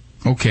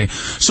 Okay.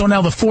 So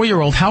now the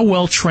 4-year-old, how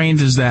well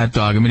trained is that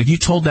dog? I mean, if you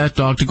told that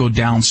dog to go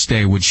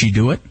downstay, would she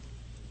do it?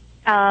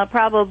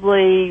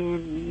 Probably,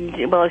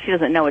 well, she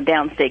doesn't know a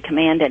downstay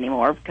command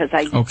anymore because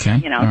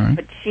okay. All right.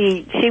 But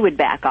she would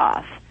back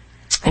off.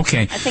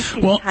 Okay. I think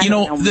she's kind of an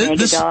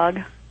omega dog.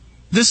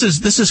 This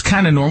is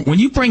kind of normal. When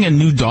you bring a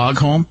new dog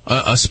home,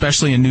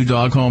 especially a new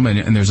dog home,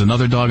 and there's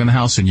another dog in the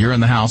house and you're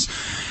in the house,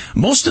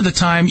 most of the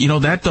time,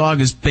 that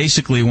dog is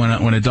basically,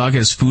 when a dog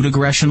has food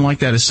aggression like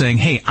that, is saying,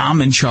 hey,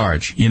 I'm in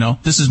charge.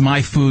 This is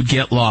my food,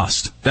 get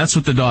lost. That's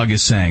what the dog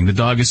is saying. The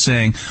dog is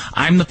saying,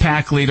 I'm the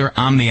pack leader,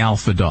 I'm the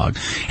alpha dog.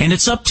 And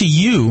it's up to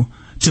you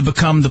to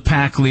become the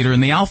pack leader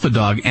and the alpha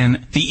dog.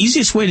 And the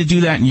easiest way to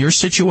do that in your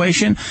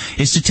situation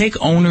is to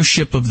take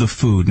ownership of the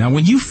food. Now,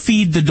 when you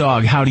feed the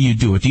dog, how do you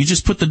do it? Do you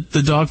just put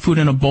the dog food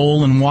in a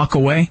bowl and walk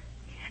away?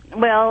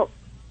 Well,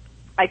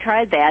 I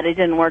tried that. It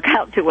didn't work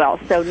out too well.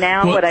 So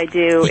now what I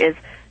do is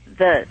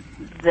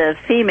the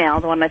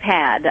female, the one I've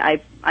had,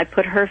 I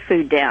put her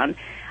food down.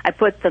 I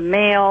put the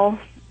male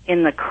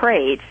in the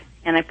crate,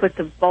 and I put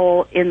the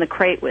bowl in the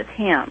crate with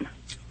him.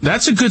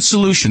 That's a good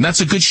solution.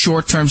 That's a good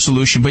short-term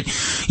solution. But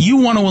you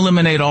want to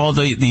eliminate all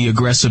the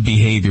aggressive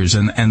behaviors.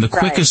 And the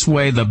quickest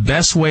way, the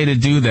best way to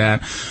do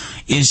that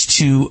is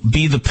to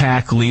be the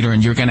pack leader,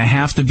 and you're going to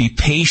have to be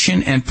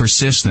patient and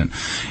persistent.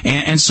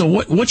 And so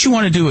what you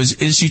want to do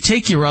is you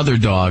take your other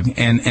dog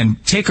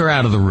and take her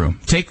out of the room.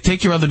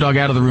 Take your other dog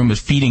out of the room at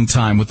feeding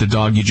time with the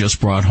dog you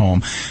just brought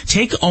home.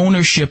 Take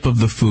ownership of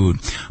the food.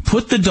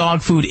 Put the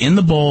dog food in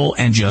the bowl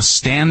and just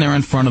stand there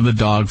in front of the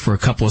dog for a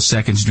couple of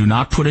seconds. Do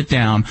not put it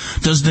down.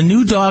 Does the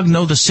new dog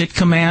know the sit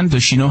command?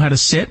 Does she know how to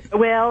sit?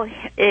 Well,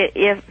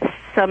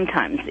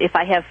 sometimes. If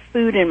I have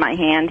food in my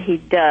hand, he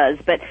does,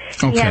 but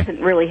he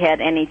hasn't really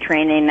had any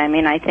training. I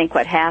mean, I think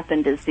what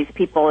happened is these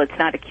people, it's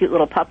not a cute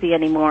little puppy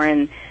anymore,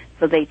 and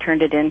so they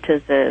turned it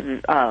into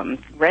the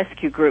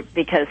rescue group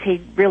because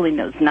he really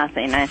knows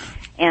nothing. I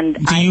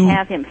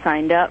have him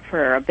signed up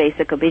for a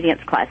basic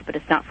obedience class, but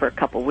it's not for a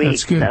couple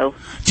weeks. That's good. So.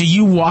 Do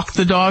you walk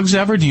the dogs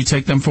ever? Do you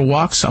take them for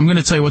walks? I'm going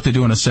to tell you what to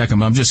do in a second,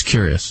 but I'm just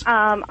curious.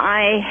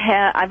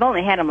 I've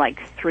only had him like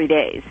 3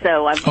 days,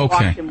 so I've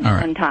walked him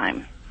one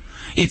time.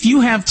 If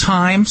you have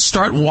time,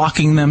 start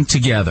walking them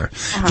together.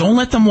 Don't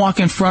let them walk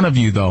in front of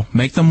you, though.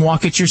 Make them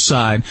walk at your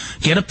side.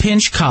 Get a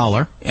pinch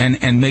collar,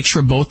 and make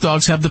sure both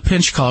dogs have the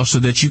pinch collar so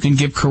that you can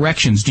give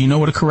corrections. Do you know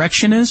what a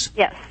correction is?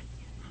 Yes.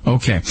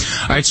 Okay.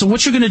 All right, so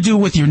what you're going to do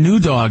with your new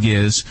dog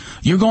is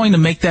you're going to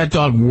make that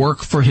dog work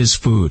for his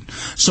food.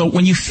 So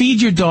when you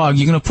feed your dog,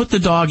 you're going to put the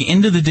dog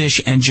into the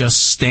dish and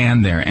just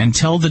stand there and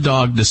tell the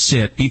dog to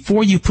sit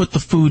before you put the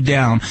food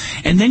down.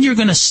 And then you're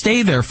going to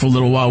stay there for a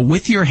little while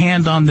with your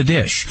hand on the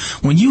dish.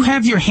 When you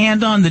have your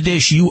hand on the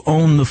dish, you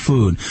own the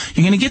food.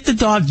 You're going to get the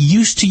dog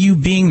used to you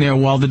being there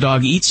while the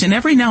dog eats. And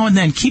every now and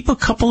then, keep a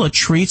couple of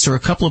treats or a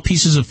couple of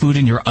pieces of food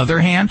in your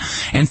other hand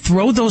and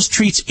throw those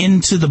treats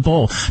into the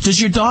bowl.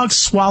 Does your dog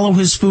swallow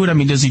his food? I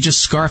mean, does he just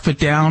scarf it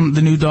down,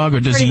 the new dog, or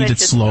does he eat it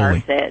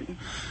slowly?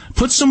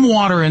 Put some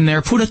water in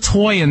there. Put a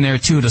toy in there,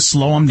 too, to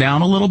slow him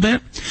down a little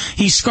bit.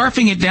 He's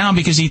scarfing it down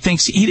because he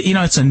thinks,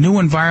 it's a new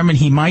environment.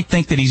 He might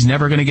think that he's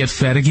never going to get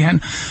fed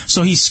again.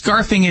 So he's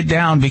scarfing it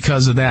down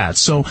because of that.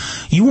 So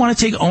you want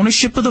to take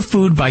ownership of the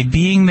food by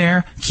being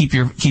there. Keep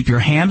your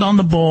hand on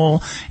the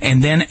bowl.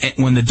 And then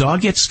when the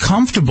dog gets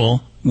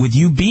comfortable with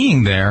you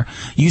being there,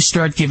 you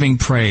start giving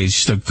praise.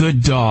 Just a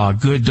good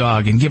dog,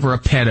 and give her a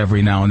pet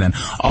every now and then.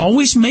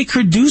 Always make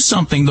her do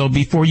something, though,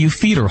 before you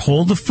feed her.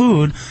 Hold the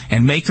food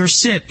and make her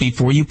sit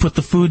before you put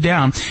the food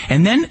down.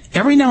 And then,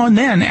 every now and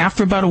then,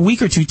 after about a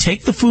week or two,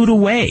 take the food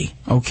away,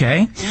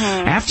 okay?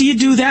 After you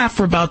do that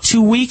for about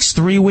 2 weeks,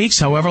 3 weeks,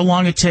 however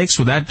long it takes,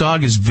 where that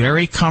dog is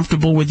very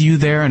comfortable with you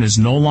there and is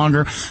no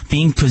longer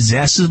being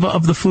possessive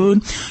of the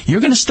food, you're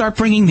going to start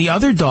bringing the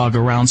other dog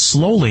around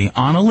slowly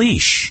on a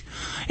leash.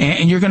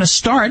 And you're going to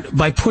start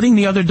by putting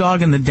the other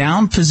dog in the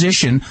down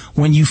position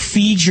when you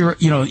feed your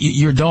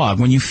dog.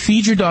 When you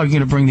feed your dog, you're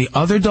going to bring the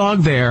other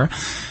dog there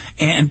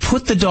and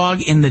put the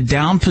dog in the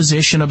down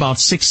position about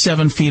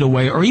 6-7 feet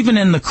away, or even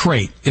in the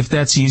crate, if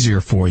that's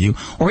easier for you,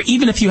 or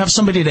even if you have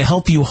somebody to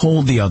help you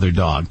hold the other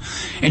dog.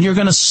 And you're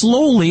going to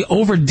slowly,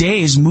 over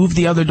days, move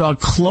the other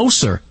dog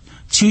closer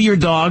to your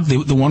dog,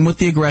 the one with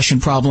the aggression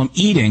problem,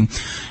 eating.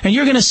 And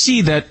you're going to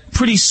see that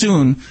pretty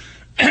soon,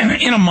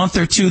 in a month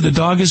or two, the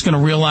dog is going to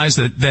realize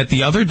that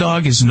the other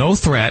dog is no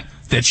threat,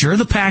 that you're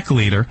the pack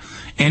leader,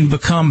 and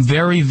become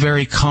very,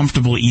 very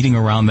comfortable eating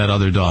around that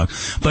other dog.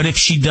 But if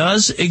she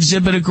does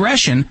exhibit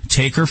aggression,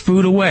 take her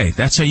food away.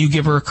 That's how you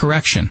give her a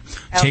correction.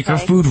 Take her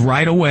food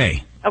right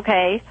away.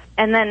 Okay,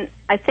 And then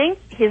I think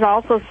he's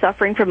also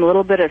suffering from a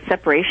little bit of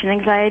separation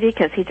anxiety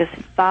because he just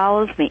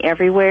follows me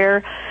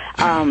everywhere.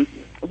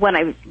 When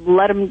I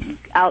let him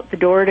out the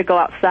door to go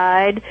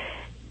outside,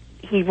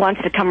 he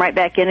wants to come right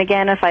back in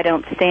again if I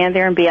don't stand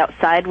there and be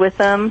outside with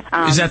him.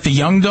 Is that the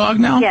young dog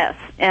now? Yes,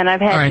 and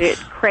I've had to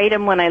crate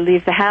him when I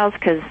leave the house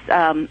because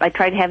I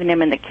tried having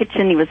him in the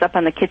kitchen. He was up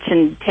on the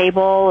kitchen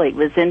table. He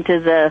was into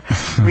the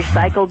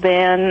recycle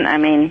bin. I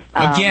mean...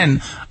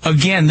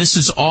 Again, this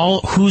is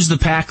all who's the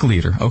pack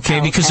leader,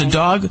 okay? Because a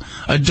dog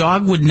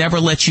would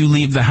never let you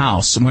leave the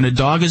house. When a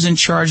dog is in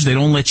charge, they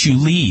don't let you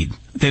lead.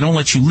 They don't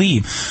let you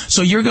leave.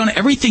 So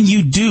everything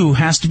you do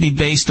has to be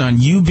based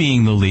on you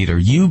being the leader,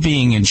 you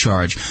being in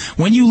charge.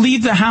 When you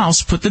leave the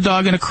house, put the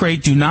dog in a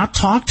crate. Do not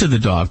talk to the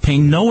dog. Pay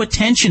no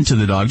attention to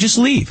the dog. Just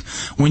leave.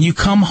 When you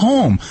come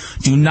home,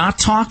 do not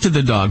talk to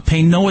the dog.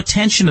 Pay no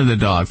attention to the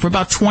dog for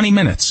about 20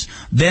 minutes.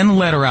 Then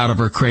let her out of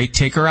her crate.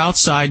 Take her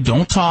outside.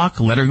 Don't talk.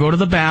 Let her go to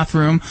the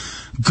bathroom.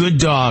 Good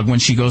dog when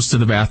she goes to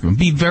the bathroom.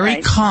 Be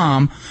very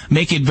calm.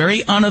 Make it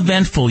very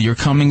uneventful, your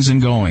comings and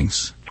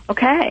goings.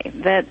 Okay,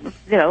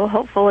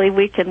 hopefully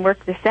we can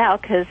work this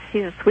out because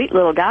he's a sweet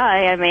little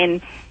guy. I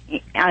mean,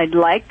 I'd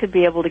like to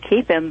be able to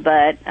keep him,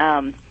 but...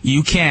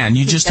 you can.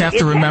 You just have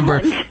to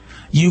remember...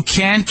 You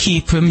can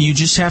keep him. You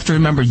just have to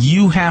remember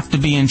you have to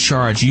be in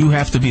charge. You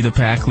have to be the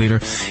pack leader.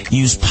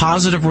 Use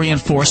positive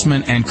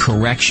reinforcement and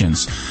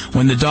corrections.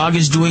 When the dog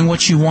is doing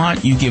what you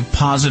want, you give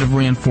positive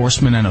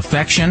reinforcement and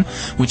affection,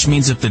 which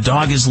means if the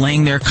dog is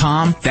laying there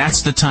calm,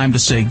 that's the time to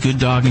say good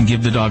dog and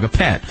give the dog a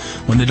pet.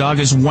 When the dog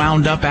is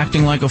wound up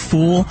acting like a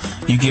fool,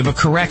 you give a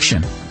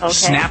correction. Okay.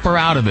 Snap her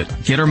out of it.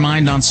 Get her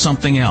mind on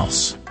something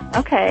else.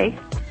 Okay.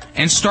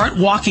 And start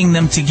walking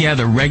them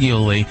together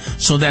regularly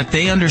so that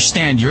they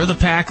understand you're the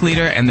pack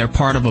leader and they're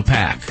part of a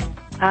pack.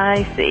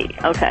 I see.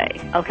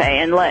 Okay.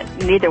 And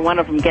let neither one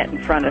of them get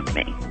in front of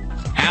me.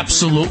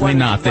 Absolutely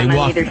not. They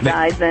walk on either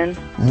side then?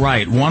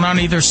 Right. One on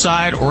either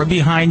side or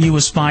behind you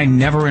is fine,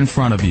 never in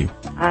front of you.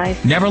 I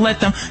see. Never let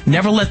them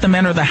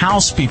enter the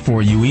house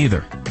before you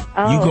either.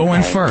 Oh, you go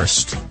in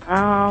first.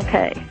 Oh,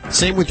 okay.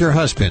 Same with your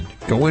husband.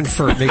 Go in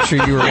first. Make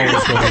sure you are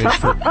always going in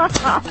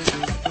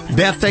first.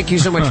 Beth, thank you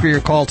so much for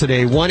your call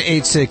today.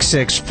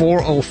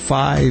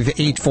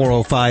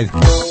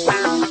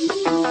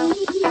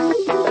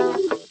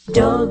 1-866-405-8405.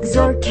 Dogs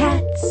or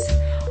cats,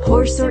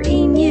 horse or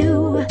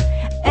emu,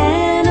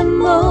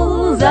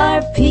 animals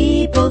are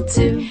people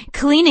too.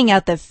 Cleaning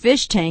out the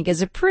fish tank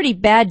is a pretty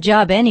bad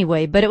job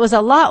anyway, but it was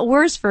a lot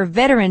worse for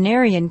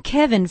veterinarian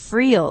Kevin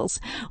Friels.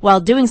 While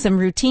doing some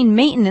routine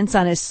maintenance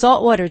on his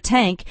saltwater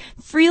tank,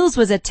 Friels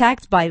was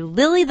attacked by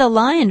Lily the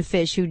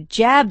lionfish, who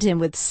jabbed him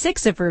with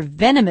 6 of her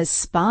venomous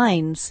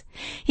spines.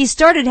 He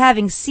started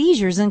having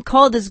seizures and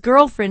called his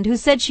girlfriend, who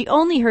said she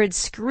only heard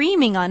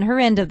screaming on her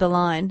end of the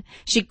line.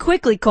 She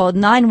quickly called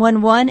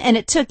 911, and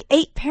it took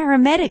 8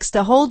 paramedics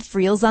to hold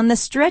Friels on the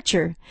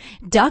stretcher.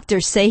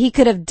 Doctors say he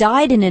could have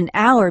died in an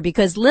hour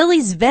because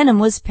Lily's venom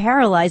was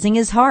paralyzing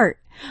his heart.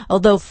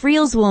 Although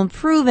Friels will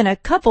improve in a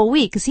couple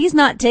weeks, he's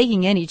not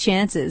taking any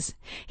chances.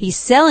 He's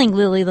selling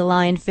Lily the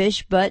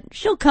lionfish, but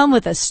she'll come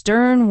with a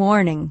stern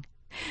warning.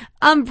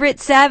 I'm Britt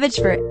Savage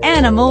for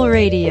Animal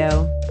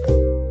Radio.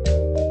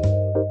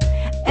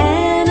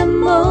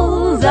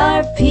 Animals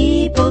are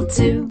people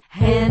too.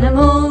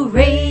 Animal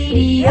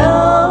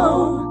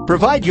Radio.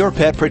 Provide your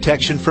pet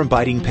protection from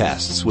biting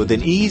pests with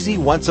an easy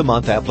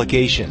once-a-month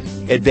application.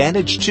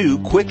 Advantage 2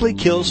 quickly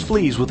kills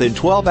fleas within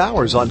 12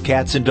 hours on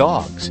cats and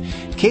dogs.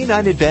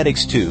 K9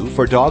 Advantage 2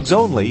 for dogs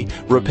only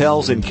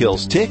repels and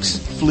kills ticks,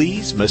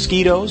 fleas,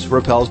 mosquitoes,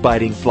 repels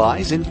biting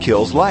flies, and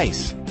kills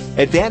lice.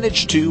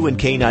 Advantage 2 and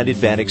K9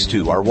 Advantage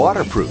 2 are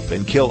waterproof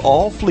and kill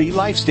all flea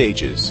life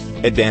stages.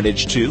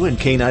 Advantage 2 and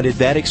K9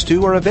 Advantage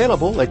 2 are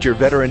available at your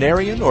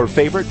veterinarian or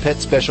favorite pet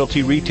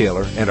specialty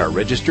retailer and are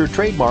registered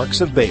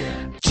trademarks of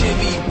Bayer.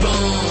 Jimmy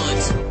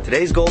Bond.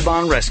 Today's Gold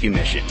Bond rescue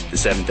mission, the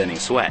 7th inning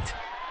sweat.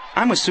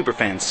 I'm with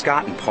superfans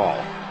Scott and Paul.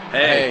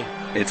 Hey.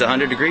 It's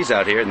 100 degrees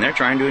out here and they're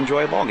trying to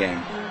enjoy a ball game.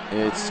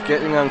 It's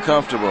getting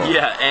uncomfortable.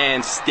 Yeah,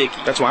 and sticky.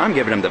 That's why I'm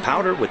giving them the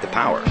powder with the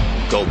power.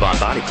 Gold Bond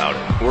body powder.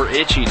 We're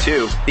itchy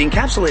too. The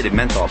encapsulated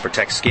menthol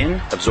protects skin,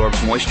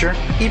 absorbs moisture,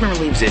 even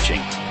relieves itching.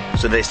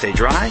 So they stay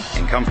dry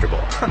and comfortable.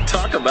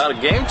 Talk about a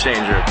game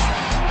changer.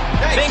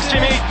 Thanks,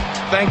 Jimmy.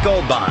 Thank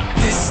Gold Bond.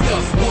 This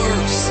stuff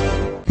works.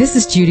 This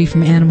is Judy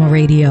from Animal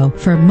Radio.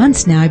 For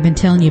months now, I've been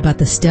telling you about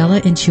the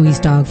Stella and Chewy's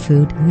dog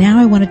food. Now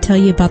I want to tell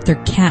you about their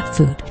cat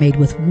food, made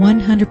with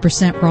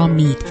 100% raw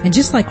meat. And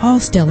just like all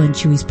Stella and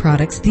Chewy's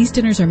products, these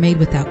dinners are made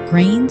without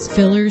grains,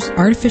 fillers,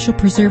 artificial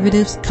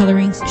preservatives,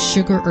 colorings,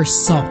 sugar, or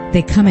salt.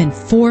 They come in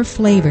 4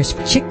 flavors: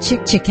 Chick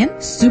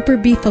Chicken, Super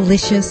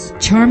Beefalicious,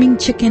 Charming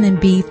Chicken and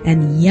Beef,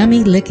 and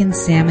Yummy Lickin'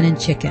 Salmon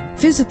and Chicken.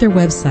 Visit their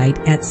website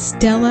at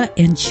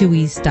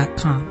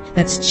StellaandChewy's.com.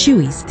 That's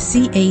Chewy's,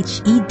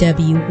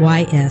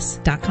 CHEWYS.com.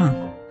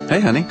 Hey,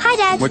 honey. Hi,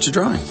 Dad. What you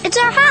drawing? It's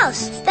our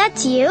house.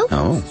 That's you.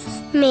 Oh.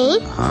 Me.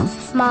 Huh?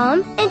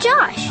 Mom and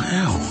Josh.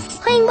 Wow.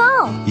 Playing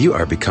ball. You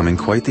are becoming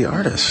quite the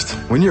artist.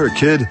 When you're a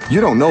kid, you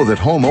don't know that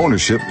home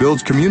ownership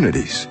builds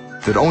communities.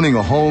 that owning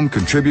a home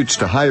contributes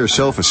to higher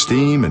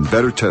self-esteem and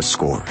better test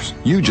scores.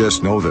 You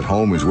just know that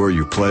home is where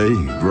you play,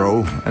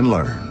 grow, and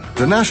learn.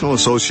 The National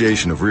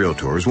Association of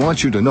Realtors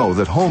wants you to know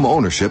that home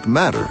ownership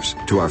matters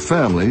to our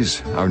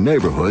families, our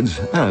neighborhoods,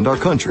 and our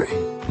country.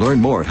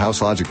 Learn more at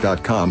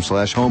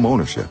houselogic.com/home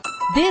ownership.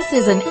 This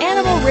is an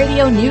Animal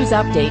Radio News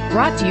Update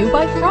brought to you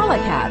by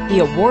Frolicat, the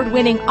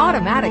award-winning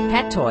automatic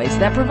pet toys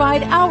that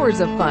provide hours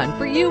of fun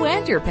for you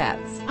and your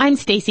pets. I'm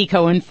Stacy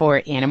Cohen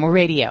for Animal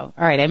Radio.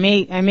 All right, I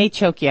may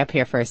choke you up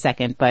here for a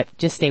second, but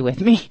just stay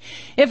with me.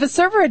 If a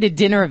server at a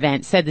dinner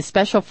event said the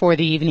special for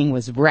the evening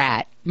was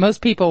rat,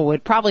 most people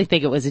would probably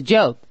think it was a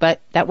joke,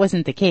 but that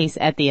wasn't the case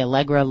at the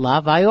Allegra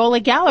La Viola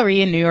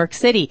Gallery in New York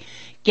City.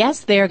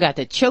 Guests there got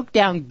to choke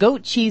down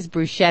goat cheese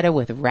bruschetta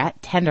with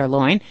rat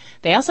tenderloin.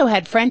 They also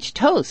had French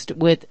toast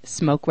with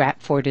smoked rat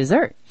for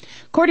dessert.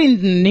 According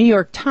to the New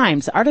York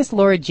Times, artist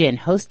Laura Jin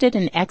hosted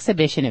an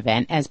exhibition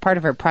event as part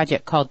of her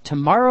project called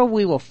Tomorrow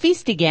We Will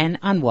Feast Again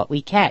on What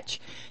We Catch.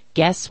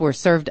 Guests were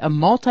served a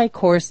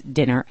multi-course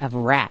dinner of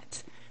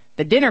rats.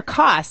 The dinner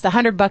cost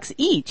 $100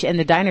 each, and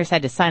the diners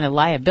had to sign a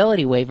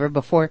liability waiver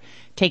before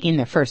taking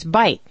their first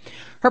bite.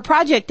 Her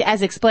project,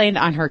 as explained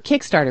on her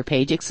Kickstarter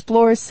page,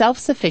 explores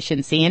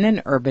self-sufficiency in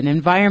an urban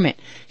environment.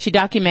 She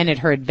documented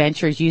her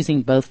adventures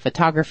using both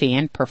photography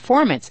and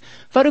performance.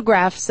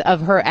 Photographs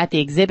of her at the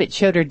exhibit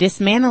showed her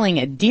dismantling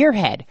a deer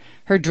head.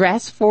 Her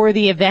dress for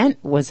the event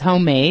was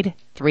homemade.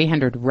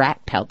 300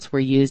 rat pelts were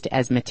used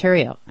as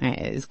material.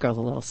 This girl's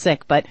a little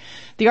sick, but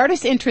the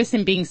artist's interest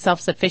in being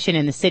self-sufficient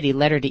in the city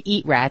led her to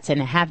eat rats and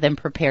have them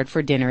prepared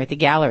for dinner at the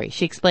gallery.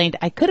 She explained,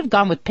 "I could have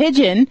gone with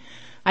pigeon.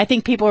 I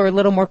think people are a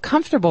little more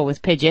comfortable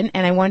with pigeon,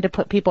 and I wanted to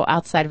put people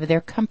outside of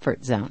their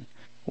comfort zone."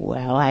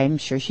 Well, I'm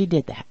sure she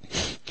did that.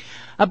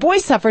 A boy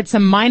suffered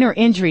some minor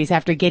injuries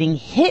after getting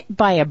hit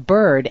by a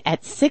bird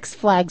at Six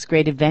Flags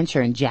Great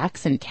Adventure in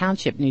Jackson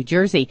Township, New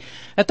Jersey.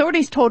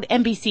 Authorities told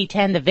NBC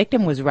 10 the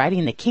victim was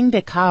riding the King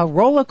de Ka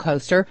roller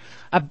coaster.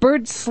 A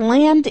bird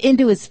slammed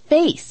into his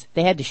face.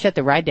 They had to shut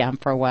the ride down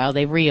for a while.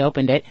 They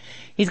reopened it.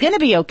 He's going to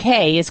be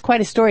okay. It's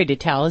quite a story to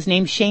tell. His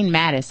name's Shane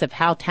Mattis of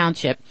Howell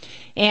Township.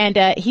 And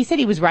he said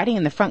he was riding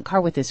in the front car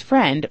with his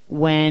friend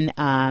when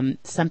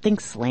something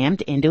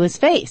slammed into his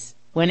face.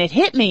 When it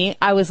hit me,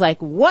 I was like,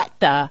 what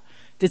the...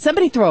 Did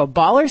somebody throw a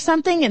ball or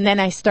something? And then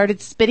I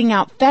started spitting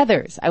out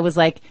feathers. I was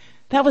like,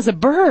 that was a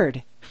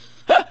bird.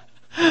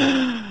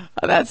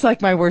 That's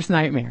like my worst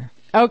nightmare.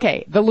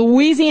 Okay, the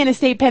Louisiana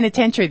State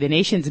Penitentiary, the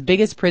nation's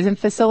biggest prison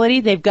facility,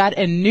 they've got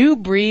a new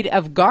breed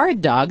of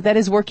guard dog that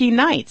is working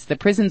nights. The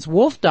prison's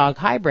wolf dog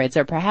hybrids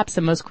are perhaps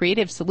the most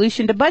creative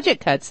solution to budget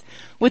cuts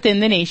within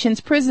the nation's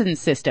prison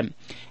system.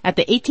 At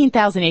the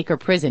 18,000-acre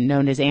prison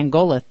known as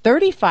Angola,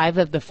 35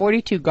 of the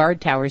 42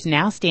 guard towers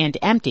now stand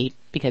empty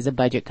because of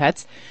budget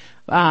cuts.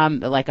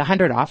 Like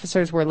 100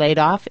 officers were laid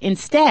off.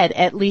 Instead,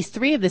 at least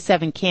 3 of the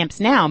 7 camps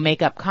now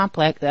make up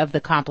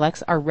the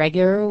complex are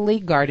regularly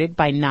guarded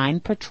by 9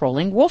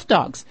 patrolling wolf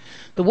dogs.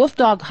 The wolf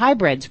dog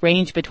hybrids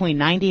range between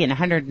 90 and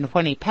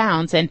 120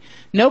 pounds, and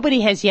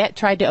nobody has yet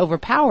tried to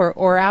overpower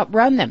or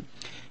outrun them.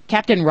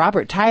 Captain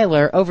Robert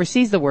Tyler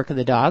oversees the work of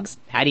the dogs.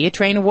 How do you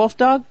train a wolf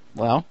dog?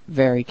 Well,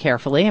 very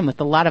carefully and with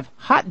a lot of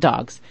hot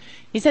dogs.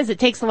 He says it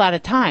takes a lot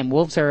of time.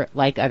 Wolves are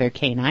like other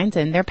canines,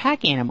 and they're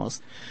pack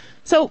animals.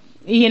 So,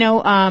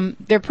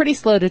 they're pretty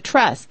slow to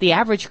trust. The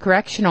average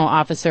correctional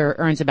officer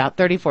earns about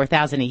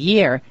 $34,000 a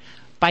year.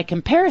 By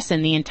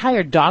comparison, the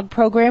entire dog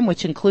program,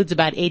 which includes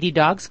about 80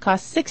 dogs,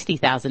 costs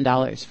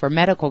 $60,000 for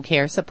medical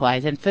care,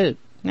 supplies, and food.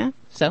 Yeah,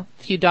 so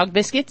a few dog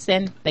biscuits,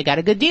 and they got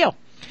a good deal.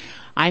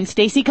 I'm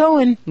Stacy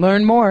Cohen.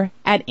 Learn more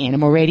at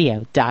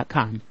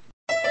animalradio.com.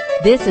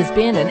 This has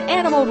been an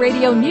Animal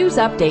Radio News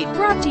Update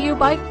brought to you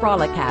by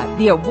Frolicat,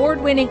 the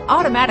award-winning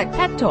automatic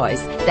pet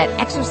toys that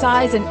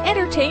exercise and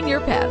entertain your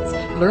pets.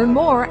 Learn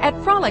more at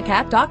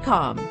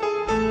frolicat.com.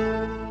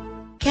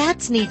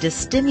 Cats need to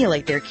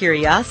stimulate their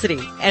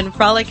curiosity, and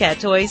Frolicat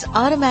toys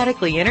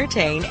automatically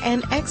entertain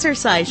and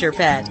exercise your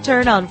pet.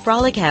 Turn on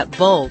Frolicat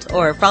Bolt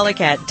or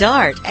Frolicat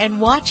Dart and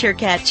watch your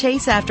cat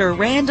chase after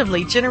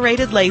randomly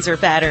generated laser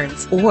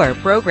patterns. Or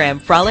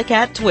program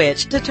Frolicat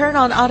Twitch to turn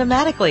on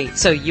automatically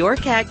so your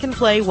cat can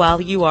play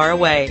while you are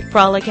away.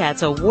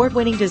 Frolicat's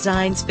award-winning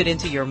designs fit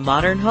into your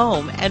modern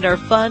home and are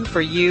fun for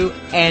you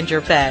and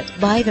your pet.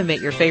 Buy them at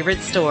your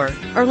favorite store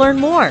or learn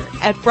more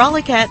at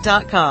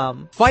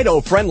frolicat.com. Fido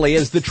Friendly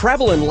is the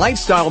travel and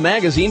lifestyle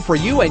magazine for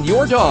you and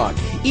your dog.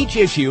 Each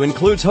issue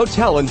includes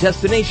hotel and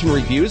destination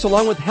reviews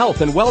along with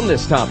health and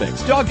wellness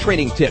topics, dog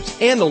training tips,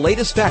 and the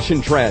latest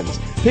fashion trends.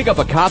 Pick up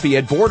a copy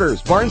at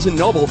Borders, Barnes &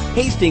 Noble,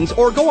 Hastings,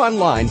 or go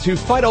online to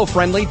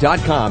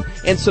FidoFriendly.com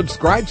and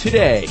subscribe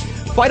today.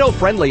 Fido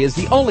Friendly is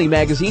the only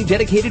magazine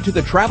dedicated to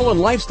the travel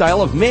and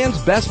lifestyle of man's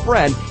best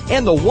friend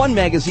and the one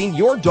magazine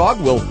your dog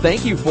will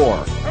thank you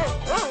for.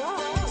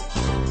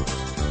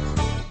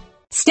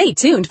 Stay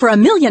tuned for a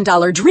 $1 million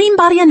Dream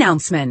Body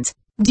announcement.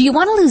 Do you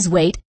want to lose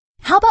weight?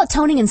 How about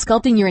toning and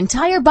sculpting your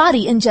entire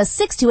body in just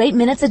 6 to 8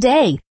 minutes a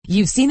day?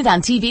 You've seen it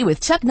on TV with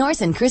Chuck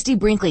Norris and Christy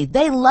Brinkley.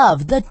 They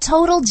love the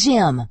Total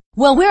Gym.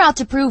 Well, we're out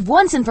to prove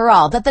once and for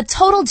all that the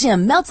Total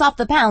Gym melts off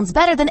the pounds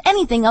better than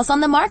anything else on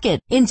the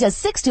market in just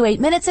 6 to 8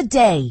 minutes a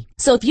day.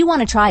 So if you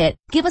want to try it,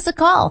 give us a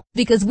call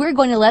because we're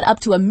going to let up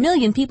to 1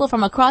 million people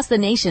from across the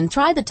nation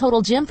try the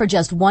Total Gym for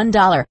just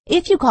 $1.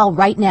 If you call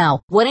right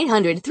now,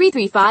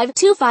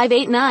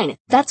 1-800-335-2589.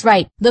 That's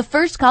right. The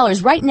first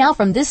callers right now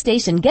from this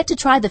station get to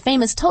try the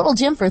famous Total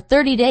Gym for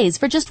 30 days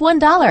for just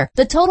 $1.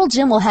 The Total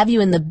Gym will have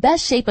you in the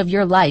best shape of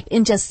your life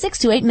in just 6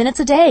 to 8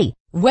 minutes a day.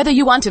 Whether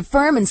you want to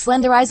firm and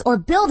slenderize or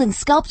build and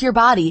sculpt your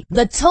body,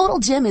 the Total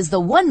Gym is the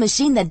one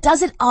machine that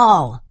does it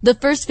all. The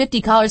first 50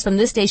 callers from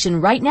this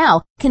station right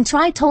now can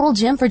try Total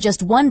Gym for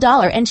just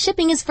 $1 and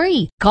shipping is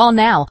free. Call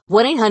now.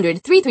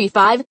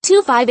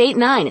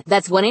 1-800-335-2589.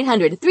 That's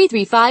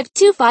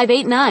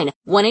 1-800-335-2589.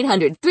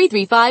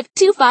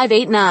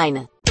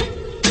 1-800-335-2589.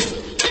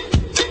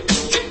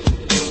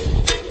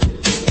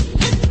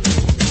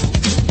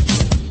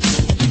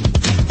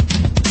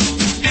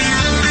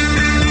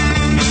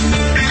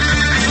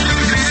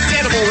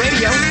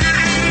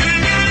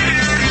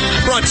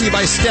 Brought to you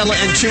by Stella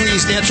and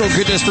Chewy's Natural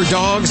Goodness for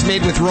Dogs,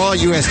 made with raw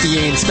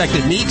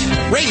USDA-inspected meat,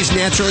 raised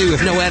naturally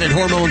with no added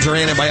hormones or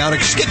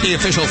antibiotics. Get the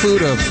official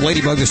food of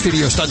Ladybug, the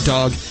studio stunt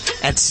dog,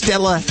 at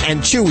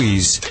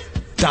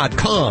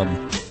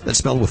StellaandChewy's.com. That's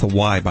spelled with a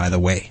Y, by the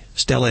way.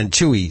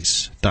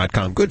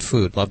 StellaandChewy's.com. Good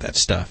food. Love that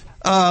stuff.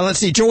 Let's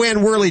see.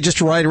 Joanne Worley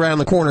just right around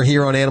the corner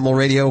here on Animal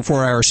Radio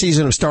for our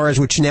Season of Stars,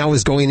 which now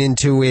is going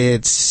into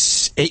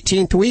its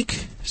 18th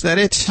week. Is that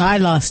it? I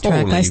lost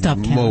track. I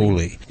stopped counting.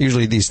 Moly.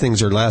 Usually these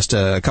things last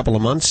a couple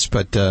of months,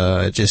 but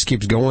it just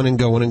keeps going and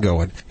going and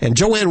going. And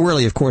Joanne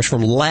Worley, of course,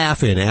 from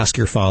Laugh-In. Ask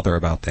your father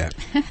about that.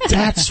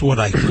 That's what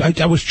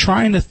I was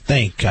trying to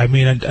think. I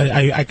mean,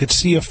 I could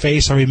see her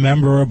face. I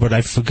remember her, but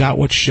I forgot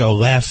what show.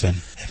 Laugh-In.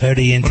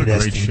 Very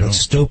interesting, but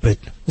stupid.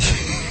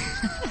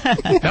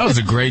 That was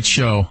a great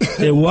show.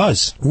 It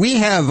was. We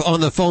have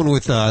on the phone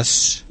with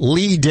us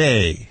Lee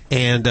Day,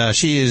 and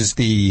she is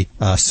the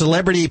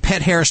celebrity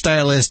pet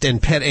hairstylist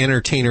and pet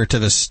entertainer to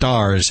the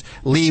stars.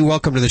 Lee,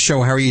 welcome to the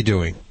show. How are you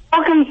doing?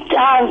 Welcome.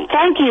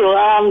 Thank you.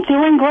 I'm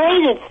doing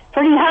great. It's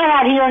pretty hot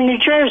out here in New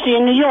Jersey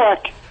and New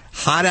York.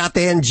 Hot out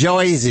there in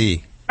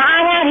Jersey.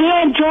 Hot out here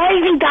in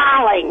Jersey,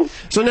 darling.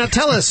 So now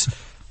tell us,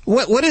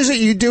 what is it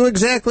you do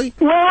exactly?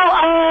 Well,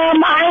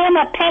 I am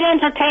a pet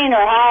entertainer.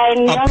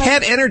 A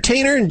pet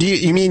entertainer? Do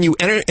you mean you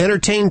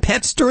entertain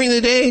pets during the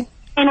day?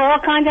 And all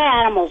kinds of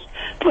animals,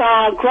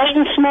 great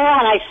and small,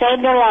 and I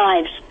save their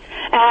lives.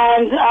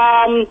 And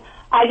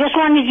I just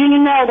wanted you to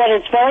know that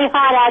it's very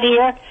hot out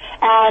here,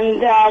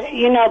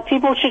 and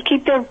people should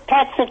keep their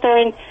pets if they're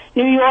in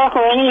New York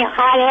or any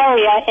hot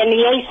area in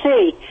the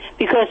AC,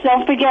 because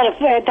don't forget, if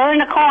they're in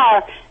a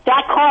car,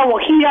 that car will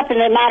heat up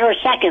in a matter of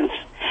seconds,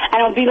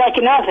 and it'll be like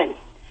an oven.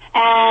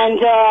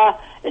 And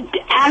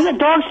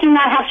dogs do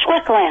not have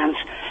sweat glands.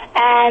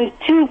 And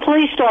 2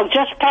 police dogs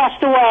just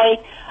passed away.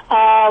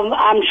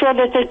 I'm sure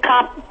that the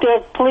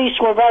police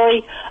were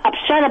very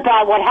upset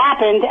about what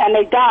happened, and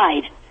they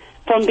died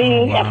from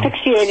being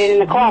asphyxiated in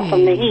the car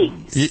from the heat.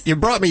 You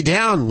brought me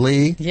down,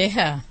 Lee.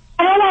 Yeah.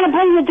 I don't want to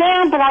bring you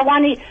down, but I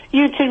want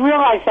you to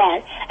realize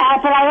that.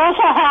 But I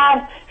also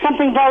have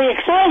something very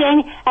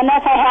exciting, and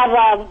that's I have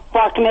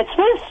bar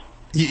mitzvahs.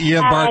 You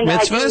have bar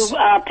mitzvahs?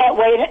 I do pet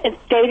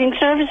dating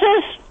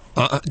services.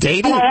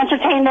 Dating? And I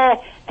entertain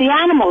the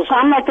animals.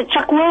 I'm like the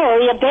Chuck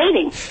Woolery of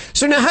dating.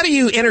 So now how do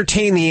you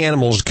entertain the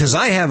animals? Because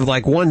I have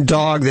like one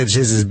dog that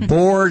is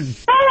bored.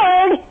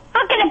 Bored?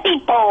 How can it be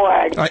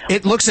bored?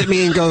 It looks at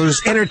me and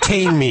goes,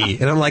 entertain me.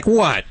 And I'm like,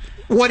 what?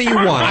 What do you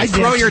want? I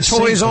throw your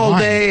toys all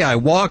day. I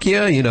walk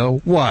you,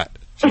 what?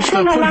 I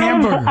sing a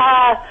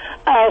lot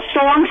of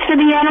songs to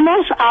the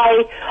animals.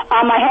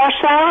 I'm a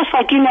hairstylist,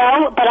 like you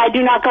know, but I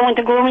do not go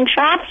into grooming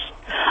shops.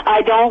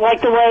 I don't like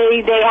the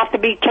way they have to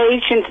be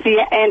caged into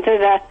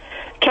the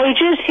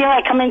cages. Here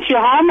I come into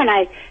your home and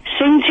I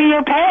sing to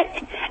your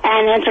pet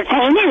and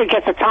entertain it. It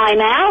gets a time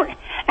out.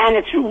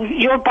 And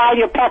you're by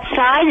your pet's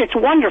side. It's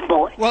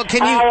wonderful. Well,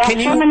 I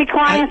have so many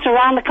clients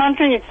around the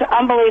country. It's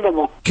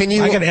unbelievable.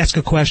 I got to ask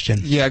a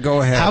question. Yeah,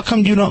 go ahead. How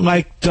come you don't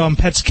like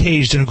pets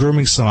caged in a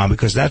grooming salon?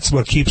 Because that's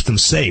what keeps them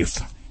safe.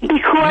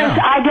 Because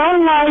I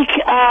don't like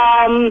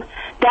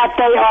that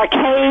they are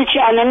caged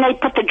and then they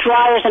put the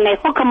dryers and they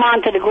hook them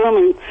onto the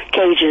grooming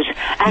cages.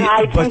 And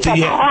I think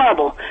that's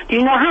horrible. Do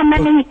you know how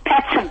many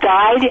pets have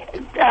died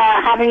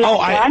having that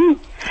done?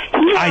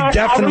 I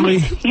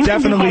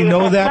definitely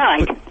know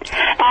that,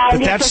 but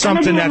that's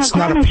something that's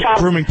not a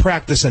grooming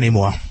practice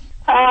anymore.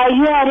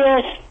 Yeah, it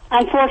is.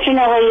 Unfortunately,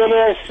 it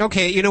is.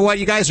 Okay, you know what?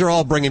 You guys are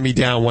all bringing me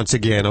down once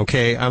again.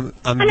 Okay, I'm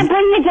going to bring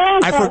you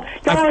down. But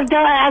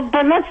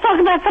let's talk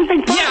about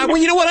something fun. Yeah, well,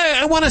 you know what?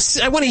 I want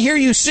to hear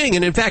you sing,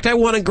 and in fact, I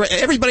want to.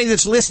 Everybody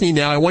that's listening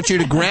now, I want you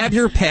to grab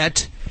your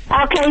pet.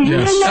 Okay, you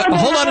know that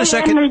hold on a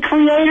second. I'm the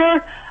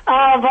creator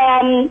of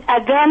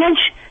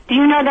Advantage. Do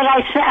you know that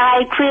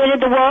I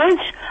created the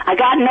words? I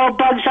got no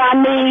bugs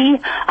on me.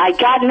 I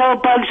got no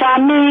bugs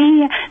on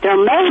me. There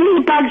may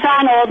be bugs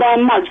on all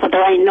them mugs, but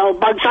there ain't no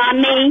bugs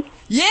on me.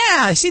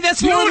 Yeah, see,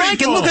 that's more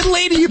like it. Look at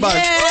Ladybug.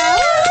 Yeah.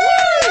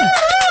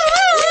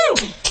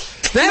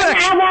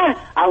 How about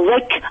a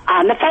lick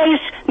on the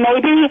face,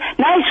 maybe,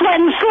 nice, wet,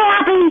 and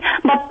sloppy,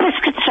 but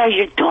biscuits are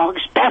your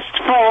dog's best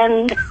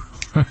friend.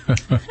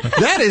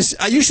 That is,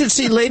 you should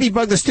see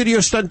Ladybug, the studio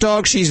stunt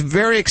dog. She's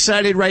very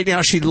excited right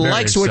now. She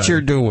likes what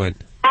you're doing.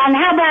 And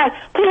how about,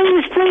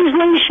 please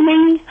leash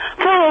me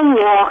for a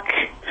walk,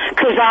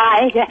 'cause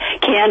I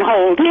can't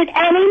hold it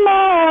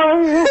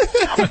anymore.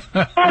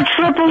 I'll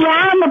trip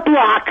around the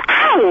block.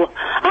 Ow!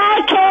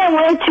 I can't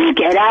wait to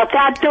get out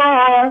that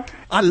door.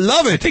 I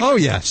love it. Oh,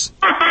 yes.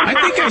 I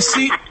think I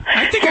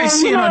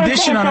see an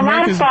audition on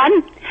America's... It's a lot of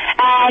fun.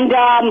 And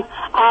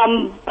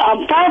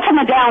far from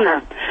a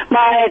downer.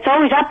 It's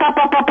always up,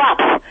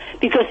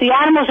 because the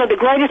animals are the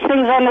greatest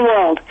things in the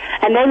world,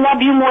 and they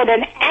love you more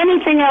than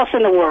anything else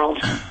in the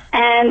world,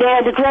 and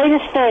they're the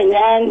greatest thing.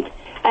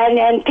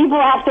 And people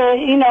have to,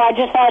 I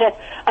just had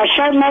a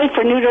shirt made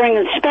for neutering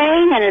in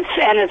Spain, and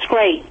it's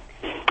great.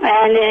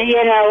 And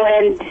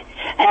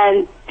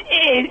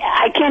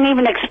I can't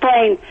even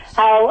explain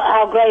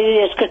how great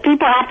it is, because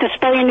people have to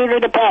spay and neuter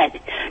the pet.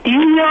 Do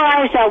you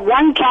realize that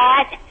one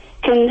cat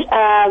can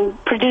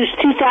produce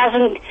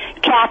 2,000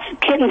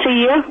 kittens a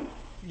year?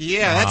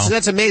 Yeah,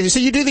 that's amazing. So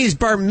you do these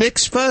bar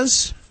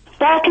mitzvahs?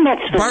 Bark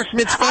mitzvahs. Bark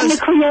mitzvahs? I'm the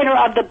creator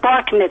of the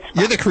bark mitzvah.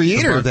 You're the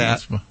creator of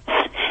that?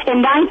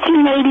 In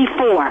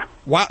 1984.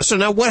 Wow. So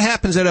now what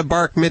happens at a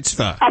bark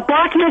mitzvah? A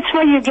bark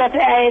mitzvah, you get,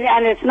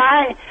 and it's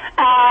not,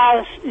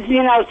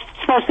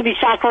 supposed to be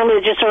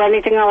sacrilegious or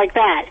anything like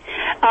that.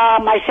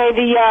 I say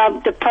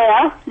the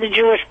prayer, the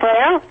Jewish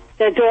prayer.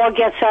 The dog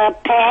gets a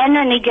pen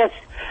and he gets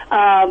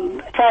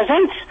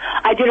presents.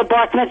 I did a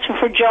bark mitzvah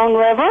for Joan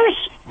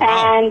Rivers,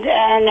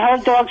 and her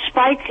dog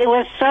Spike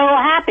was so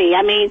happy.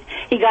 I mean,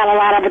 he got a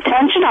lot of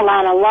attention, a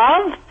lot of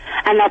love,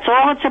 and that's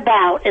all it's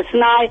about. It's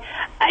not,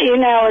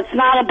 it's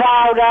not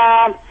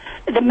about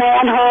the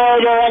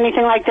manhood or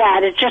anything like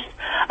that. It's just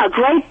a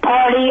great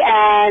party,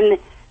 and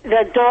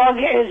the dog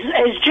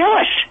is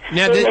Jewish.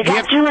 Now, They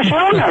got Jewish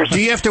owners.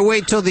 Do you have to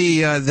wait till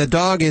the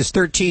dog is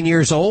 13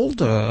 years old?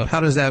 How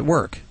does that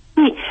work?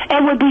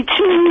 It would be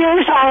 2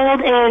 years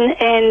old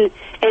in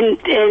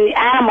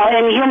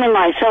human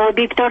life, so it would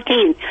be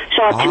 13.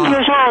 So at 2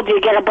 years old,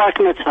 you get a bark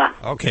mitzvah.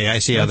 Okay, I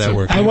see how that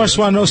works. I just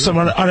want to know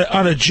something.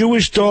 On a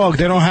Jewish dog,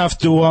 they don't have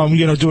to,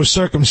 do a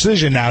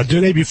circumcision now, do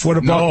they? Before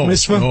the bark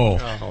mitzvah? No.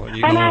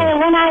 When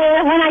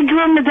I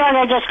groom the dog,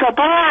 I just go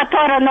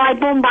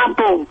boom, bam,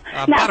 boom.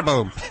 Bada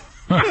boom.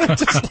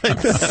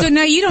 So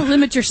now you don't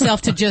limit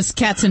yourself to just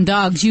cats and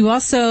dogs. You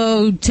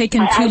also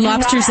taken two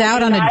lobsters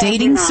out on a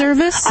dating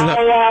service? Like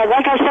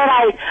I said,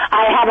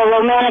 I have a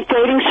romantic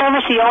dating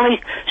service, the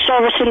only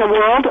service in the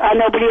world.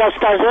 Nobody else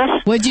does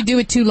this. What'd you do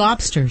with two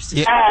lobsters?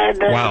 They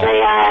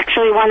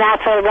actually went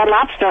out for Red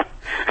Lobster.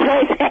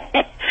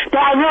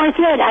 I really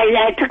did.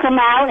 I took them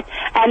out,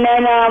 and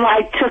then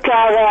I took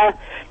out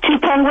 2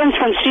 penguins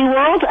from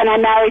SeaWorld, and I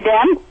married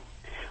them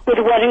with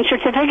a wedding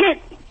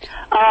certificate.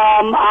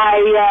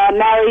 I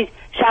married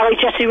Sally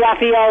Jesse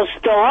Raphael's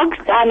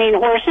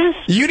horses.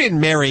 You didn't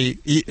marry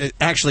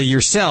actually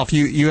yourself.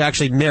 You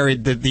actually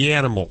married the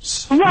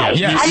animals. Right.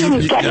 Yeah. I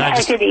didn't get married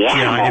to the animals.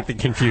 Yeah, I get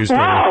confused.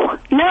 No.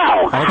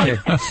 Okay.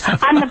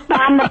 I'm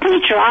the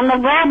preacher. I'm the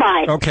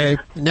rabbi. Okay.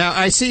 Now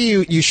I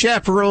see you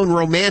chaperone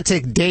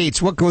romantic dates.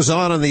 What goes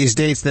on these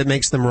dates that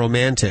makes them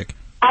romantic?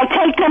 I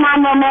take them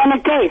on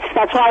romantic dates.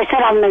 That's why I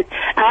said I'm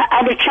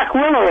the Chuck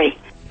Woolery.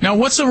 Now,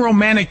 what's a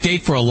romantic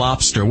date for a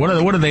lobster? What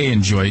do they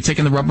enjoy?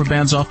 Taking the rubber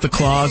bands off the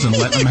claws and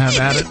letting them have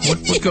at it?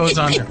 What goes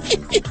on here?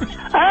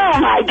 Oh,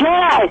 my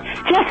God.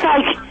 Just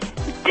like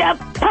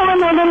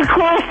pulling their little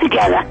claws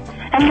together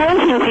and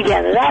moving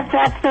together.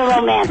 That's the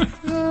romance.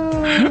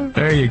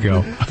 There you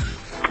go.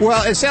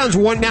 Well, it sounds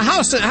wonderful.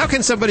 Now, how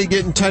can somebody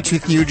get in touch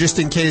with you just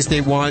in case they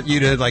want you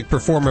to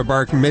perform a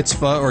bark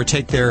mitzvah or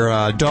take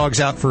their dogs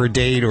out for a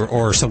date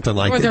or something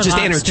like that? Just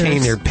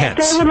entertain their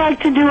pets. If they would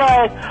like to do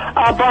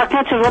a bark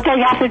mitzvah, what they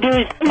have to do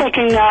is they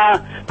can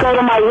go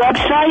to my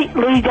website,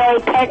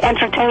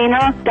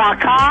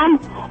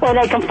 LeeDayPetEntertainer.com, or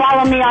they can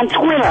follow me on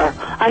Twitter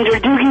under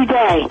Doogie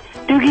Day.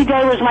 Doogie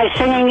Day was my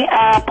singing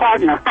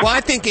partner. Well,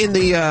 I think in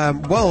the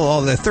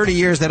all the 30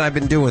 years that I've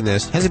been doing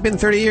this, has it been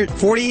 30 years?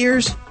 40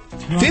 years?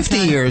 50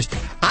 years,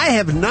 I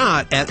have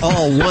not at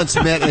all once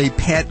met a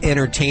pet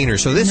entertainer.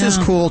 So this is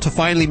cool to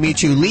finally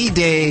meet you. Lee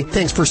Day,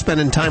 thanks for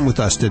spending time with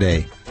us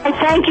today. I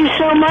thank you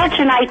so much,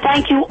 and I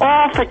thank you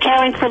all for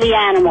caring for the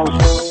animals.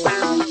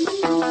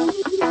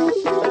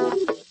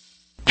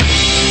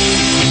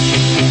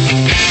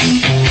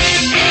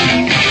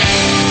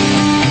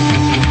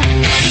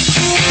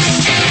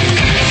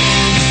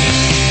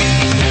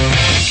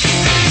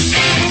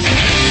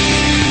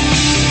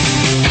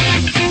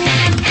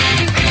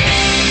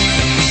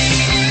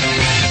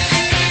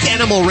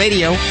 Animal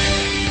Radio,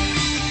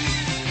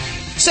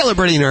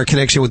 celebrating our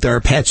connection with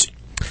our pets.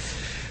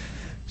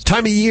 It's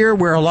time of year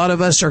where a lot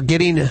of us are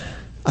getting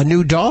a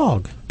new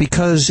dog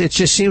because it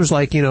just seems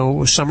like,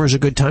 summer's a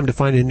good time to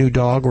find a new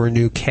dog or a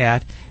new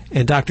cat.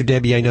 And Dr.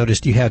 Debbie, I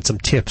noticed you had some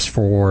tips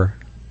for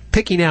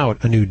picking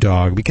out a new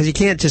dog because you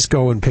can't just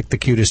go and pick the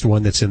cutest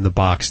one that's in the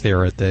box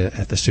there at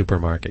the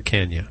supermarket,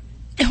 can you?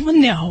 Well,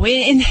 no.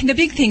 And the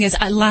big thing is,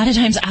 a lot of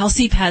times I'll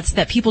see pets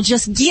that people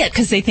just get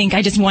because they think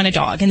I just want a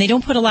dog, and they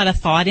don't put a lot of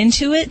thought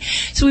into it.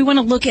 So we want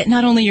to look at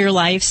not only your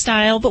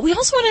lifestyle, but we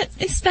also want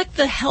to inspect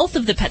the health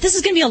of the pet. This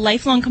is going to be a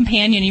lifelong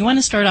companion. You want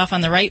to start off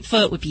on the right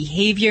foot with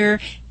behavior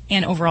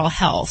and overall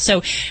health.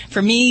 So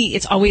for me,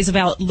 it's always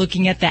about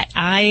looking at that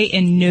eye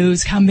and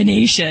nose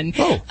combination.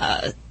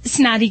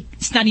 Snotty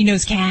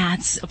nosed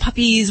cats,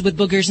 puppies with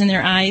boogers in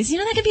their eyes,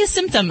 that could be a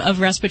symptom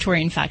of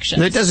respiratory infection.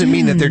 That doesn't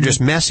mean that they're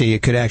just messy.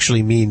 It could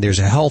actually mean there's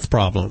a health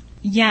problem.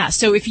 Yeah,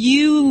 so if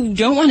you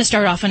don't want to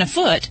start off on a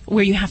foot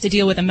where you have to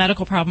deal with a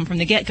medical problem from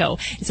the get-go,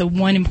 it's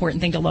one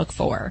important thing to look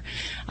for.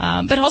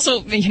 But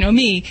also,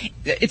 me,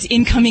 it's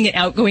incoming and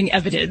outgoing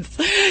evidence.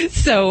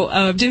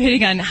 So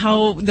depending on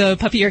how the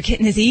puppy or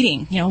kitten is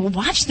eating,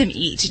 watch them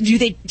eat. Do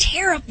they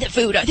tear up the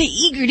food? Are they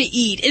eager to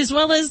eat? As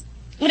well as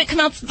when it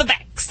comes out the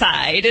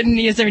backside, and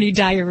is there any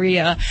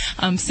diarrhea,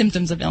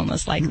 symptoms of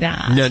illness like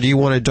that? Now, do you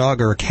want a dog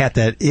or a cat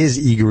that is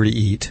eager to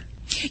eat?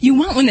 You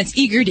want one that's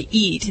eager to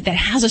eat, that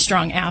has a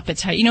strong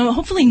appetite.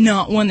 Hopefully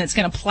not one that's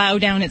going to plow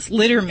down its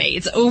litter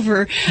mates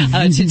over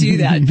to do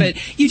that.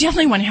 But you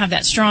definitely want to have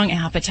that strong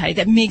appetite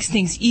that makes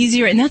things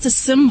easier, and that's a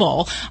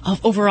symbol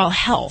of overall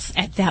health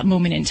at that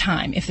moment in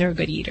time if they're a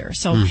good eater.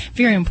 So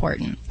very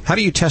important. How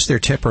do you test their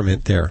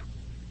temperament there?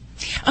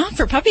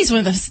 For puppies, one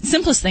of the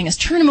simplest things is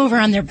turn them over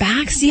on their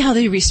back, see how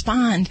they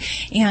respond.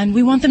 And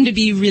we want them to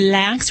be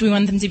relaxed. We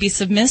want them to be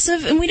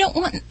submissive. And we don't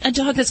want a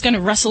dog that's going to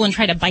wrestle and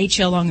try to bite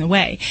you along the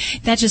way.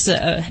 That just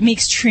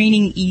makes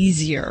training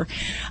easier.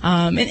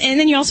 And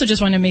then you also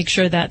just want to make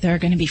sure that they're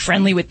going to be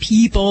friendly with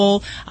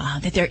people,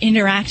 that they're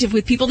interactive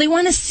with people. They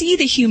want to see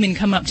the human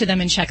come up to them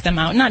and check them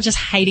out, not just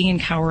hiding and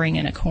cowering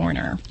in a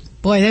corner.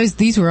 Boy,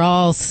 these were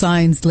all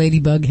signs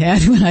Ladybug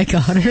had when I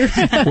got her.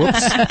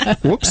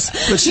 Whoops.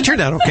 But she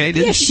turned out okay,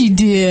 didn't she? Yes, she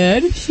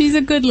did. She's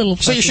a good little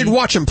puppy. So you should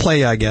watch them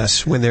play, I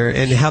guess, when they're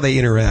and how they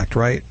interact,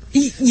 right?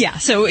 Yeah,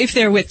 so if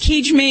they're with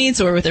cage mates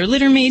or with their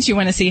litter mates, you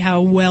want to see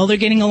how well they're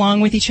getting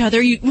along with each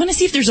other. You want to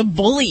see if there's a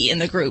bully in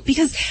the group,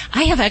 because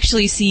I have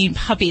actually seen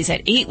puppies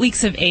at 8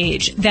 weeks of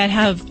age that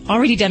have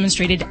already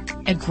demonstrated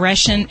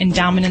aggression and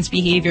dominance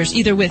behaviors,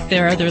 either with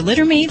their other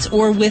litter mates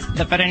or with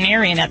the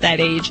veterinarian at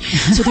that age.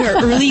 So there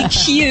are early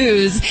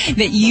cues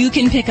that you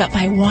can pick up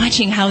by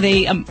watching how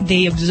they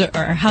observe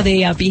or how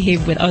they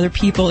behave with other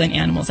people and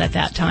animals at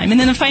that time. And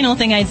then the final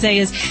thing I'd say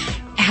is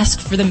ask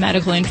for the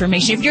medical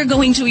information. If you're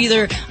going to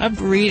either a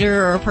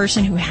breeder or a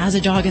person who has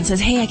a dog and says,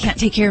 hey, I can't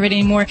take care of it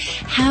anymore,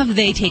 have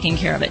they taken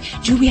care of it?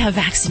 Do we have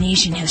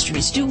vaccination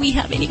histories? Do we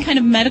have any kind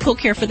of medical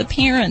care for the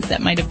parents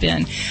that might have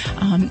been?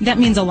 That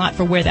means a lot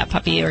for where that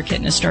puppy or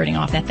kitten is starting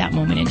off at that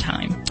moment in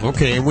time.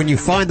 Okay, and when you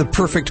find the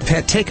perfect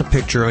pet, take a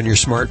picture on your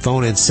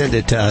smartphone and send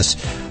it to us,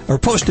 or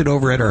post it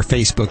over at our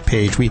Facebook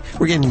page.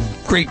 We're getting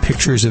great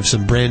pictures of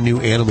some brand new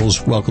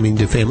animals welcoming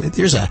to family.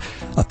 There's a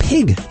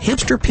pig,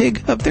 hamster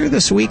pig up there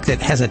this week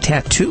that has a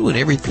tattoo and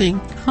everything.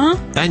 Huh?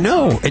 I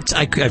know.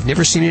 I've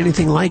never seen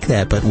anything like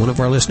that, but one of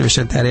our listeners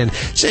sent that in.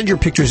 Send your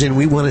pictures in.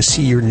 We want to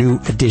see your new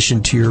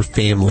addition to your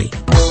family.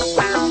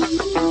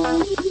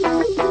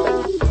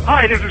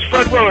 Hi, this is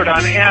Fred Willard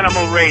on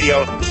Animal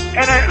Radio,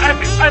 and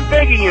I'm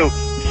begging you,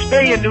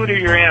 spay and neuter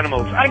your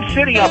animals. I'm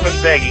sitting up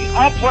and begging.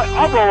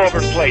 I'll roll over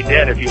and play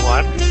dead if you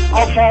want.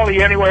 I'll follow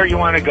you anywhere you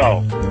want to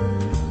go.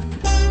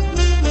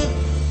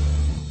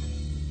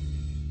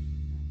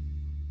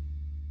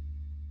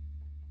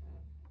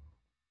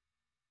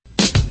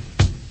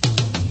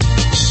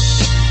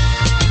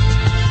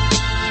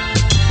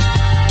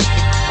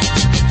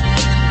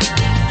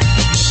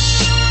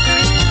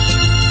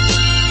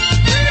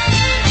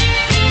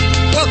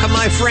 Welcome,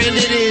 my friend.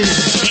 It is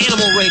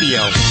Animal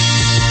Radio.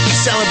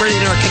 Celebrating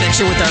our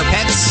connection with our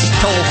pets.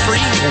 Toll free,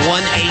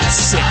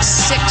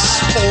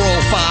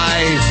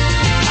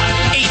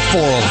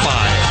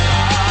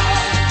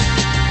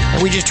 1-866-405-8405.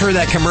 And we just heard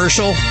that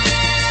commercial.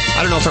 I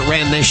don't know if it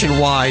ran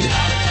nationwide.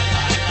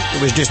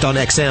 It was just on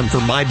XM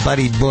for My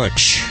Buddy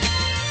Butch.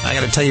 I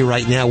got to tell you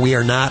right now, we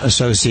are not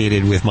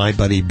associated with My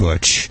Buddy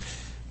Butch.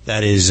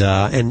 That is,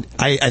 and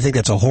I think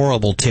that's a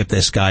horrible tip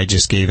this guy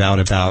just gave out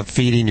about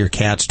feeding your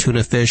cats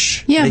tuna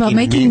fish. Yeah, about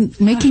making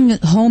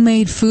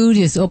homemade food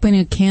is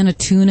opening a can of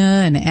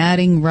tuna and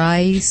adding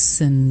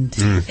rice and...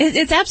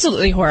 It's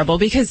absolutely horrible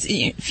because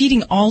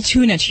feeding all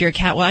tuna to your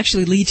cat will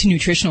actually lead to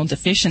nutritional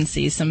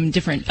deficiencies, some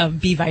different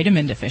B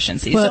vitamin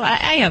deficiencies. So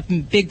I have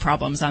big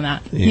problems on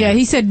that. Yeah,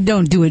 he said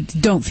don't do it,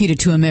 don't feed it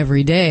to him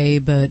every day,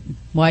 but...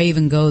 why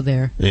even go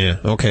there? Yeah,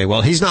 okay.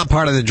 Well, he's not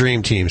part of the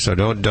dream team, so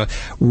don't.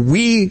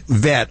 We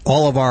vet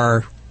all of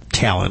our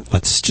talent.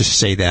 Let's just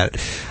say that.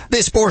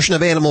 This portion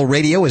of Animal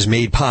Radio is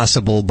made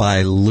possible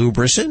by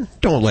Lubricin.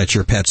 Don't let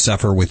your pet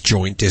suffer with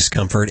joint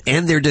discomfort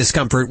and their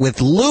discomfort with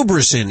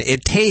Lubricin.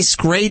 It tastes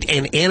great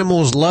and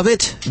animals love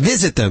it.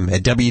 Visit them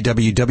at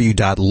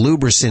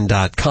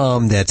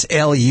www.lubricin.com. That's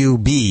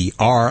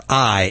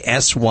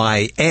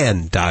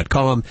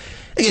LUBRISYN.com.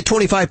 And get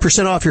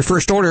 25% off your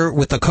first order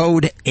with the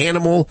code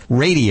Animal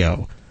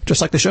Radio.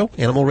 Just like the show,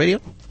 Animal Radio?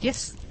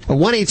 Yes.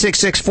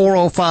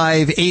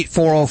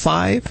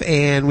 1-866-405-8405,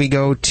 and we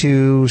go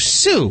to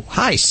Sue.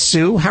 Hi,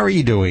 Sue. How are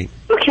you doing?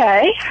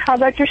 Okay. How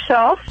about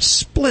yourself?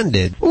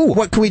 Splendid. Ooh,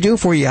 what can we do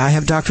for you? I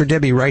have Dr.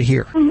 Debbie right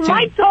here.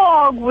 My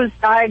dog was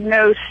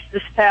diagnosed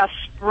this past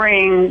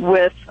spring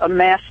with a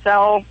mast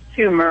cell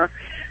tumor,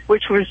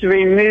 which was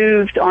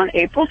removed on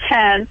April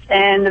 10th,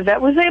 and the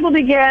vet was able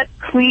to get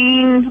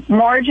clean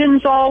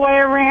margins all the way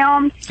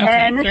around. Okay,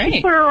 and then great.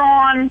 she put her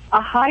on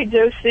a high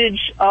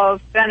dosage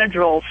of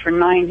Benadryl for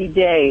 90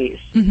 days.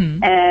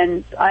 Mm-hmm.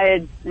 And I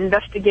had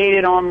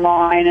investigated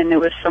online, and there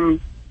was some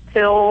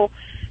pill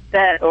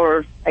that,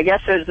 or I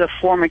guess it was a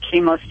form of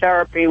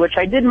chemotherapy, which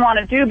I didn't want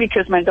to do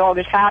because my dog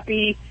is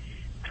happy,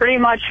 pretty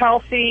much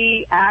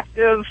healthy,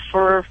 active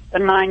for a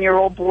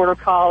 9-year-old border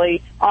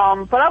collie.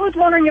 But I was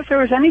wondering if there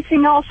was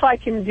anything else I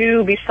can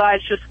do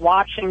besides just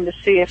watching to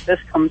see if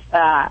this comes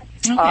back.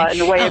 Okay. In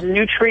the way of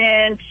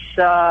nutrients,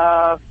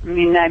 I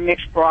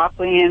mix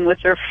broccoli in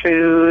with their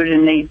food,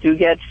 and they do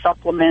get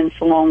supplements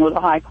along with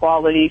a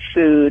high-quality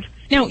food.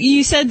 Now,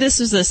 you said this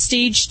was a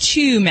stage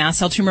 2 mast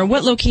cell tumor.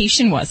 What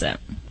location was it?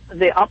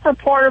 The upper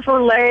part of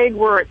her leg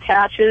where it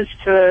attaches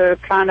to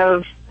kind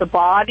of the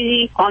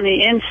body on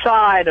the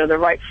inside of the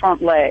right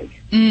front leg.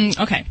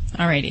 Okay.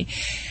 Alrighty.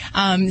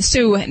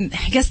 So I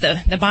guess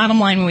the bottom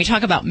line when we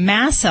talk about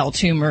mast cell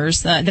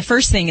tumors, the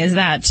first thing is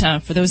that,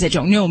 for those that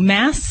don't know,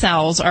 mast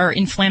cells are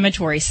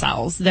inflammatory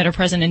cells that are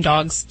present in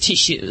dogs'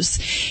 tissues.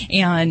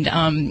 And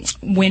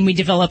when we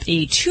develop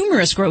a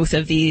tumorous growth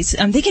of these,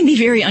 they can be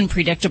very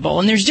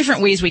unpredictable. And there's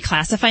different ways we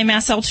classify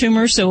mast cell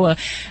tumors. So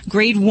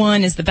grade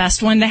 1 is the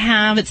best one to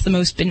have. It's the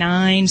most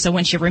benign. So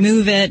once you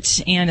remove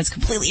it, and it's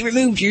completely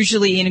removed,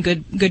 usually in a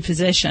good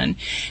position.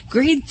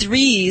 Grade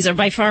 3s are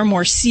by far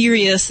more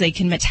serious. They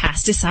can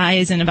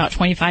metastasize in about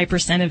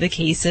 25% of the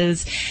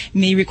cases,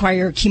 may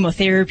require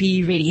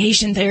chemotherapy,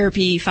 radiation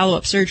therapy,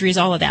 follow-up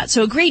surgeries, all of that.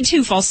 So grade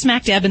 2 falls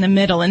smack dab in the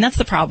middle, and that's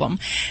the problem.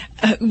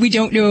 We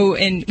don't know,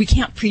 and we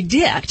can't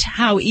predict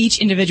how each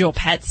individual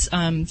pet's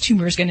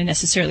tumor is going to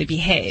necessarily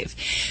behave.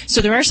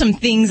 So there are some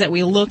things that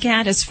we look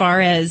at as far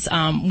as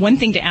one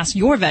thing to ask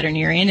your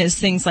veterinarian is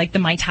things like the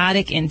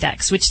mitotic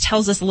index, which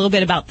tells us a little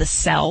bit about the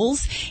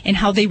cells and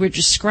how they were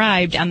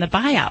described on the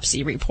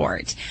biopsy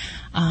report.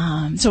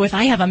 So if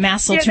I have a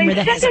mast cell tumor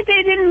they said that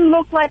they didn't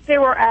look like they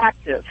were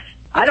active. Okay.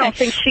 I don't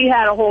think she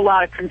had a whole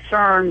lot of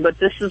concern, but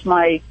this is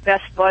my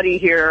best buddy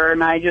here,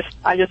 and I just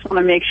want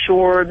to make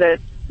sure that,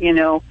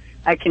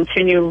 I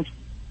continue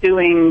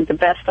doing the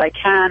best I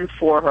can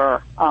for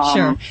her.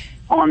 Sure.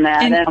 On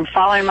that. And I'm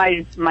following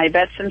my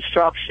vet's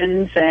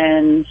instructions,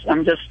 and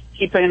I'm just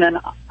keeping an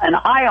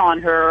eye on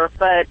her,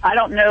 but I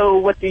don't know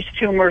what these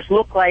tumors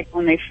look like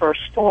when they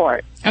first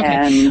start. Okay.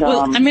 And,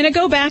 well, I'm going to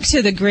go back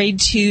to the grade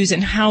 2s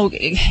and how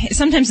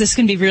sometimes this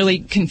can be really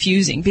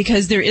confusing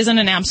because there isn't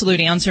an absolute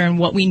answer on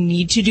what we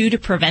need to do to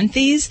prevent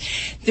these.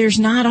 There's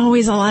not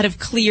always a lot of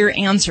clear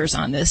answers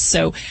on this.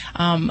 So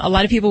a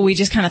lot of people, we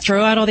just kind of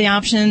throw out all the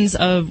options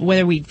of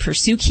whether we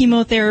pursue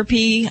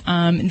chemotherapy.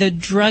 The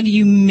drug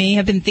you may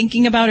have been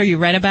thinking about or you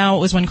read about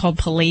was one called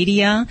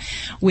Palladia,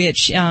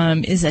 which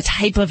is a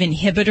type of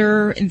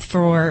inhibitor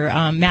for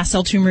mast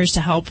cell tumors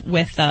to help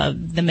with the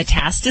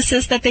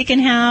metastasis that they can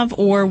have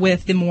or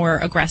with the more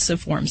aggressive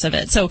forms of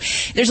it. So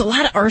there's a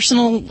lot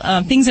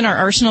of things in our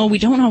arsenal. We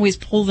don't always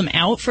pull them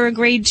out for a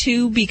grade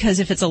 2 because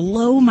if it's a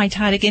low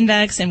mitotic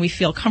index and we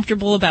feel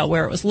comfortable about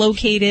where it was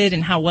located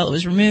and how well it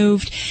was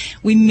removed,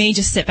 we may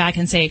just sit back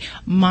and say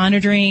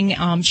monitoring,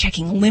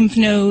 checking lymph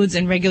nodes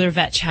and regular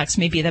vet checks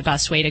may be the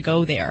best way to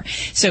go there.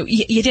 So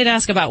you did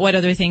ask about what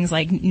other things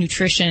like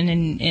nutrition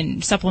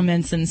and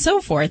supplements and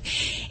so forth.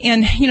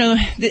 And,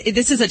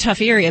 this is a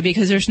tough area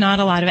because there's not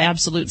a lot of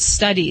absolute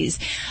studies.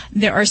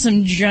 There are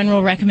some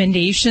general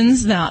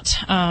recommendations that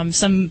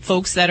some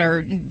folks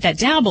that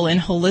dabble in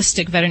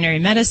holistic veterinary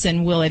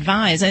medicine will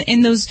advise.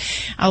 And those,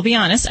 I'll be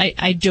honest,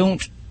 I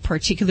don't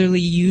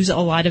particularly use a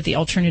lot of the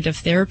alternative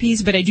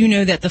therapies, but I do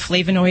know that the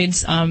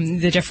flavonoids,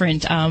 the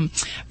different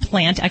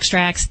plant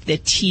extracts, the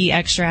tea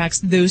extracts,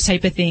 those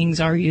type of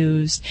things are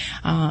used,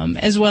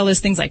 as well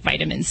as things like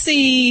vitamin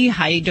C,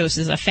 high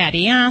doses of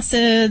fatty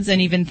acids,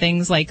 and even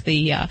things like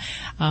the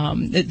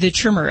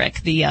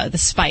turmeric, the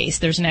spice.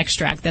 There's an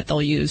extract that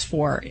they'll use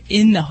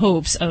in the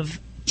hopes of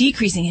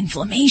decreasing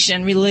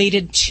inflammation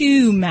related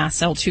to mast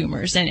cell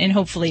tumors and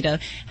hopefully to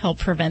help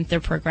prevent their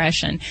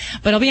progression.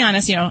 But I'll be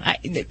honest,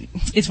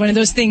 it's one of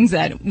those things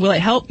that, will it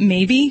help?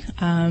 Maybe.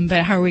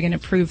 But how are we going to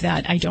prove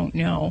that? I don't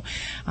know.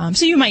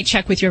 So you might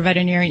check with your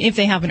veterinarian if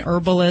they have an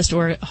herbalist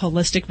or a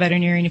holistic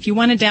veterinarian. If you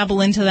want to dabble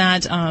into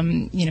that,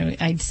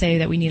 I'd say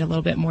that we need a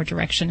little bit more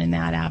direction in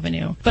that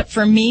avenue. But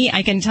for me,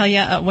 I can tell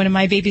you, one of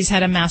my babies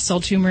had a mast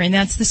cell tumor, and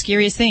that's the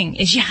scariest thing,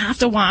 is you have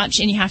to watch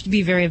and you have to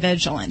be very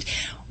vigilant.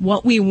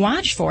 What we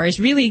watch for is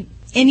really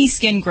any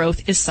skin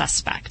growth is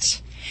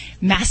suspect.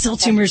 Mast cell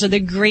tumors are the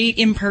great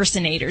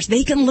impersonators.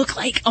 They can look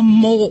like a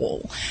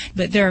mole,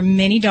 but there are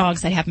many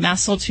dogs that have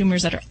mast cell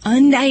tumors that are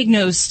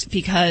undiagnosed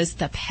because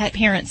the pet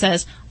parent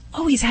says,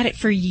 oh, he's had it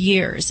for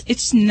years.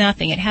 It's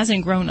nothing. It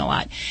hasn't grown a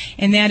lot.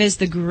 And that is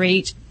the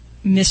great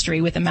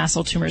mystery with the mast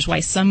cell tumors, why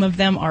some of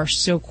them are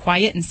so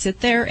quiet and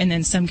sit there, and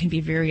then some can be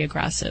very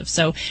aggressive.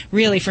 So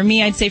really, for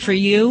me, I'd say for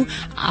you,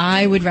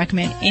 I would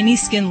recommend any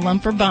skin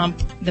lump or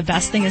bump. The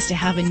best thing is to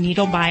have a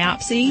needle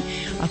biopsy,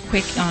 a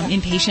quick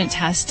inpatient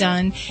test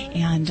done,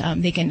 and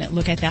they can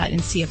look at that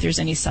and see if there's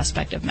any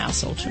suspect of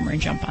mast cell tumor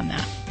and jump on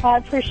that. I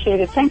appreciate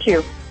it. Thank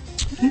you.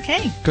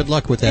 Okay. Good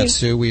luck with that,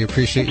 Sue. We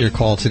appreciate your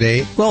call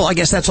today. Well, I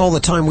guess that's all the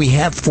time we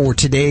have for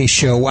today's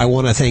show. I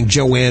want to thank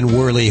Joanne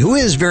Worley, who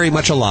is very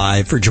much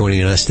alive, for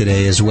joining us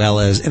today, as well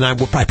as, and I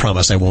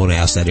promise I won't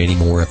ask that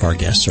anymore if our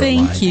guests are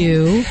alive. Thank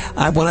you.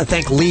 I want to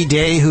thank Lee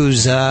Day,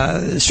 who's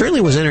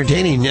certainly was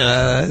entertaining.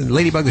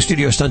 Ladybug the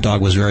Studio Stunt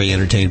Dog was very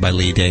entertained by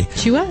Lee Day.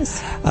 She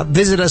was.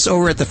 Visit us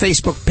over at the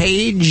Facebook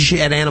page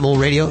at Animal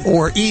Radio,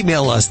 or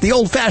email us the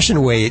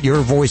old-fashioned way at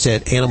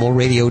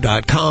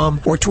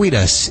yourvoice@animalradio.com, or tweet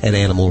us at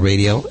Animal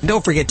Radio.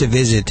 Don't forget to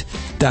visit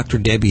Dr.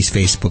 Debbie's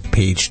Facebook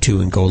page,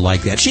 too, and go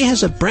like that. She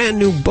has a brand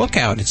new book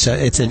out. It's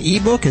an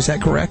ebook, is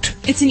that correct?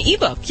 It's an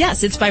ebook,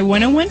 yes. It's by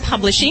 101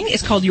 Publishing.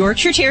 It's called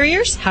Yorkshire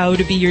Terriers, How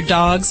to Be Your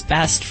Dog's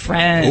Best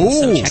Friend. Ooh.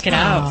 So check it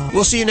out.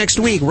 We'll see you next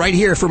week right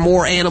here for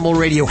more Animal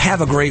Radio. Have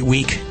a great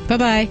week.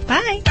 Bye-bye.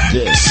 Bye.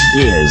 This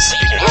is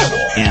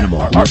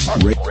Animal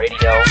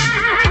Radio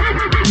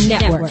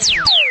Network.